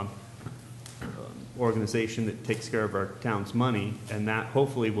organization that takes care of our town's money, and that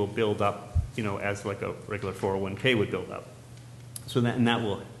hopefully will build up, you know, as like a regular 401k would build up. So that, and that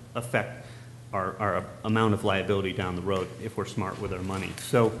will affect our amount of liability down the road if we're smart with our money.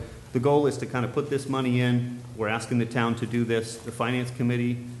 So the goal is to kind of put this money in. We're asking the town to do this. The Finance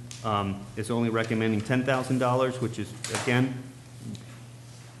Committee is only recommending $10,000, which is, again,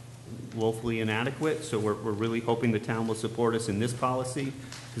 woefully inadequate. So we're really hoping the town will support us in this policy,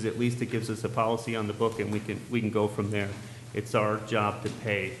 because at least it gives us a policy on the book, and we can go from there. It's our job to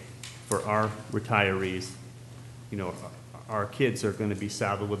pay for our retirees. You know, our kids are going to be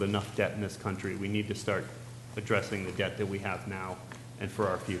saddled with enough debt in this country. We need to start addressing the debt that we have now and for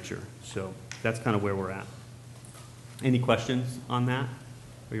our future. So that's kind of where we're at. Any questions on that?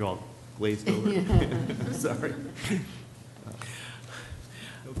 Are you all glazed over? Sorry.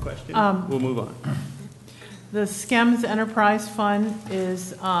 No question. We'll move on. The SCEMS Enterprise Fund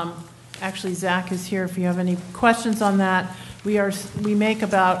is, actually Zach is here if you have any questions on that. We make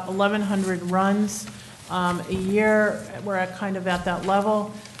about 1,100 runs a year. We're kind of at that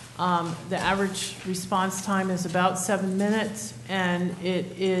level. The average response time is about 7 minutes, and it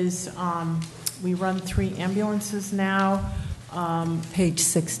is, we run 3 ambulances now. Page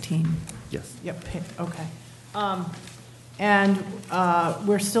 16. Yes. Yep, okay. And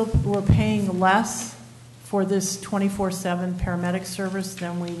we're paying less for this 24/7 paramedic service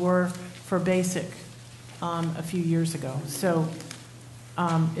than we were for basic a few years ago. So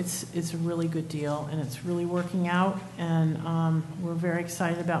it's a really good deal, and it's really working out, and we're very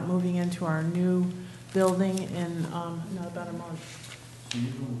excited about moving into our new building in about a month. So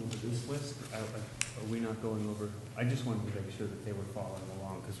you're going over this list? Are we not going over? I just wanted to make sure that they were following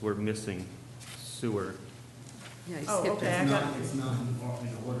along, because we're missing sewer. Yeah, you Oh, skipped okay, it. It's not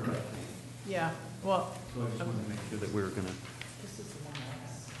in order, I think. Yeah, well. So I just wanted to make sure that we were going to, This is the one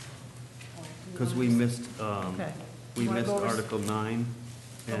because we missed, Okay. we You wanna missed go over- Article 9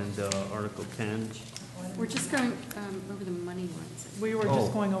 and Article 10. We're just going over the money ones. We were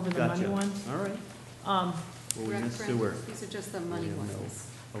just going over the money Gotcha. ones. All right. Well, we Correct, missed Brenda? sewer. These are just the money Yeah, no. ones.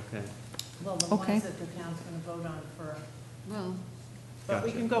 Okay. Well, the Okay. ones that the town's going to vote on for. Well, But we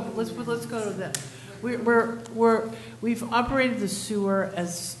Gotcha. can go, let's go to that. We've operated the sewer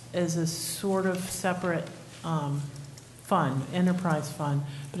as a sort of separate fund, enterprise fund,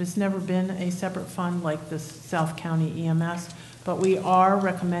 but it's never been a separate fund like the South County EMS. But we are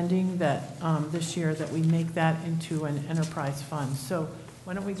recommending that this year that we make that into an enterprise fund. So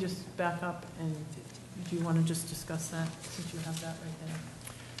why don't we just back up, and do you want to just discuss that, since you have that right there?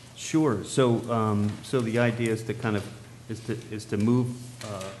 Sure. So, so the idea is to kind of, is to move,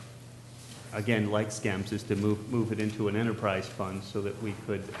 again, like SCEMS, is to move it into an enterprise fund so that we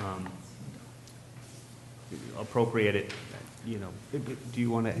could appropriate it, you know. Do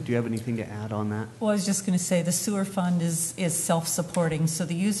you have anything to add on that? Well, I was just going to say the sewer fund is self-supporting, so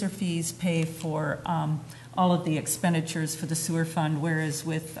the user fees pay for all of the expenditures for the sewer fund, whereas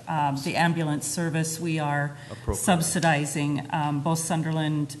with the ambulance service, we are subsidizing both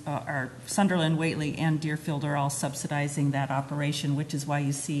Sunderland, Whately, and Deerfield are all subsidizing that operation, which is why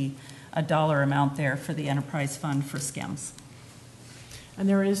you see a dollar amount there for the enterprise fund for SCEMS. And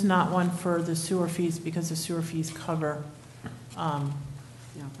there is not one for the sewer fees, because the sewer fees cover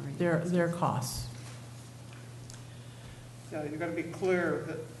their costs. Yeah, you've got to be clear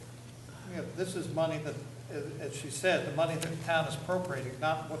that, you know, this is money that, as she said, the money that the town is appropriating,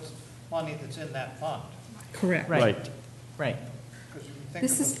 not what's money that's in that fund. Correct. Right. Because you think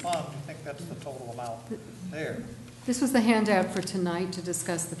This of is- the fund, you think that's the total amount there. this was the handout for tonight to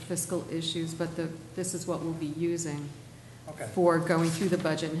discuss the fiscal issues, but this is what we'll be using Okay. for going through the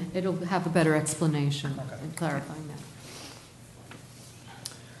budget. It'll have a better explanation Okay. and clarifying that.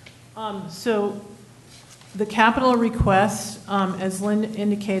 So the capital requests, as Lynn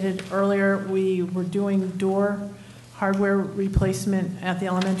indicated earlier, we were doing door hardware replacement at the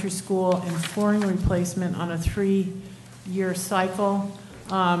elementary school and flooring replacement on a 3-year cycle.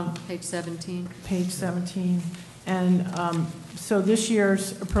 Page 17. Page 17. And so this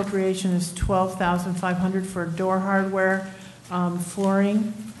year's appropriation is $12,500 for door hardware.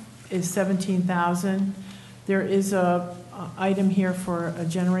 Flooring is $17,000. There is a item here for a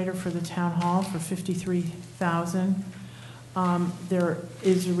generator for the town hall for $53,000. There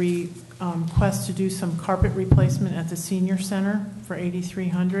is a request to do some carpet replacement at the senior center for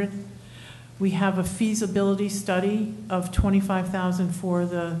 $8,300. We have a feasibility study of $25,000 for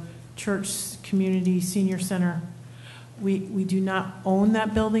the church community senior center. We do not own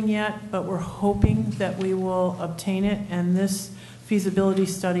that building yet, but we're hoping that we will obtain it. And this feasibility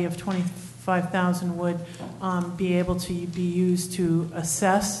study of $25,000 5,000 would be able to be used to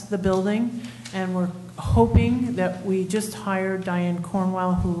assess the building. And we're hoping that we just hired Diane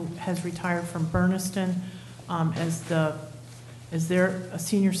Cornwell, who has retired from Berniston, as their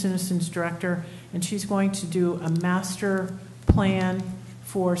senior citizens director, and she's going to do a master plan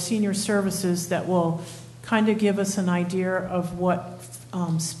for senior services that will kind of give us an idea of what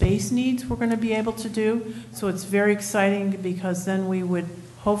space needs we're going to be able to do. So it's very exciting because then we would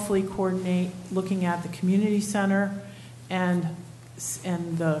hopefully coordinate looking at the community center and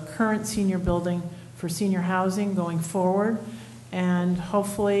the current senior building for senior housing going forward. And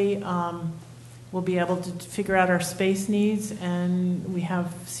hopefully we'll be able to figure out our space needs, and we have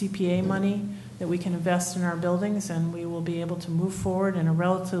CPA money that we can invest in our buildings, and we will be able to move forward in a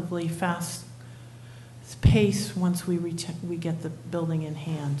relatively fast pace once we get the building in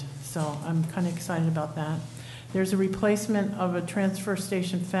hand. So I'm kind of excited about that. There's a replacement of a transfer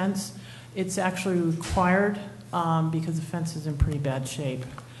station fence. It's actually required because the fence is in pretty bad shape.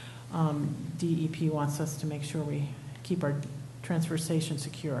 DEP wants us to make sure we keep our transfer station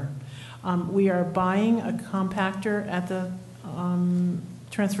secure. We are buying a compactor at the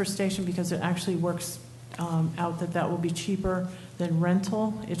transfer station because it actually works out that will be cheaper than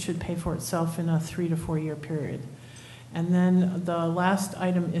rental. It should pay for itself in a 3 to 4 year period. And then the last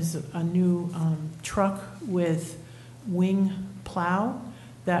item is a new truck with wing plow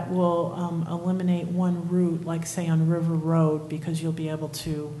that will eliminate one route, like say on River Road, because you'll be able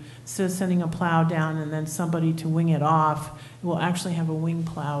to, instead of sending a plow down and then somebody to wing it off, we'll actually have a wing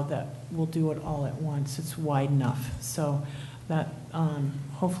plow that will do it all at once. It's wide enough. So that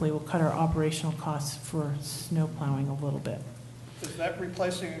hopefully will cut our operational costs for snow plowing a little bit. Is that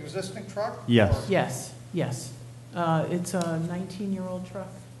replacing an existing truck? Yes. Yes, yes. It's a 19-year-old truck.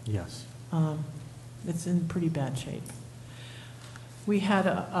 Yes. It's in pretty bad shape. We had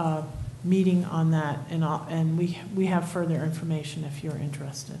a meeting on that, and we have further information if you're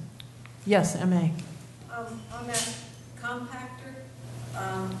interested. Yes, M.A. On that compactor,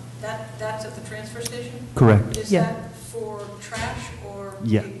 that's at the transfer station? Correct. Is Yeah. that for trash or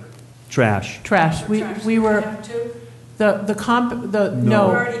Yeah. paper? Trash. Trash. We were Have two? no. You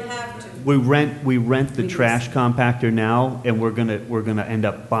already have two. We rent the trash compactor now, and we're gonna end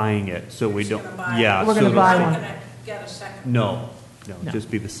up buying it, so we don't. Just gonna buy it. Yeah. We're so gonna buy You're one. not gonna get a second? No, No. just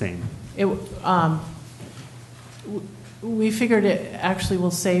be the same. We figured it actually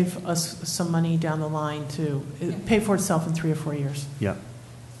will save us some money down the line to pay for itself in 3 or 4 years. Yeah.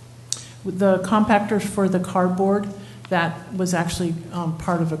 The compactors for the cardboard, that was actually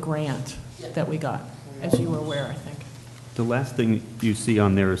part of a grant that we got, as you were aware, I think. The last thing you see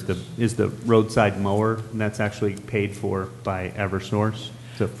on there is the roadside mower, and that's actually paid for by Eversource.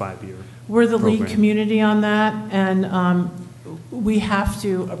 It's a 5-year. We're the lead program. community on that, and we have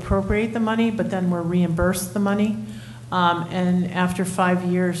to appropriate the money, but then we're reimbursed the money. And after 5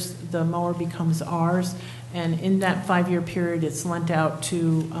 years, the mower becomes ours. And in that 5-year period, it's lent out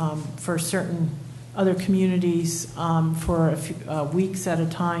to for certain other communities for a few weeks at a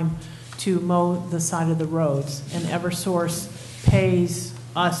time to mow the side of the roads. And Eversource pays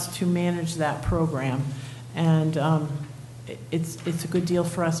us to manage that program. And it's a good deal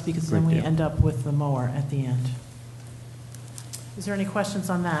for us because then we end up with the mower at the end. Is there any questions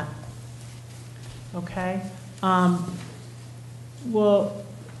on that? Okay. Well,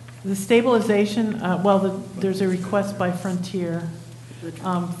 the stabilization, there's a request by Frontier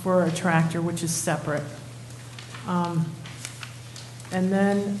for a tractor, which is separate. And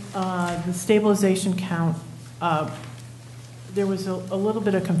then the stabilization count, there was a little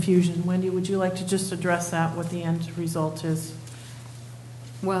bit of confusion. Wendy, would you like to just address that, what the end result is?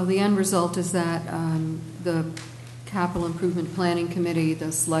 Well, the end result is that the Capital Improvement Planning Committee,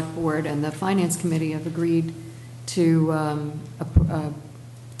 the Select Board, and the Finance Committee have agreed to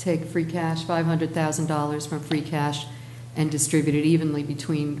take free cash, $500,000 from free cash, and distribute it evenly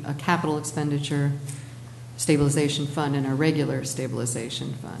between a capital expenditure stabilization fund and a regular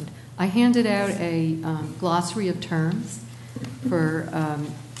stabilization fund. I handed out a glossary of terms for,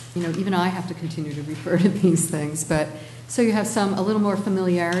 even I have to continue to refer to these things, but so you have a little more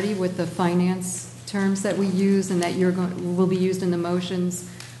familiarity with the finance terms that we use and that will be used in the motions,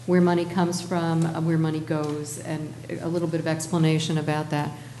 where money comes from, where money goes, and a little bit of explanation about that.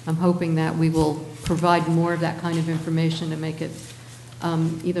 I'm hoping that we will provide more of that kind of information to make it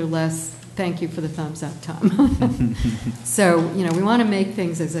either less, thank you for the thumbs up, Tom. So, we want to make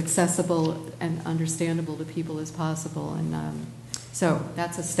things as accessible and understandable to people as possible. And so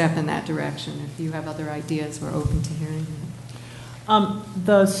that's a step in that direction. If you have other ideas, we're open to hearing them.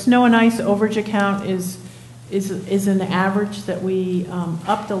 The snow and ice overage account is an average that we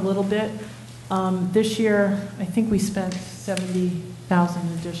upped a little bit. This year, I think we spent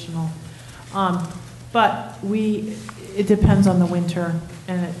 70,000 additional. But it depends on the winter,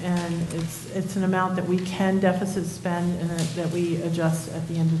 and it's an amount that we can deficit spend and that we adjust at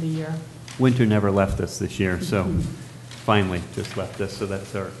the end of the year. Winter never left us this year, so finally just left us, so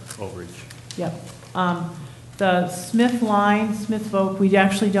that's our overage. Yep. The Smith line, Smith Voc, we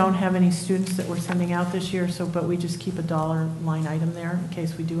actually don't have any students that we're sending out this year, but we just keep a dollar line item there in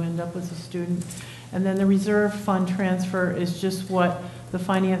case we do end up with a student. And then the reserve fund transfer is just what the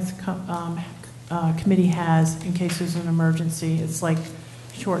finance committee has in case there's an emergency. It's like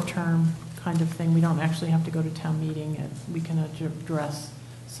short-term kind of thing. We don't actually have to go to town meeting, and we can address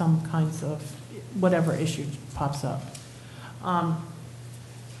some kinds of whatever issue pops up.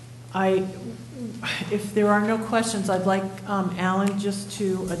 If there are no questions, I'd like Alan just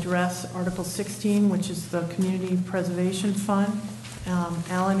to address Article 16, which is the Community Preservation Fund.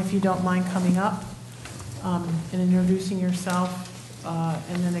 Alan, if you don't mind coming up and introducing yourself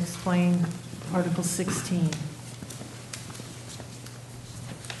and then explain Article 16.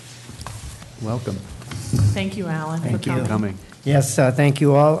 Welcome. Thank you, Alan, Thank you for coming. Yes, thank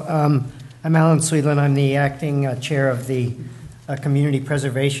you all. I'm Alan Sweetland. I'm the acting chair of the Community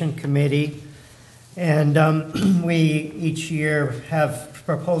Preservation Committee. And we each year have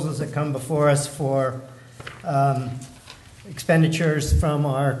proposals that come before us for expenditures from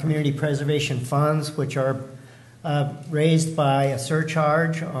our community preservation funds, which are raised by a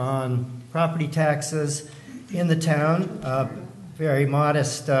surcharge on property taxes in the town, a very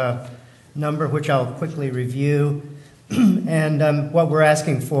modest number, which I'll quickly review. And what we're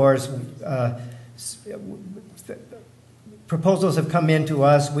asking for is proposals have come in to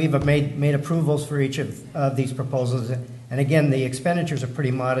us. We've made approvals for each of these proposals. And again, the expenditures are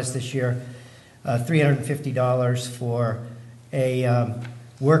pretty modest this year. $350 for a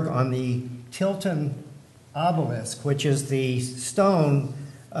work on the Tilton obelisk, which is the stone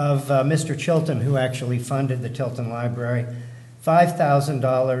of Mr. Chilton, who actually funded the Tilton Library.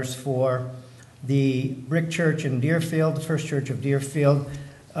 $5,000 for the brick church in Deerfield, the First Church of Deerfield,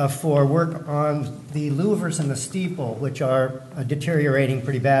 for work on the louvers and the steeple, which are deteriorating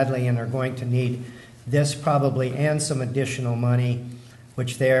pretty badly and are going to need this probably and some additional money,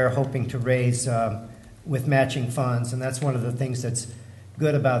 which they're hoping to raise with matching funds. And that's one of the things that's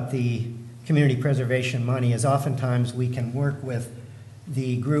good about the community preservation money is oftentimes we can work with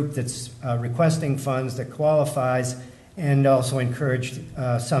the group that's requesting funds that qualifies and also encourage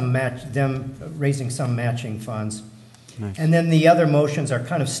them raising some matching funds. Nice. And then the other motions are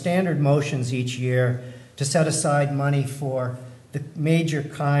kind of standard motions each year to set aside money for the major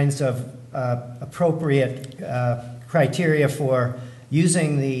kinds of appropriate criteria for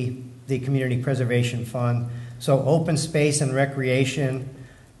using the Community Preservation Fund. So open space and recreation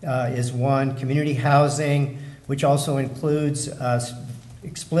is one. Community housing, which also includes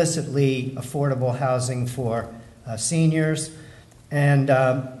explicitly affordable housing for seniors. And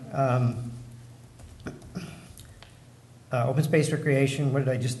open space recreation, what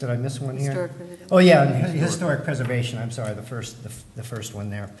did I miss one here? Oh yeah, historic preservation, I'm sorry, the first one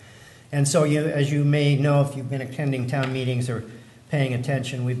there. And so as you may know, if you've been attending town meetings or paying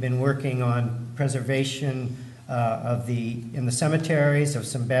attention, we've been working on preservation in the cemeteries of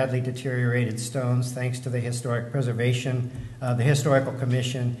some badly deteriorated stones, thanks to the Historic Preservation, the Historical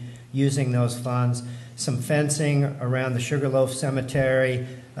Commission using those funds, some fencing around the Sugarloaf Cemetery,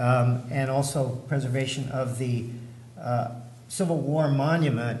 and also preservation of the Civil War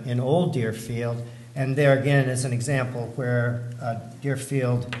monument in Old Deerfield. And there again is an example where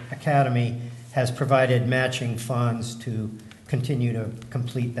Deerfield Academy has provided matching funds to continue to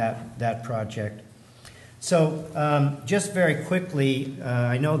complete that project. So just very quickly,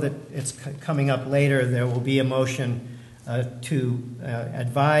 I know that it's coming up later, there will be a motion to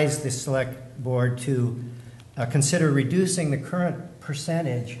advise the Select Board to consider reducing the current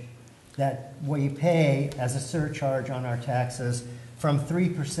percentage that we pay as a surcharge on our taxes from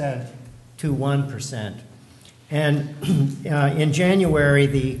 3% to 1%. And in January,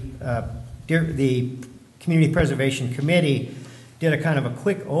 the Community Preservation Committee did a kind of a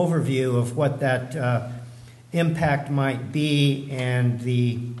quick overview of what that impact might be, and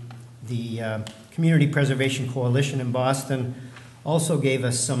the Community Preservation Coalition in Boston also gave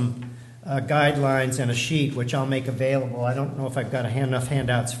us some guidelines and a sheet, which I'll make available. I don't know if I've got enough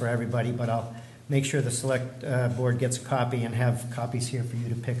handouts for everybody, but I'll make sure the Select Board gets a copy and have copies here for you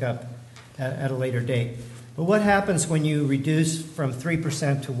to pick up at a later date. But what happens when you reduce from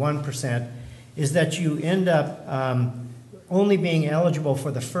 3% to 1% is that you end up only being eligible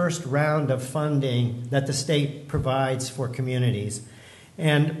for the first round of funding that the state provides for communities.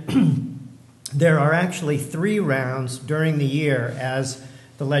 And there are actually 3 rounds during the year as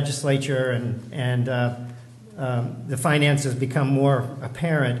the legislature and the finances become more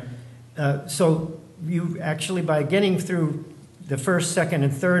apparent. So you actually, by getting through the first, second,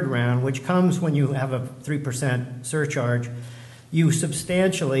 and third round, which comes when you have a 3% surcharge, you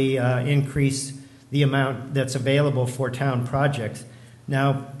substantially increase the amount that's available for town projects.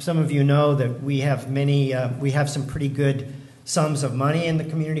 Now, some of you know that we have some pretty good sums of money in the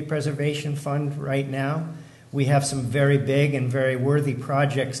Community Preservation Fund right now. We have some very big and very worthy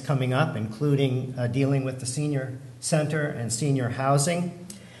projects coming up, including dealing with the senior center and senior housing.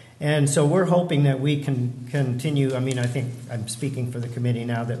 And so we're hoping that we can continue, I think I'm speaking for the committee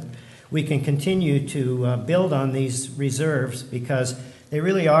now, that we can continue to build on these reserves because they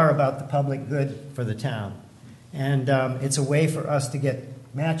really are about the public good for the town. And it's a way for us to get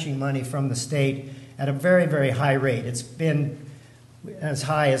matching money from the state at a very, very high rate. It's been as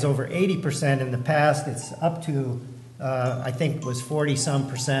high as over 80% in the past. It's up to, I think, was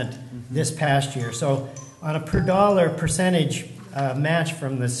 40-some% this past year. So on a per dollar percentage match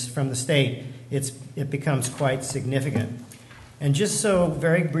from the state, it becomes quite significant. And just so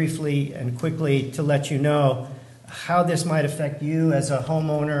very briefly and quickly to let you know how this might affect you as a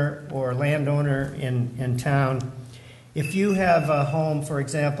homeowner or landowner in town. If you have a home, for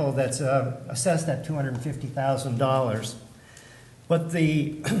example, that's assessed at $250,000, what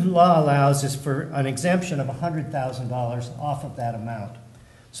the law allows is for an exemption of $100,000 off of that amount.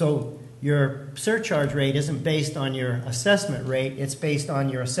 So your surcharge rate isn't based on your assessment rate, it's based on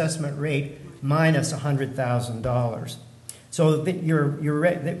your assessment rate minus $100,000. So your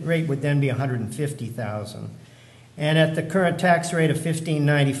rate would then be $150,000. And at the current tax rate of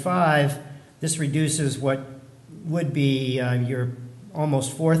 $15.95, this reduces what would be your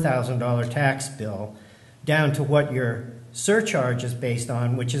almost $4,000 tax bill down to what your surcharge is based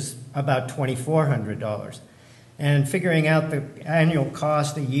on, which is about $2,400. And figuring out the annual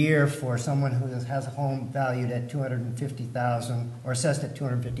cost a year for someone who has a home valued at $250,000 or assessed at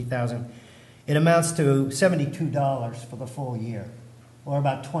 $250,000, it amounts to $72 for the full year, or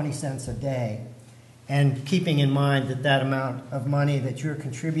about 20 cents a day. And keeping in mind that that amount of money that you're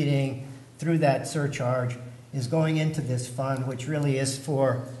contributing through that surcharge is going into this fund, which really is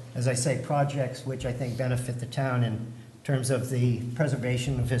for, as I say, projects which I think benefit the town in terms of the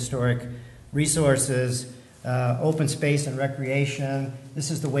preservation of historic resources, open space and recreation.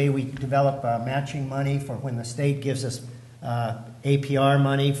 This is the way we develop matching money for when the state gives us APR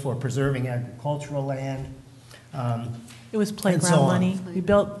money for preserving agricultural land. It was playground money. We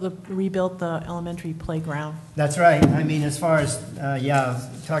rebuilt the elementary playground. That's right. As far as,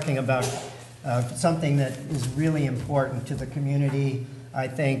 talking about something that is really important to the community, I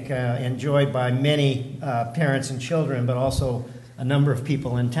think enjoyed by many parents and children, but also a number of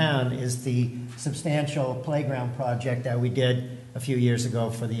people in town, is the substantial playground project that we did a few years ago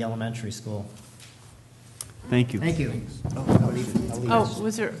for the elementary school. Thank you. Thank you.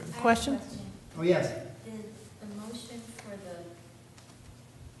 Was there a question? Oh, yes. The motion for the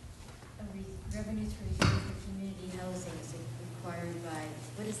revenues for reserve for community housing is required by,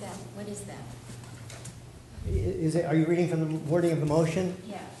 what is that? What is that? Are you reading from the wording of the motion?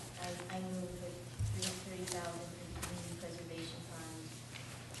 Yeah, I move with $330,000 for the Community Preservation Fund,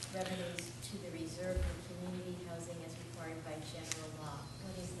 revenues to the reserve for community housing as required by general law.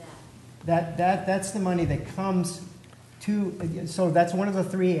 What is that? That's the money that comes to, so that's one of the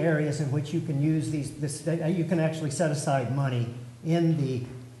 3 areas in which you can use you can actually set aside money in the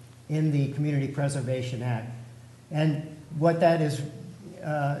Community Preservation Act. And what that is,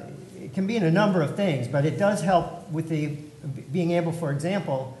 it can be in a number of things, but it does help with being able, for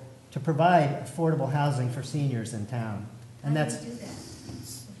example, to provide affordable housing for seniors in town. And How do we do that?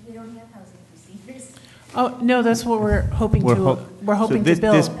 We don't have housing for seniors. Oh, no, that's what we're hoping to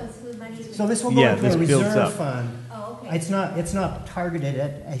build. So this will go into a reserve fund. Oh, okay. It's not targeted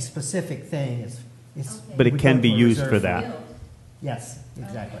at a specific thing. But it can be used for that. Yes,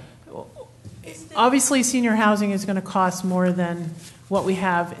 exactly. Obviously, senior housing is going to cost more than what we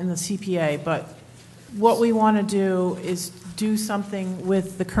have in the CPA, but what we want to do is do something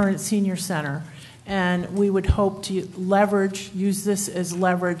with the current senior center, and we would hope to use this as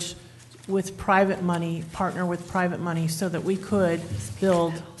leverage with private money, partner with private money, so that we could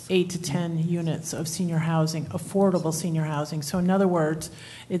build 8 to 10 units of senior housing, affordable senior housing. So in other words,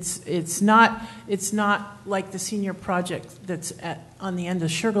 it's not like the senior project that's on the end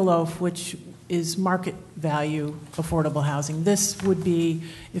of Sugarloaf, which is market value affordable housing. This would be,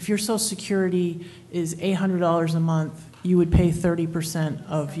 if your Social Security is $800 a month, you would pay 30%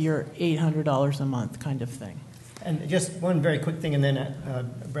 of your $800 a month kind of thing. And just one very quick thing, and then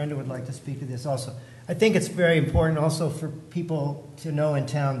Brenda would like to speak to this also. I think it's very important also for people to know in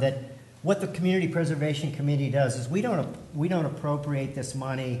town that what the Community Preservation Committee does is we don't appropriate this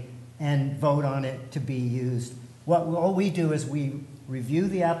money and vote on it to be used. All we do is we review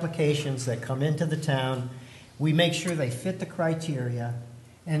the applications that come into the town, we make sure they fit the criteria,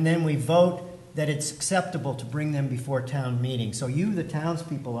 and then we vote that it's acceptable to bring them before town meeting. So you, the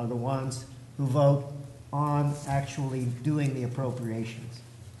townspeople, are the ones who vote on actually doing the appropriations.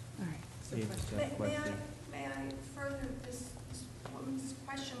 All right. May I further this woman's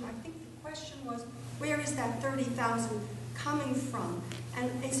question? I think the question was, where is that 30,000 coming from? And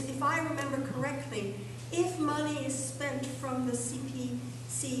if I remember correctly, if money is spent from the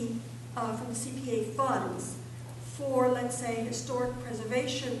CPC, from the CPA funds for, let's say, historic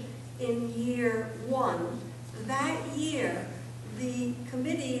preservation in year 1, that year the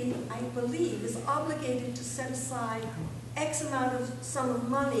committee, I believe, is obligated to set aside X amount of sum of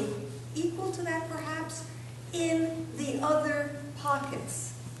money equal to that perhaps in the other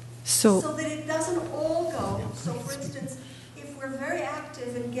pockets. So that it doesn't all go. So for instance, if we're very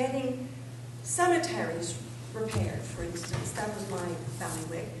active in getting cemeteries repaired, for instance, that was my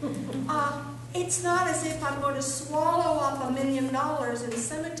bailiwick, it's not as if I'm going to swallow up $1 million in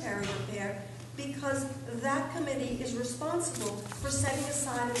cemetery repair, because that committee is responsible for setting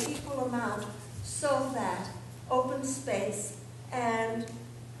aside an equal amount so that open space and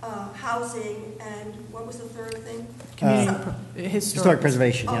housing and what was the third thing? Historic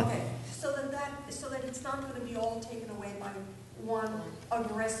preservation, yeah. Okay, so that it's not going to be all taken away by one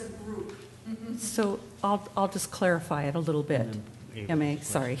aggressive group. So I'll just clarify it a little bit. MA,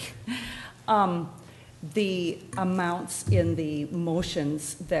 sorry. The amounts in the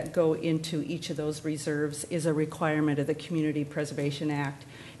motions that go into each of those reserves is a requirement of the Community Preservation Act,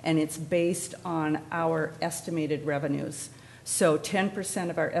 and it's based on our estimated revenues. So 10%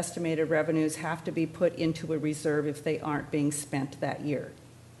 of our estimated revenues have to be put into a reserve if they aren't being spent that year.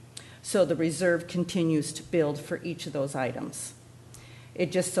 So the reserve continues to build for each of those items.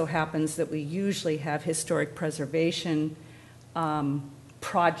 It just so happens that we usually have historic preservation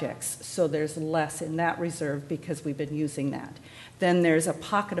projects, so there's less in that reserve because we've been using that. Then there's a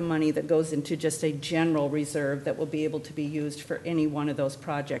pocket of money that goes into just a general reserve that will be able to be used for any one of those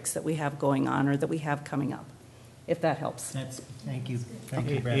projects that we have going on or that we have coming up, if that helps. Thank you. Thank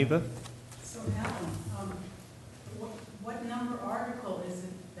you, Brenda. Ava? So Alan, what number article is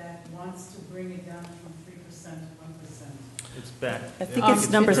it that wants to bring it down from 3% to 1%? It's back. I think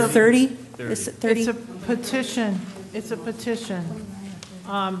it's number 30. Is it 30? It's a petition. It's a petition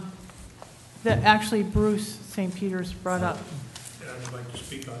that actually Bruce St. Peter's brought up. And I would like to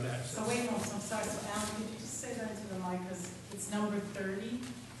speak on that. So wait, no, I'm sorry. So Alan, could you just say that into the mic, because it's number 30?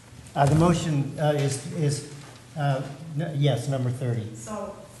 The motion yes, number 30.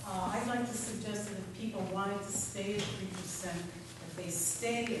 So I'd like to suggest that if people wanted to stay at 3%, that they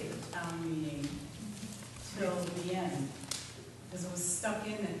stay at the town meeting till the end, because it was stuck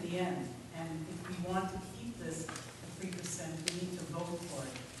in at the end. And if we want to keep this at 3%, we need to vote for it.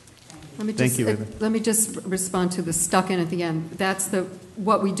 Thank you. Let me just respond to the stuck in at the end. That's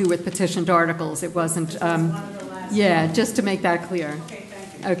what we do with petitioned articles. It wasn't, just to make that clear. Okay,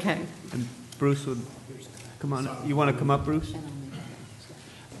 thank you. Okay. And Bruce would come on. You want to come up, Bruce?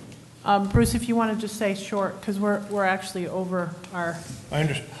 Bruce, if you want to just say short, because we're actually over our. I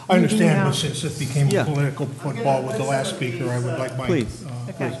understand, but since it became political football with the last speaker, I would like my Please.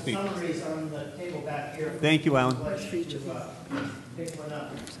 to speak. Summaries on the table back here. Thank you, Alan. Pick one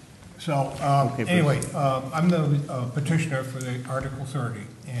up. So, anyway, I'm the petitioner for the Article 30,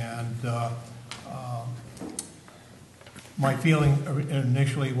 and my feeling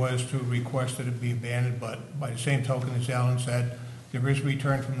initially was to request that it be abandoned, but by the same token, as Alan said, there is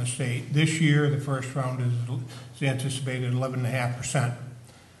return from the state. This year, the first round is anticipated 11.5%.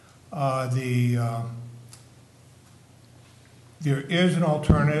 There is an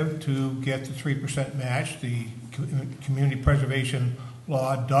alternative to get the 3% match. The community preservation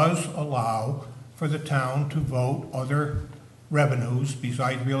law does allow for the town to vote other revenues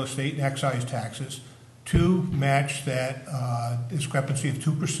besides real estate and excise taxes to match that discrepancy of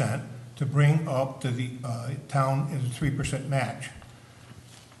 2% to bring up to the town as a 3% match.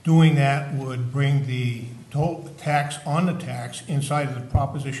 Doing that would bring the total tax on the tax inside of the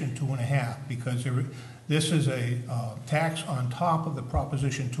Proposition 2.5, because this is a tax on top of the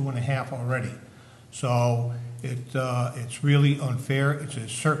Proposition 2.5 already. So it's really unfair. It's a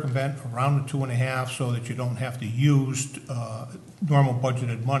circumvent around the 2.5 so that you don't have to use normal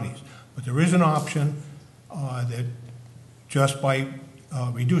budgeted monies. But there is an option that just by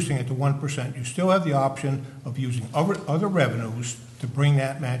reducing it to 1%, you still have the option of using other revenues to bring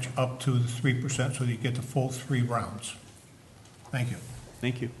that match up to the 3% so that you get the full 3 rounds. Thank you.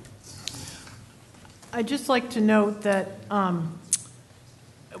 Thank you. I'd just like to note that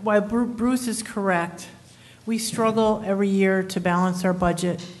while Bruce is correct, we struggle every year to balance our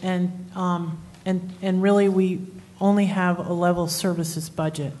budget, and really we only have a level services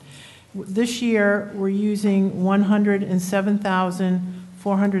budget. This year, we're using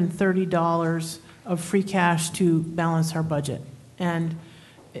 $107,430 of free cash to balance our budget, and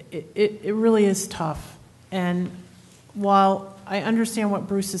it really is tough. And while I understand what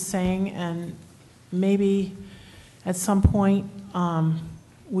Bruce is saying, and maybe at some point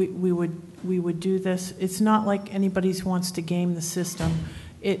we would do this, it's not like anybody wants to game the system.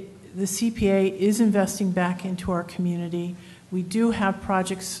 The CPA is investing back into our community. We do have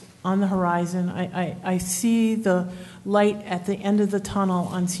projects on the horizon. I see the light at the end of the tunnel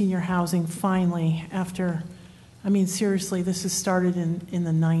on senior housing finally after, I mean, seriously, this has started in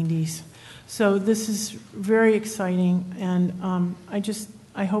the 90s. So this is very exciting, and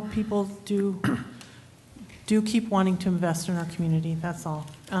I hope people do keep wanting to invest in our community, that's all.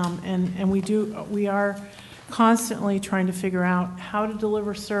 And we are constantly trying to figure out how to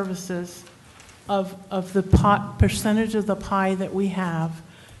deliver services of the percentage of the pie that we have.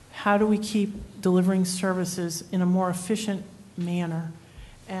 How do we keep delivering services in a more efficient manner?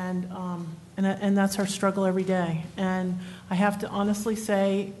 And that's our struggle every day. And I have to honestly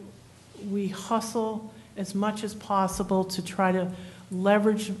say, we hustle as much as possible to try to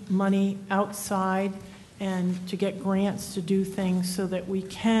leverage money outside and to get grants to do things so that we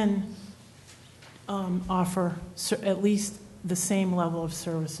can offer at least the same level of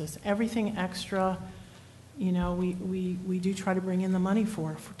services. Everything extra, you know, we do try to bring in the money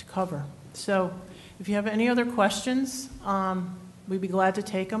to cover. So if you have any other questions, we'd be glad to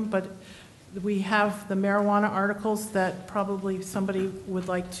take them, but we have the marijuana articles that probably somebody would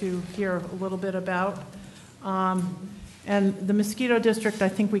like to hear a little bit about. And the mosquito district, I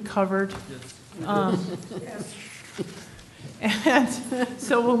think we covered. And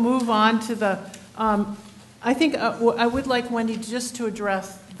so we'll move on to the, I think I would like Wendy just to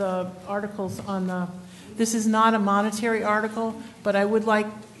address the articles on the, this is not a monetary article, but I would like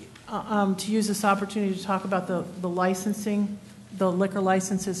to use this opportunity to talk about the licensing, the liquor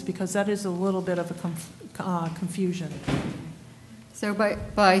licenses, because that is a little bit of a confusion. So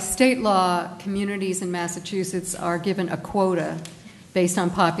by state law, communities in Massachusetts are given a quota based on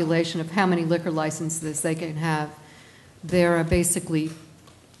population of how many liquor licenses they can have. There are basically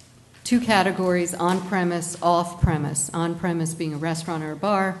 2 categories: on-premise, off-premise. On-premise being a restaurant or a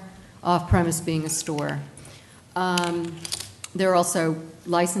bar, off-premise being a store. There are also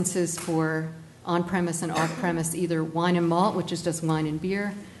licenses for on-premise and off-premise, either wine and malt, which is just wine and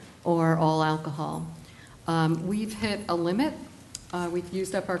beer, or all alcohol. We've hit a limit. We've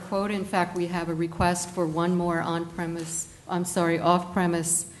used up our quota. In fact, we have a request for one more off-premise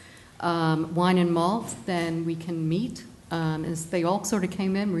wine and malt than we can meet. As they all sort of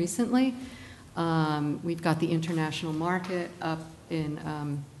came in recently. We've got the international market up in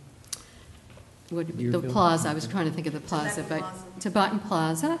the plaza. I was trying to think of the plaza, but Tibetan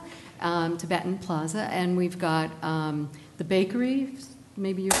Plaza, and we've got the bakery.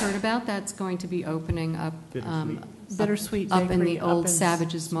 Maybe you've heard about that's going to be opening up. Bittersweet up in Bakery the old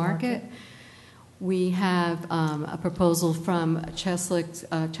Savages Market. We have a proposal from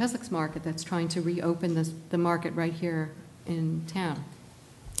Cheswick's Market that's trying to reopen the market right here in town.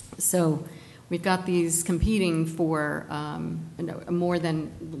 So we've got these competing for more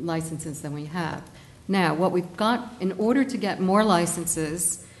than licenses than we have. Now, what we've got, in order to get more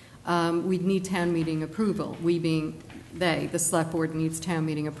licenses, we'd need town meeting approval. We being the select board needs town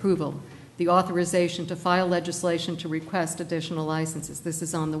meeting approval. The authorization to file legislation to request additional licenses. This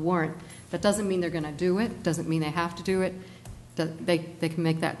is on the warrant. That doesn't mean they're going to do it. Doesn't mean they have to do it. They can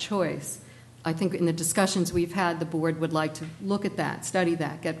make that choice. I think in the discussions we've had, the board would like to look at that, study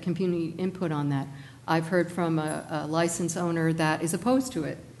that, get community input on that. I've heard from a license owner that is opposed to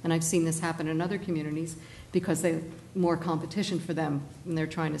it, and I've seen this happen in other communities because there's more competition for them when they're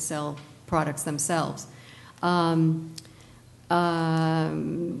trying to sell products themselves.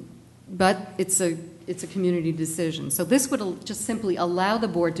 But it's a community decision. So this would just simply allow the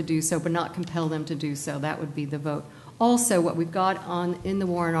board to do so, but not compel them to do so. That would be the vote. Also, what we've got in the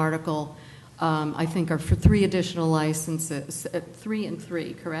warrant article, I think, are for 3 additional licenses, 3 and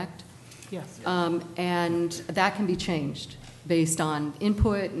 3, correct? Yes. And that can be changed based on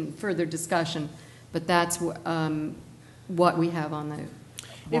input and further discussion. But that's what we have on the.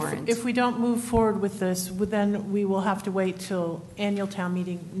 warrant. If we don't move forward with this, then we will have to wait till annual town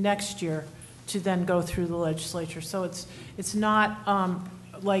meeting next year to then go through the legislature. So it's not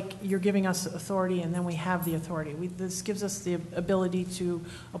like you're giving us authority and then we have the authority. This gives us the ability to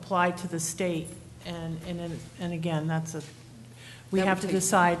apply to the state, and again, we have to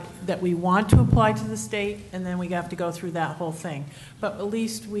decide that we want to apply to the state, and then we have to go through that whole thing. But at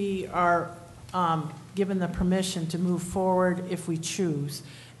least we are given the permission to move forward if we choose,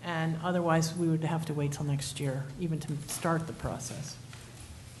 and otherwise we would have to wait till next year even to start the process.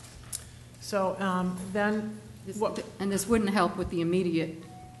 So then... And this wouldn't help with the immediate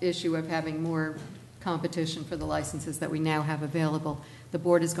issue of having more competition for the licenses that we now have available. The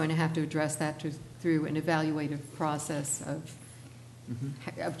board is going to have to address that through an evaluative process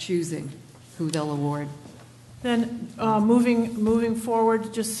of choosing who they'll award. Then moving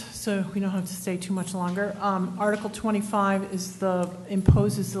forward, just so we don't have to stay too much longer, Article 25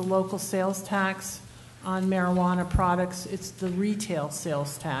 imposes the local sales tax on marijuana products. It's the retail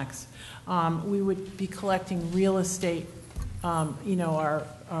sales tax. We would be collecting real estate. Our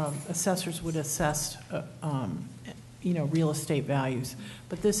assessors would assess, real estate values.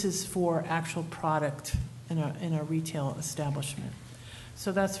 But this is for actual product in a retail establishment.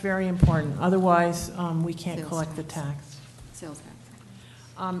 So that's very important. Otherwise, we can't collect the tax. Sales tax.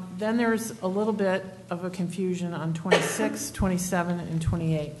 Then there's a little bit of a confusion on 26, 27, and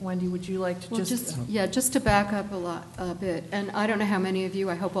 28. Wendy, would you like to just to back up a bit, and I don't know how many of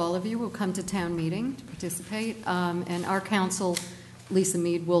you, I hope all of you will come to town meeting to participate, and our council, Lisa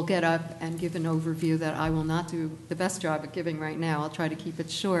Mead, will get up and give an overview that I will not do the best job at giving right now. I'll try to keep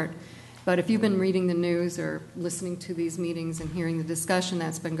it short. But if you've been reading the news or listening to these meetings and hearing the discussion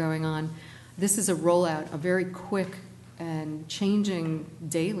that's been going on, this is a rollout, a very quick and changing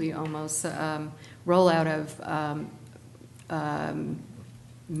daily almost rollout of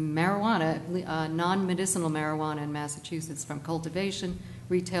marijuana, non-medicinal marijuana in Massachusetts, from cultivation,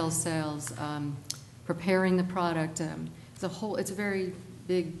 retail sales, preparing the product. It's a very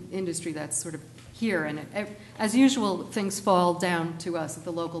big industry that's sort of here, and as usual, things fall down to us at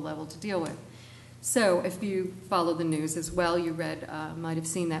the local level to deal with. So if you follow the news as well, you might have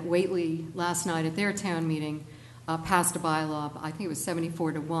seen that Whately last night at their town meeting passed a bylaw, I think it was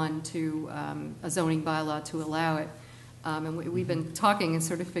 74-1, to a zoning bylaw to allow it. And we've been talking and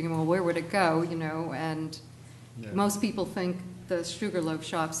sort of figuring, well, where would it go, and most people think the Sugarloaf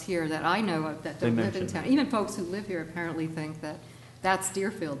shops here that I know of that don't live in town, even folks who live here apparently think that that's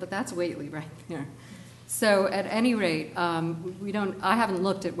Deerfield, but that's Whately right there. So at any rate, I haven't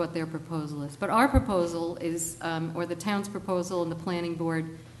looked at what their proposal is, but our proposal is, or the town's proposal and the planning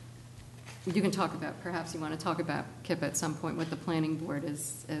board, you can talk about, perhaps you want to talk about, Kip, at some point what the planning board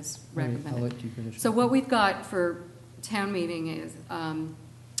is recommending. I'll let you finish. So what we've got for town meeting is,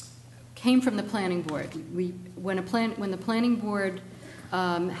 came from the planning board. When the planning board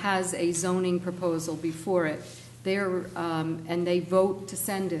has a zoning proposal before it, and they vote to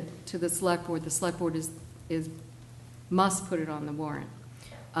send it to the select board. The select board must put it on the warrant.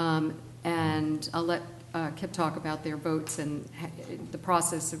 And I'll let Kip talk about their votes and the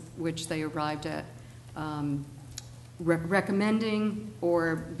process of which they arrived at recommending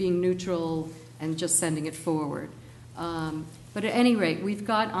or being neutral and just sending it forward. But at any rate, we've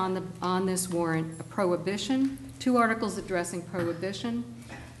got on this warrant a prohibition, 2 articles addressing prohibition,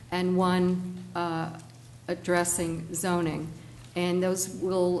 and 1 addressing zoning. And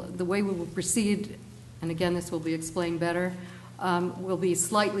the way we will proceed, and again this will be explained better, will be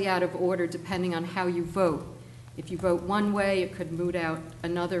slightly out of order depending on how you vote. If you vote one way, it could moot out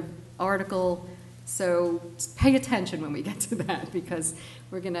another article. So pay attention when we get to that, because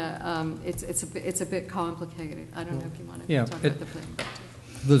we're gonna. It's a bit complicated. I don't know if you want to talk about the plan.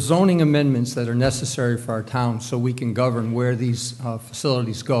 The zoning amendments that are necessary for our town, so we can govern where these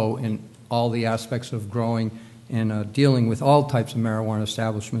facilities go in all the aspects of growing and dealing with all types of marijuana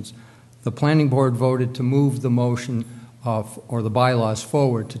establishments. The planning board voted to move the motion or the bylaws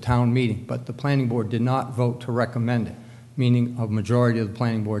forward to town meeting, but the planning board did not vote to recommend it, meaning a majority of the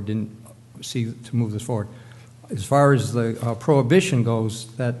planning board didn't see to move this forward. As far as the prohibition goes,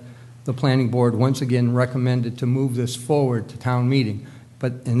 that the planning board once again recommended to move this forward to town meeting,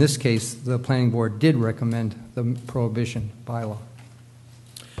 but in this case, the planning board did recommend the prohibition bylaw.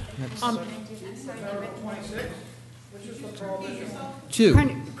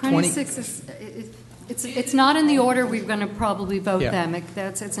 26 is it's not in the order we're going to probably vote them.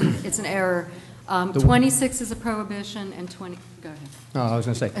 It's an error. 26 is a prohibition, and 20. Go ahead. No, I was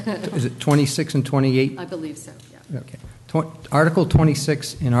going to say, is it 26 and 28? I believe so. Yeah. Okay. Article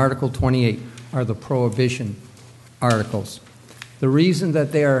 26 and Article 28 are the prohibition articles. The reason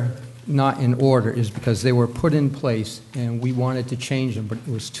that they are not in order is because they were put in place and we wanted to change them, but it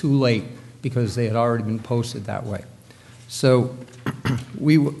was too late because they had already been posted that way. So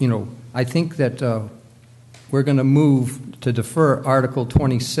I think that we're going to move to defer Article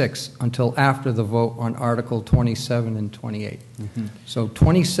 26 until after the vote on Article 27 and 28. Mm-hmm. So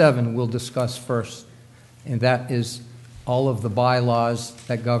 27 we'll discuss first, and that is all of the bylaws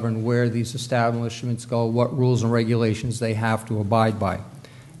that govern where these establishments go, what rules and regulations they have to abide by.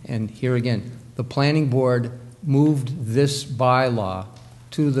 And here again, the planning board moved this bylaw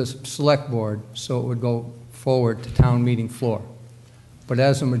to the select board so it would go forward to town meeting floor. But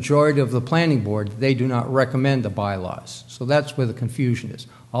as a majority of the planning board, they do not recommend the bylaws. So that's where the confusion is.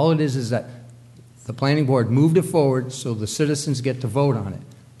 All it is that the planning board moved it forward so the citizens get to vote on it.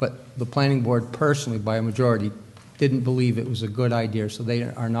 But the planning board personally, by a majority, didn't believe it was a good idea, so they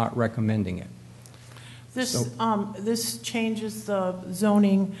are not recommending it. This changes the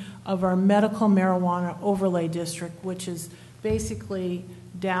zoning of our medical marijuana overlay district, which is basically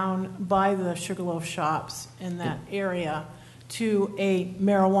down by the Sugarloaf shops in that area, to a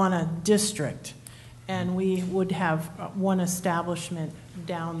marijuana district, and we would have one establishment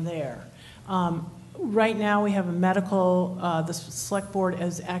down there. Right now we have a medical, the select board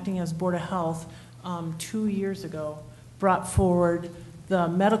as acting as Board of Health 2 years ago brought forward the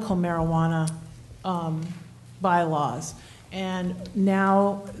medical marijuana bylaws, and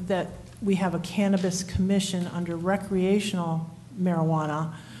now that we have a cannabis commission under recreational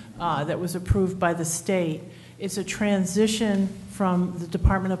marijuana that was approved by the state. It's a transition from the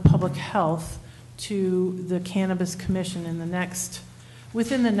Department of Public Health to the Cannabis Commission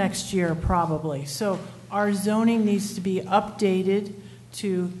within the next year probably. So our zoning needs to be updated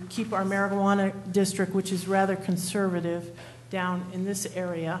to keep our marijuana district, which is rather conservative, down in this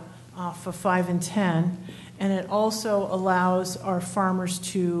area for 5 and 10. And it also allows our farmers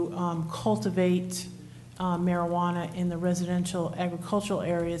to cultivate marijuana in the residential agricultural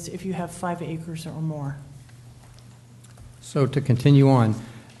areas if you have 5 acres or more. So to continue on,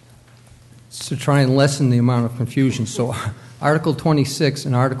 to try and lessen the amount of confusion, so Article 26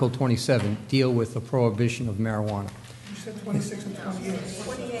 and Article 27 deal with the prohibition of marijuana. You said 26 and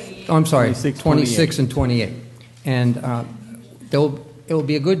 28. Oh, I'm sorry, 26 and 28. And it'll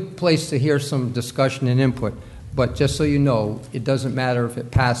be a good place to hear some discussion and input, but just so you know, it doesn't matter if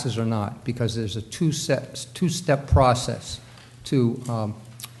it passes or not, because there's a two-step process to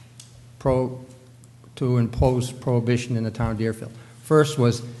impose prohibition in the town of Deerfield. First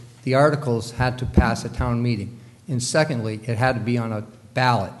was the articles had to pass a town meeting. And secondly, it had to be on a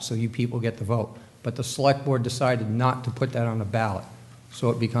ballot so you people get to vote. But the select board decided not to put that on a ballot, so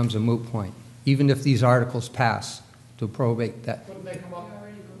it becomes a moot point, even if these articles pass to prohibit that. Wouldn't they come up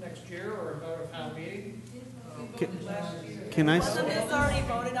next year or another town meeting? Can I? Wasn't this already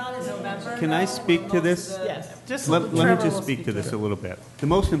voted on in November? Can I speak to this? Yes. Let me just speak to this a little bit. The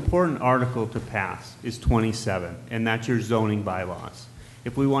most important article to pass is 27, and that's your zoning bylaws.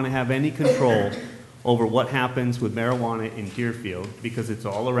 If we want to have any control over what happens with marijuana in Deerfield, because it's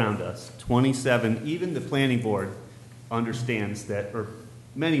all around us, 27, even the planning board understands that, or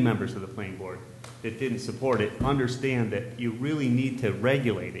many members of the planning board that didn't support it understand that you really need to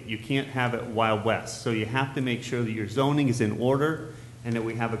regulate it. You can't have it Wild West. So you have to make sure that your zoning is in order and that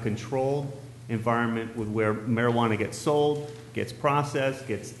we have a controlled environment with where marijuana gets sold, gets processed,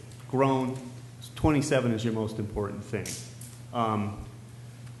 gets grown. 27 is your most important thing.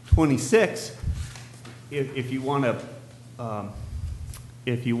 26, if you want to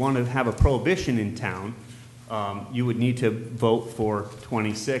have a prohibition in town, you would need to vote for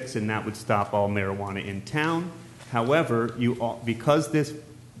 26, and that would stop all marijuana in town. However, because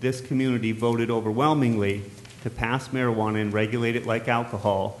this community voted overwhelmingly to pass marijuana and regulate it like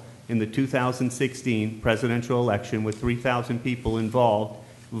alcohol in the 2016 presidential election with 3,000 people involved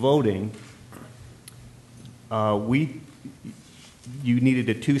voting, you needed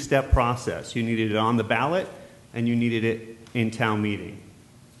a two-step process. You needed it on the ballot, and you needed it in town meeting.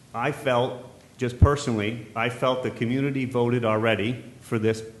 I felt, just personally, the community voted already for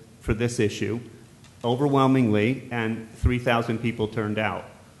this issue overwhelmingly, and 3,000 people turned out.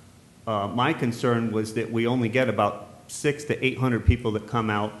 My concern was that we only get about 600 to 800 people that come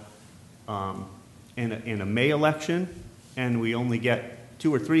out in a May election, and we only get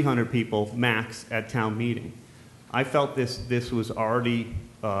 200 or 300 people max at town meeting. I felt this was already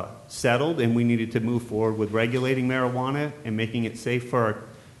settled, and we needed to move forward with regulating marijuana and making it safe for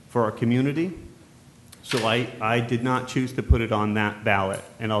our community. So I did not choose to put it on that ballot,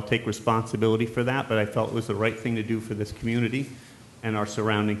 and I'll take responsibility for that, but I felt it was the right thing to do for this community and our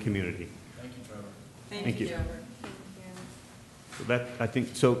surrounding community. Thank you, Trevor. Thank you. So that, I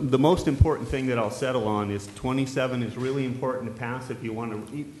think, so the most important thing that I'll settle on is 27 is really important to pass if you want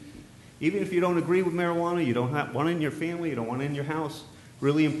to, even if you don't agree with marijuana, you don't have one in your family, you don't want it in your house,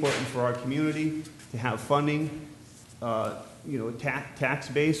 really important for our community to have funding, tax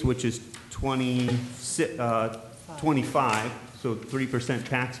base, which is 25, so 3%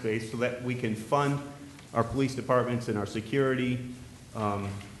 tax base, so that we can fund our police departments and our security,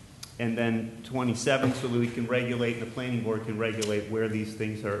 and then 27, so that we can regulate, the planning board can regulate where these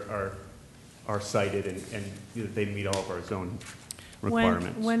things are cited and they meet all of our zoning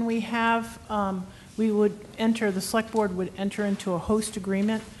requirements. When we have, the select board would enter into a host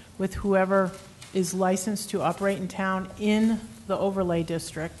agreement with whoever is licensed to operate in town in the overlay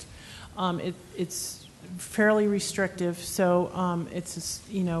district. It's fairly restrictive, so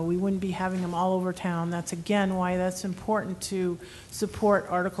we wouldn't be having them all over town. That's again why that's important to support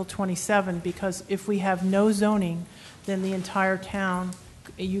Article 27, because if we have no zoning, then the entire town,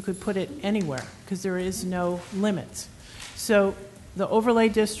 you could put it anywhere because there is no limits. So the overlay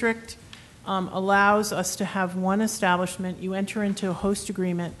district allows us to have one establishment. You enter into a host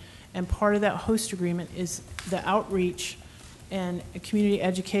agreement, and part of that host agreement is the outreach and community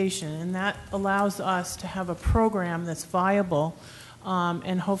education, and that allows us to have a program that's viable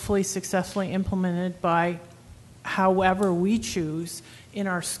and hopefully successfully implemented by however we choose in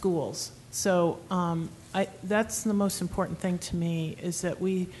our schools. So that's the most important thing to me, is that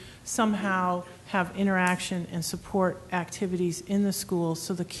we somehow have interaction and support activities in the schools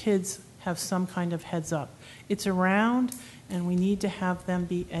so the kids have some kind of heads up. It's around, and we need to have them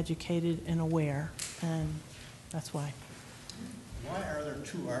be educated and aware, and that's why. Why are there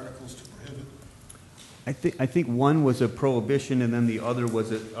two articles to prohibit? I think one was a prohibition, and then the other was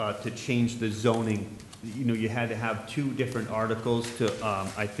to change the zoning. You had to have two different articles to,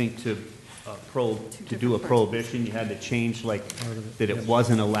 to do a prohibition. You had to change that it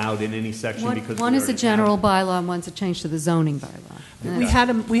wasn't allowed in any section because one is a general bylaw and one's a change to the zoning bylaw.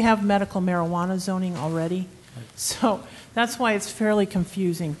 We have medical marijuana zoning already, so that's why it's fairly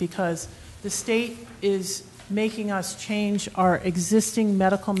confusing, because the state is making us change our existing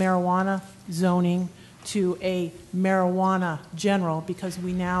medical marijuana zoning to a marijuana general, because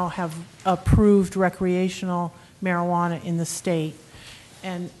we now have approved recreational marijuana in the state.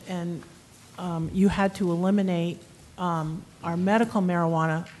 And you had to eliminate our medical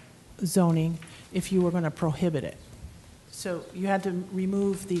marijuana zoning if you were going to prohibit it. So you had to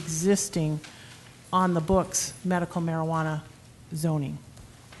remove the existing on the books medical marijuana zoning.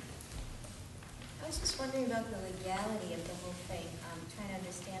 I was just wondering about the legality of the whole thing. I'm trying to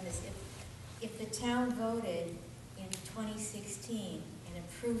understand this. If the town voted in 2016 and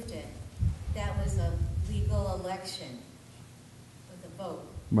approved it, that was a legal election with a vote.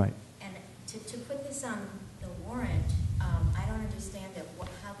 Right. And to put this on the warrant, I don't understand that.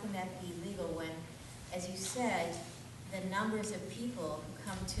 How can that be legal when, as you said, the numbers of people who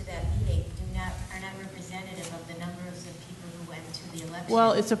come to that meeting are not representative of the numbers of people who went to the election?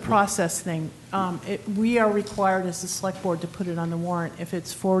 Well, it's a process thing. We are required as the select board to put it on the warrant if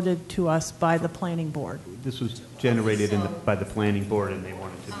it's forwarded to us by the planning board. This was generated by the planning board, and they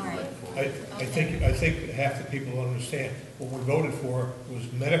wanted to do that. I think half the people don't understand. What we voted for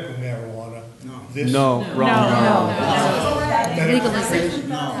was medical marijuana. No, wrong. Legalization.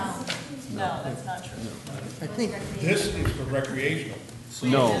 No, that's not true. I think this is for recreational.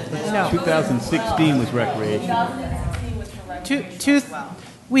 No. 2016 was recreational.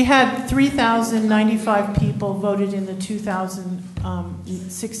 We had 3,095 people voted in the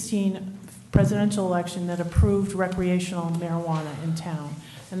 2016 presidential election that approved recreational marijuana in town,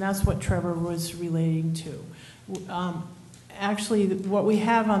 and that's what Trevor was relating to. Actually, what we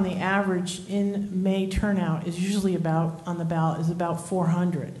have on the average in May turnout is usually on the ballot is about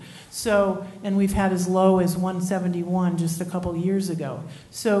 400. So, and we've had as low as 171 just a couple years ago.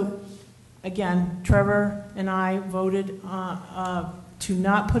 So, again, Trevor and I voted to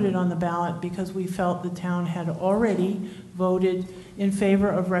not put it on the ballot because we felt the town had already voted in favor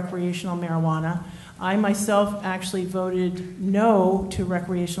of recreational marijuana. I myself actually voted no to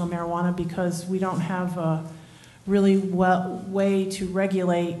recreational marijuana because we don't have a really way to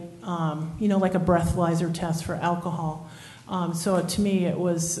regulate, like a breathalyzer test for alcohol. So to me, it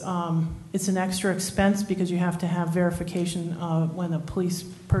was it's an extra expense because you have to have verification when a police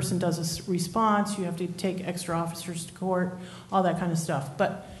person does a response. You have to take extra officers to court, all that kind of stuff.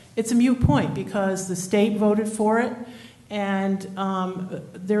 But it's a moot point because the state voted for it, and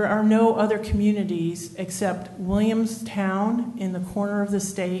there are no other communities except Williamstown in the corner of the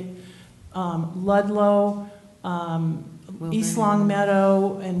state, Ludlow, East Long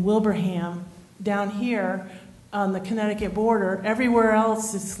Meadow, and Wilbraham down here on the Connecticut border. Everywhere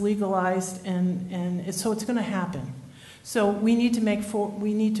else it's legalized, so it's going to happen. So we need to move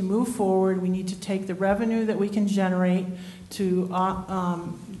forward. We need to take the revenue that we can generate to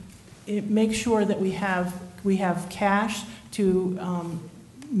make sure that we have cash to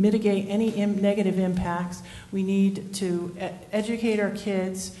mitigate any negative impacts. We need to educate our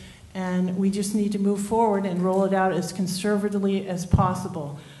kids, and we just need to move forward and roll it out as conservatively as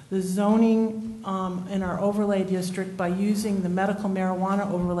possible. The zoning in our overlay district, by using the medical marijuana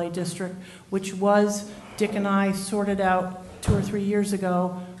overlay district, which was Dick and I sorted out 2 or 3 years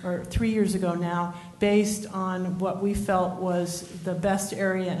ago, or 3 years ago now, based on what we felt was the best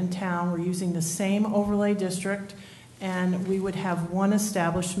area in town. We're using the same overlay district, and we would have one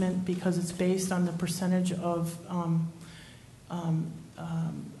establishment because it's based on the percentage of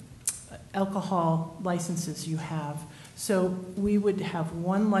alcohol licenses you have. So we would have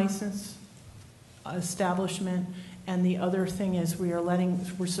one license establishment, and the other thing is we're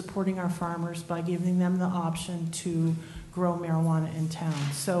supporting our farmers by giving them the option to grow marijuana in town.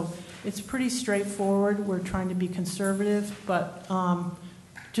 So it's pretty straightforward. We're trying to be conservative, but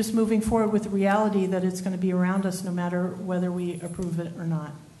just moving forward with the reality that it's going to be around us no matter whether we approve it or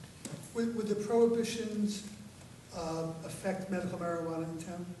not. Would the prohibitions affect medical marijuana in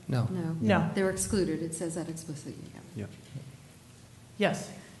town? No. No. They're excluded. It says that explicitly. Yeah. Yes.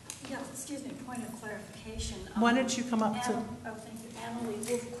 Yeah, excuse me, point of clarification. Why don't you come up to... Oh, thank you. Emily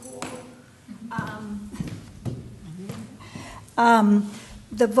Wolfcool.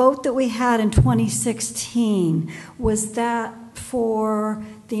 The vote that we had in 2016, was that for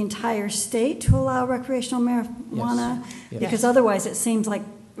the entire state to allow recreational marijuana? Yes. Because otherwise it seems like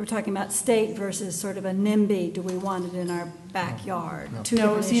we're talking about state versus sort of a NIMBY, do we want it in our backyard?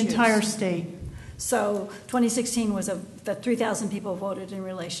 No, it was the entire state. So 2016 was that 3,000 people voted in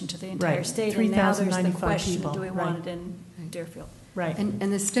relation to the entire Right. state, and now there's the 3,095 question, people. do we Right. want it in Deerfield? Right.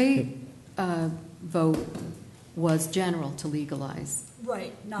 And the state vote was general to legalize.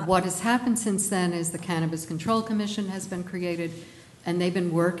 Right. Not What has happened since then is the Cannabis Control Commission has been created, and they've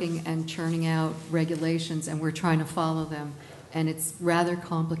been working and churning out regulations, and we're trying to follow them, and it's rather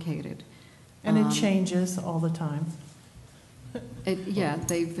complicated. And it changes all the time.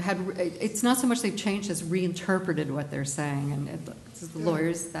 They've had. It's not so much they've changed as reinterpreted what they're saying, and the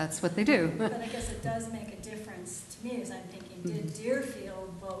lawyers, that's what they do. But I guess it does make a difference to me, as I'm thinking, did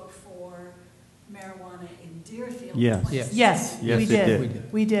Deerfield vote for marijuana in Deerfield? Yes. Yes, Yes, we it did.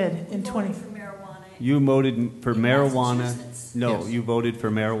 did. We did in 20. For marijuana. You voted for marijuana. Massachusetts. No, Yes. you voted for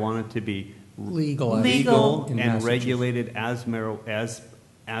marijuana to be Legal in and Massachusetts. regulated as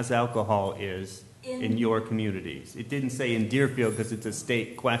alcohol is in your communities. It didn't say in Deerfield because it's a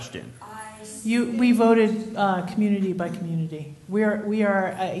state question. We voted community by community. We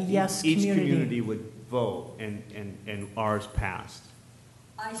are a yes Each community. community would vote, and ours passed.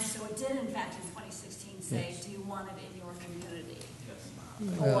 So it did, in fact, in 2016 say, Yes. do you want it in your community? We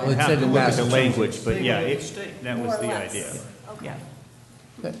It have said to in look at the Massachusetts. language, but yeah, that More was or the less. idea. Yeah.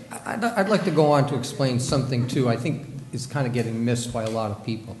 I'd like to go on to explain something too, I think is kind of getting missed by a lot of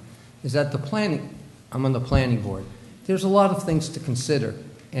people, is that I'm on the planning board. There's a lot of things to consider,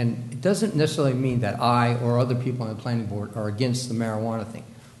 and it doesn't necessarily mean that I or other people on the planning board are against the marijuana thing.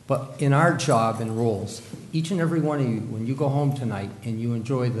 But in our job and roles, each and every one of you, when you go home tonight and you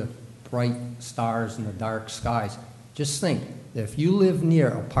enjoy the bright stars and the dark skies, just think that if you live near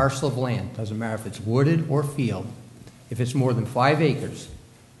a parcel of land, doesn't matter if it's wooded or field, if it's more than 5 acres,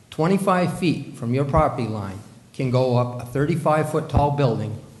 25 feet from your property line can go up a 35-foot tall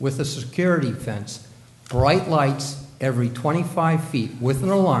building with a security fence, bright lights every 25 feet with an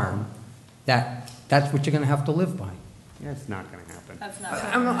alarm. That's what you're going to have to live by. Yeah, it's not going to happen. That's not.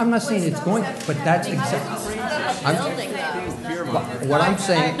 I'm not saying it's going, but that's exactly. What I'm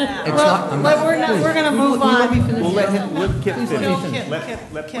saying, it's not. I'm not. We're going to move on. We'll let Kip Please let me finish. finish. Let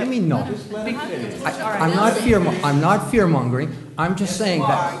What do you mean, no? Just let him finish. I'm not fear-mongering. I'm just saying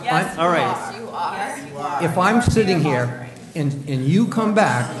that. All right. If I'm sitting here and you come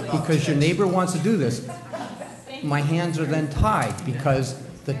back because your neighbor wants to do this, my hands are then tied because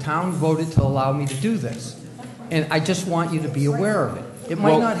the town voted to allow me to do this. And I just want you to be aware of it. It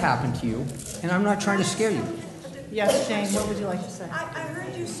might not happen to you, and I'm not trying to scare you. Yes, Jane, what would you like to say? I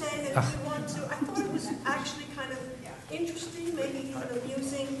heard you say that you want to, I thought it was actually kind of interesting, maybe even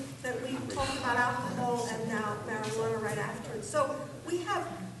amusing, that we talked about alcohol and now marijuana right after it. So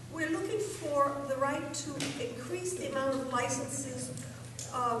we're looking for the right to increase the amount of licenses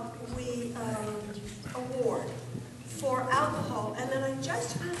we award for alcohol. And then I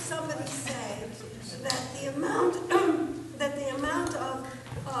just heard somebody say that the amount of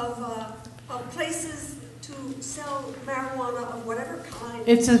places to to sell marijuana of whatever kind.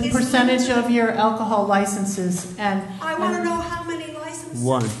 It's a is percentage limited. of your alcohol licenses, and I want to know how many licenses.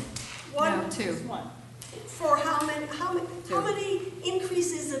 One. One? No, two. For how many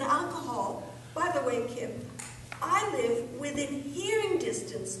increases in alcohol? By the way, Kim, I live within hearing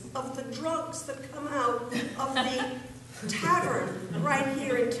distance of the drugs that come out of the tavern right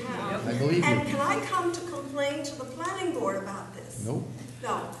here in town. I believe you. And can I come to complain to the planning board about this? Nope.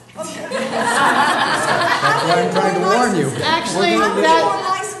 No. Okay. That's why I'm trying to warn you. Actually, How many that- more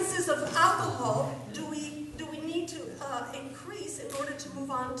licenses of alcohol do we need to increase in order to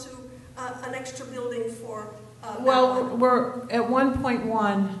move on to an extra building for Well, marijuana? we're at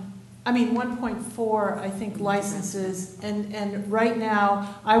 1.4, I think, licenses, and right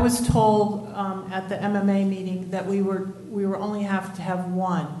now, I was told at the MMA meeting that we were only have to have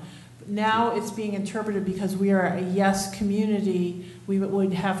one. Now it's being interpreted because we are a yes community, we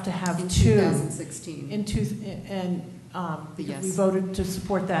would have to have In two. 2016. Because Yes. we voted to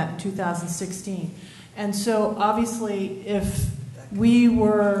support that in 2016. And so obviously, if we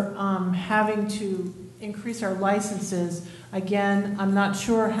were having to increase our licenses, again, I'm not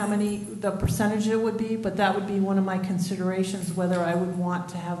sure how many, the percentage it would be, but that would be one of my considerations, whether I would want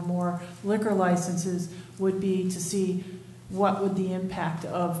to have more liquor licenses, would be to see what would the impact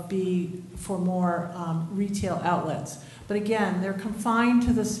of be for more retail outlets. But again, they're confined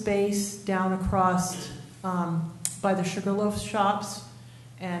to the space down across by the Sugarloaf shops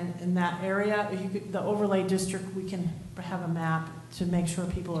and in that area. The overlay district, we can have a map to make sure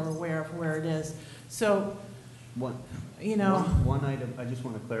people are aware of where it is. So, One item, I just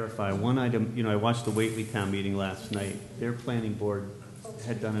want to clarify, one item, I watched the Whately Town meeting last night. Their planning board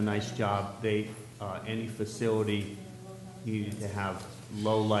had done a nice job. Any facility needed to have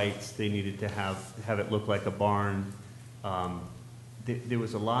low lights, they needed to have it look like a barn. There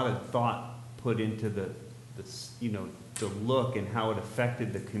was a lot of thought put into the look and how it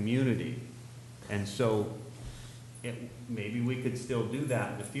affected the community. And so maybe we could still do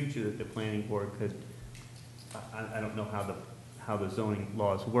that in the future, that the planning board could, I don't know how the zoning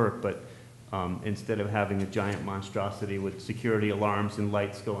laws work, but instead of having a giant monstrosity with security alarms and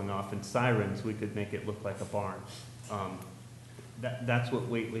lights going off and sirens, we could make it look like a barn. That's what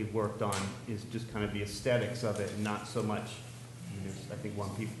Whately worked on, is just kind of the aesthetics of it, and not so much, I think one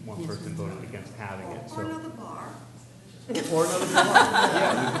person voted against having it. Or another bar. Or another bar.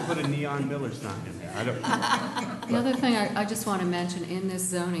 Yeah, we could put a neon Miller sign in there. I don't. The other thing I just want to mention, in this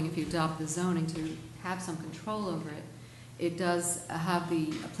zoning, if you adopt the zoning to have some control over it, it does have the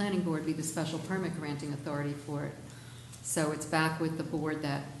planning board be the special permit granting authority for it. So it's back with the board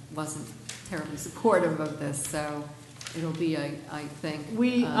that wasn't terribly supportive of this. So it'll be, I think.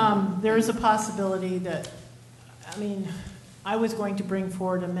 There is a possibility that, I was going to bring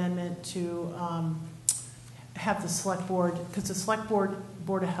forward amendment to have the select board, because the select board,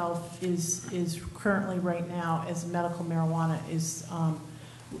 Board of Health is currently right now, as medical marijuana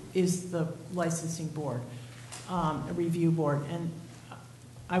is the licensing board, a review board. And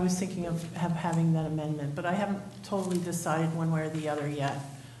I was thinking of having that amendment, but I haven't totally decided one way or the other yet,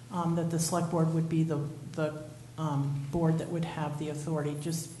 that the select board would be the board that would have the authority,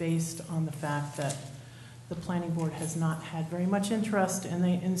 just based on the fact that the planning board has not had very much interest, and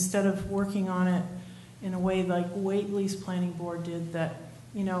they, instead of working on it in a way like Whately's planning board did, that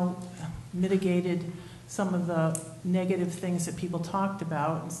mitigated some of the negative things that people talked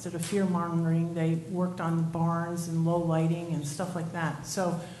about. Instead of fear mongering, they worked on the barns and low lighting and stuff like that.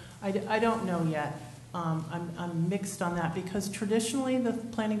 So I don't know yet. I'm mixed on that, because traditionally the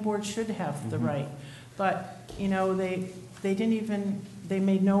planning board should have the right, but they didn't even, they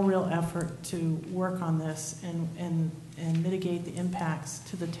made no real effort to work on this and mitigate the impacts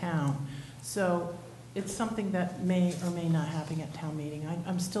to the town. So it's something that may or may not happen at town meeting.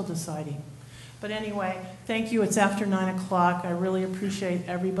 I'm still deciding. But anyway, thank you. It's after 9 o'clock. I really appreciate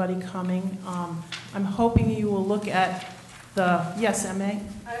everybody coming. I'm hoping you will look at the, yes, M.A.?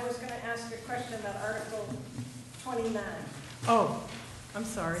 I was going to ask a question about Article 29. Oh, I'm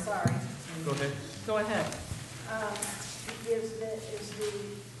sorry. Sorry. Go ahead. Go ahead. Is the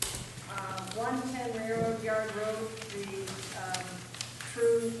 110 Railroad Yard Road the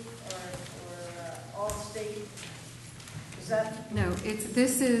true or all state? Is that? No,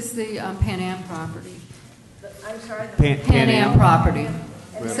 this is the Pan Am property. I'm sorry? Pan Am property.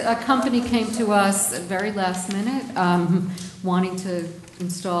 A company came to us at very last minute, wanting to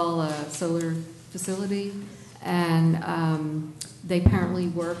install a solar facility, and they apparently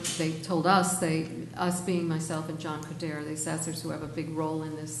worked, they told us, us being myself and John Codere, the assessors who have a big role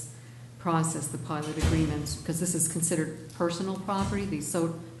in this process, the pilot agreements, because this is considered personal property, these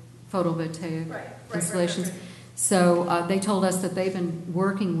photovoltaic installations. So they told us that they've been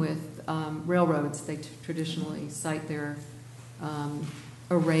working with railroads. They traditionally site their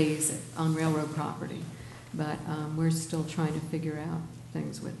arrays on railroad property, but we're still trying to figure out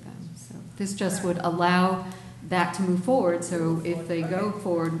things with them. So this just would allow that to move forward, so if they go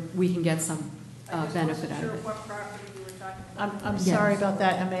forward, we can get some benefit out of it. I'm sorry about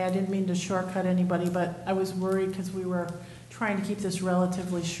that, Emma. I didn't mean to shortcut anybody, but I was worried because we were trying to keep this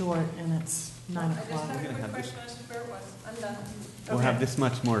relatively short, and it's 9 o'clock. We're gonna have this. I'm done. We'll have this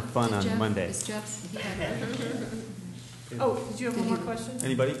much more fun on Monday. Is Jeff's, Oh, did you have one more question?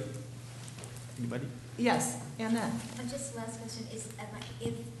 Anybody? Anybody? Yes, Annette. Just last question is,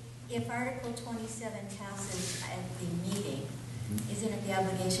 if Article 27 passes at the meeting, isn't it the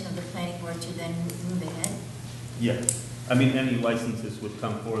obligation of the planning board to then move ahead? Yeah. I mean, any licenses would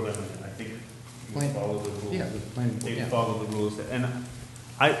come for them, and I think we follow the rules. Yeah, the planning board, They yeah. follow the rules. And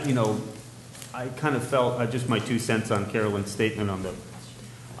I kind of felt, just my 2 cents on Carolyn's statement on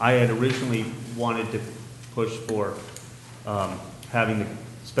I had originally wanted to push for having the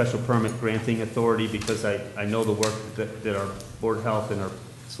special permit granting authority because I know the work that our Board of Health and our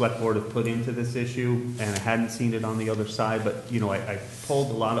Select Board have put into this issue, and I hadn't seen it on the other side, but, I polled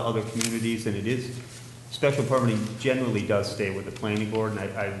a lot of other communities, and it is, special permitting generally does stay with the planning board, and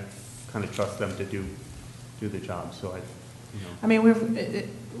I kind of trust them to do the job, so I mean,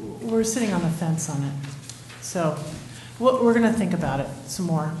 we're sitting on the fence on it. So we're going to think about it some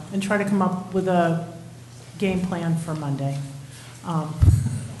more and try to come up with a game plan for Monday.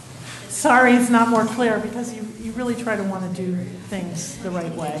 Sorry it's not more clear because you really try to want to do things the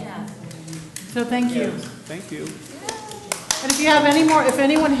right way. So thank you. Thank you. And if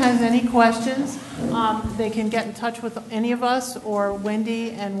anyone has any questions, they can get in touch with any of us or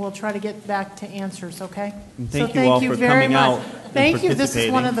Wendy, and we'll try to get back to answers, okay? And thank you all for coming out and Thank you. This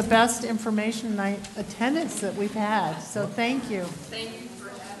is one of participating. the best information night attendance that we've had, so thank you. Thank you for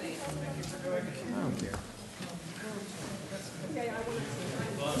having.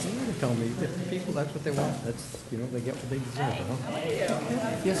 You tell me, if people, that's what they want. That's, they get what they deserve, huh?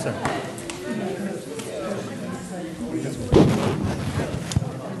 Yes, sir.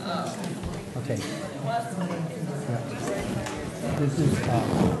 Okay. Yeah. This is, I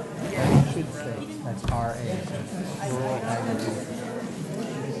should say, that's RA, rural agriculture.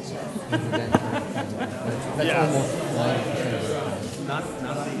 Residential. That's almost 90% of it.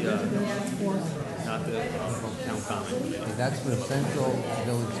 Not the town common. Okay, that's the central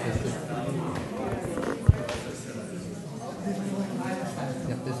village district.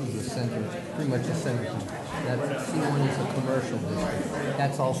 Yep, this is the center, pretty much the center. That C1 is a commercial district.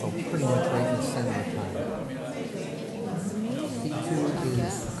 That's also pretty much right in the center of town. C2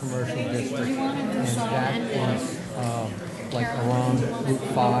 is a commercial district, and that is like around Route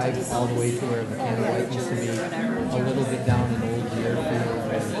 5 all the way to where the Candlelight used to be, a little bit down in Old Deerfield.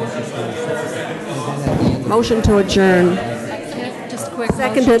 Motion to adjourn. Just a quick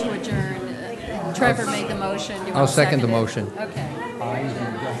Seconded. motion to adjourn. Trevor made the motion. You I'll want to second the it? motion. Okay. I is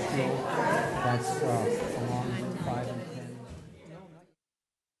industrial, that's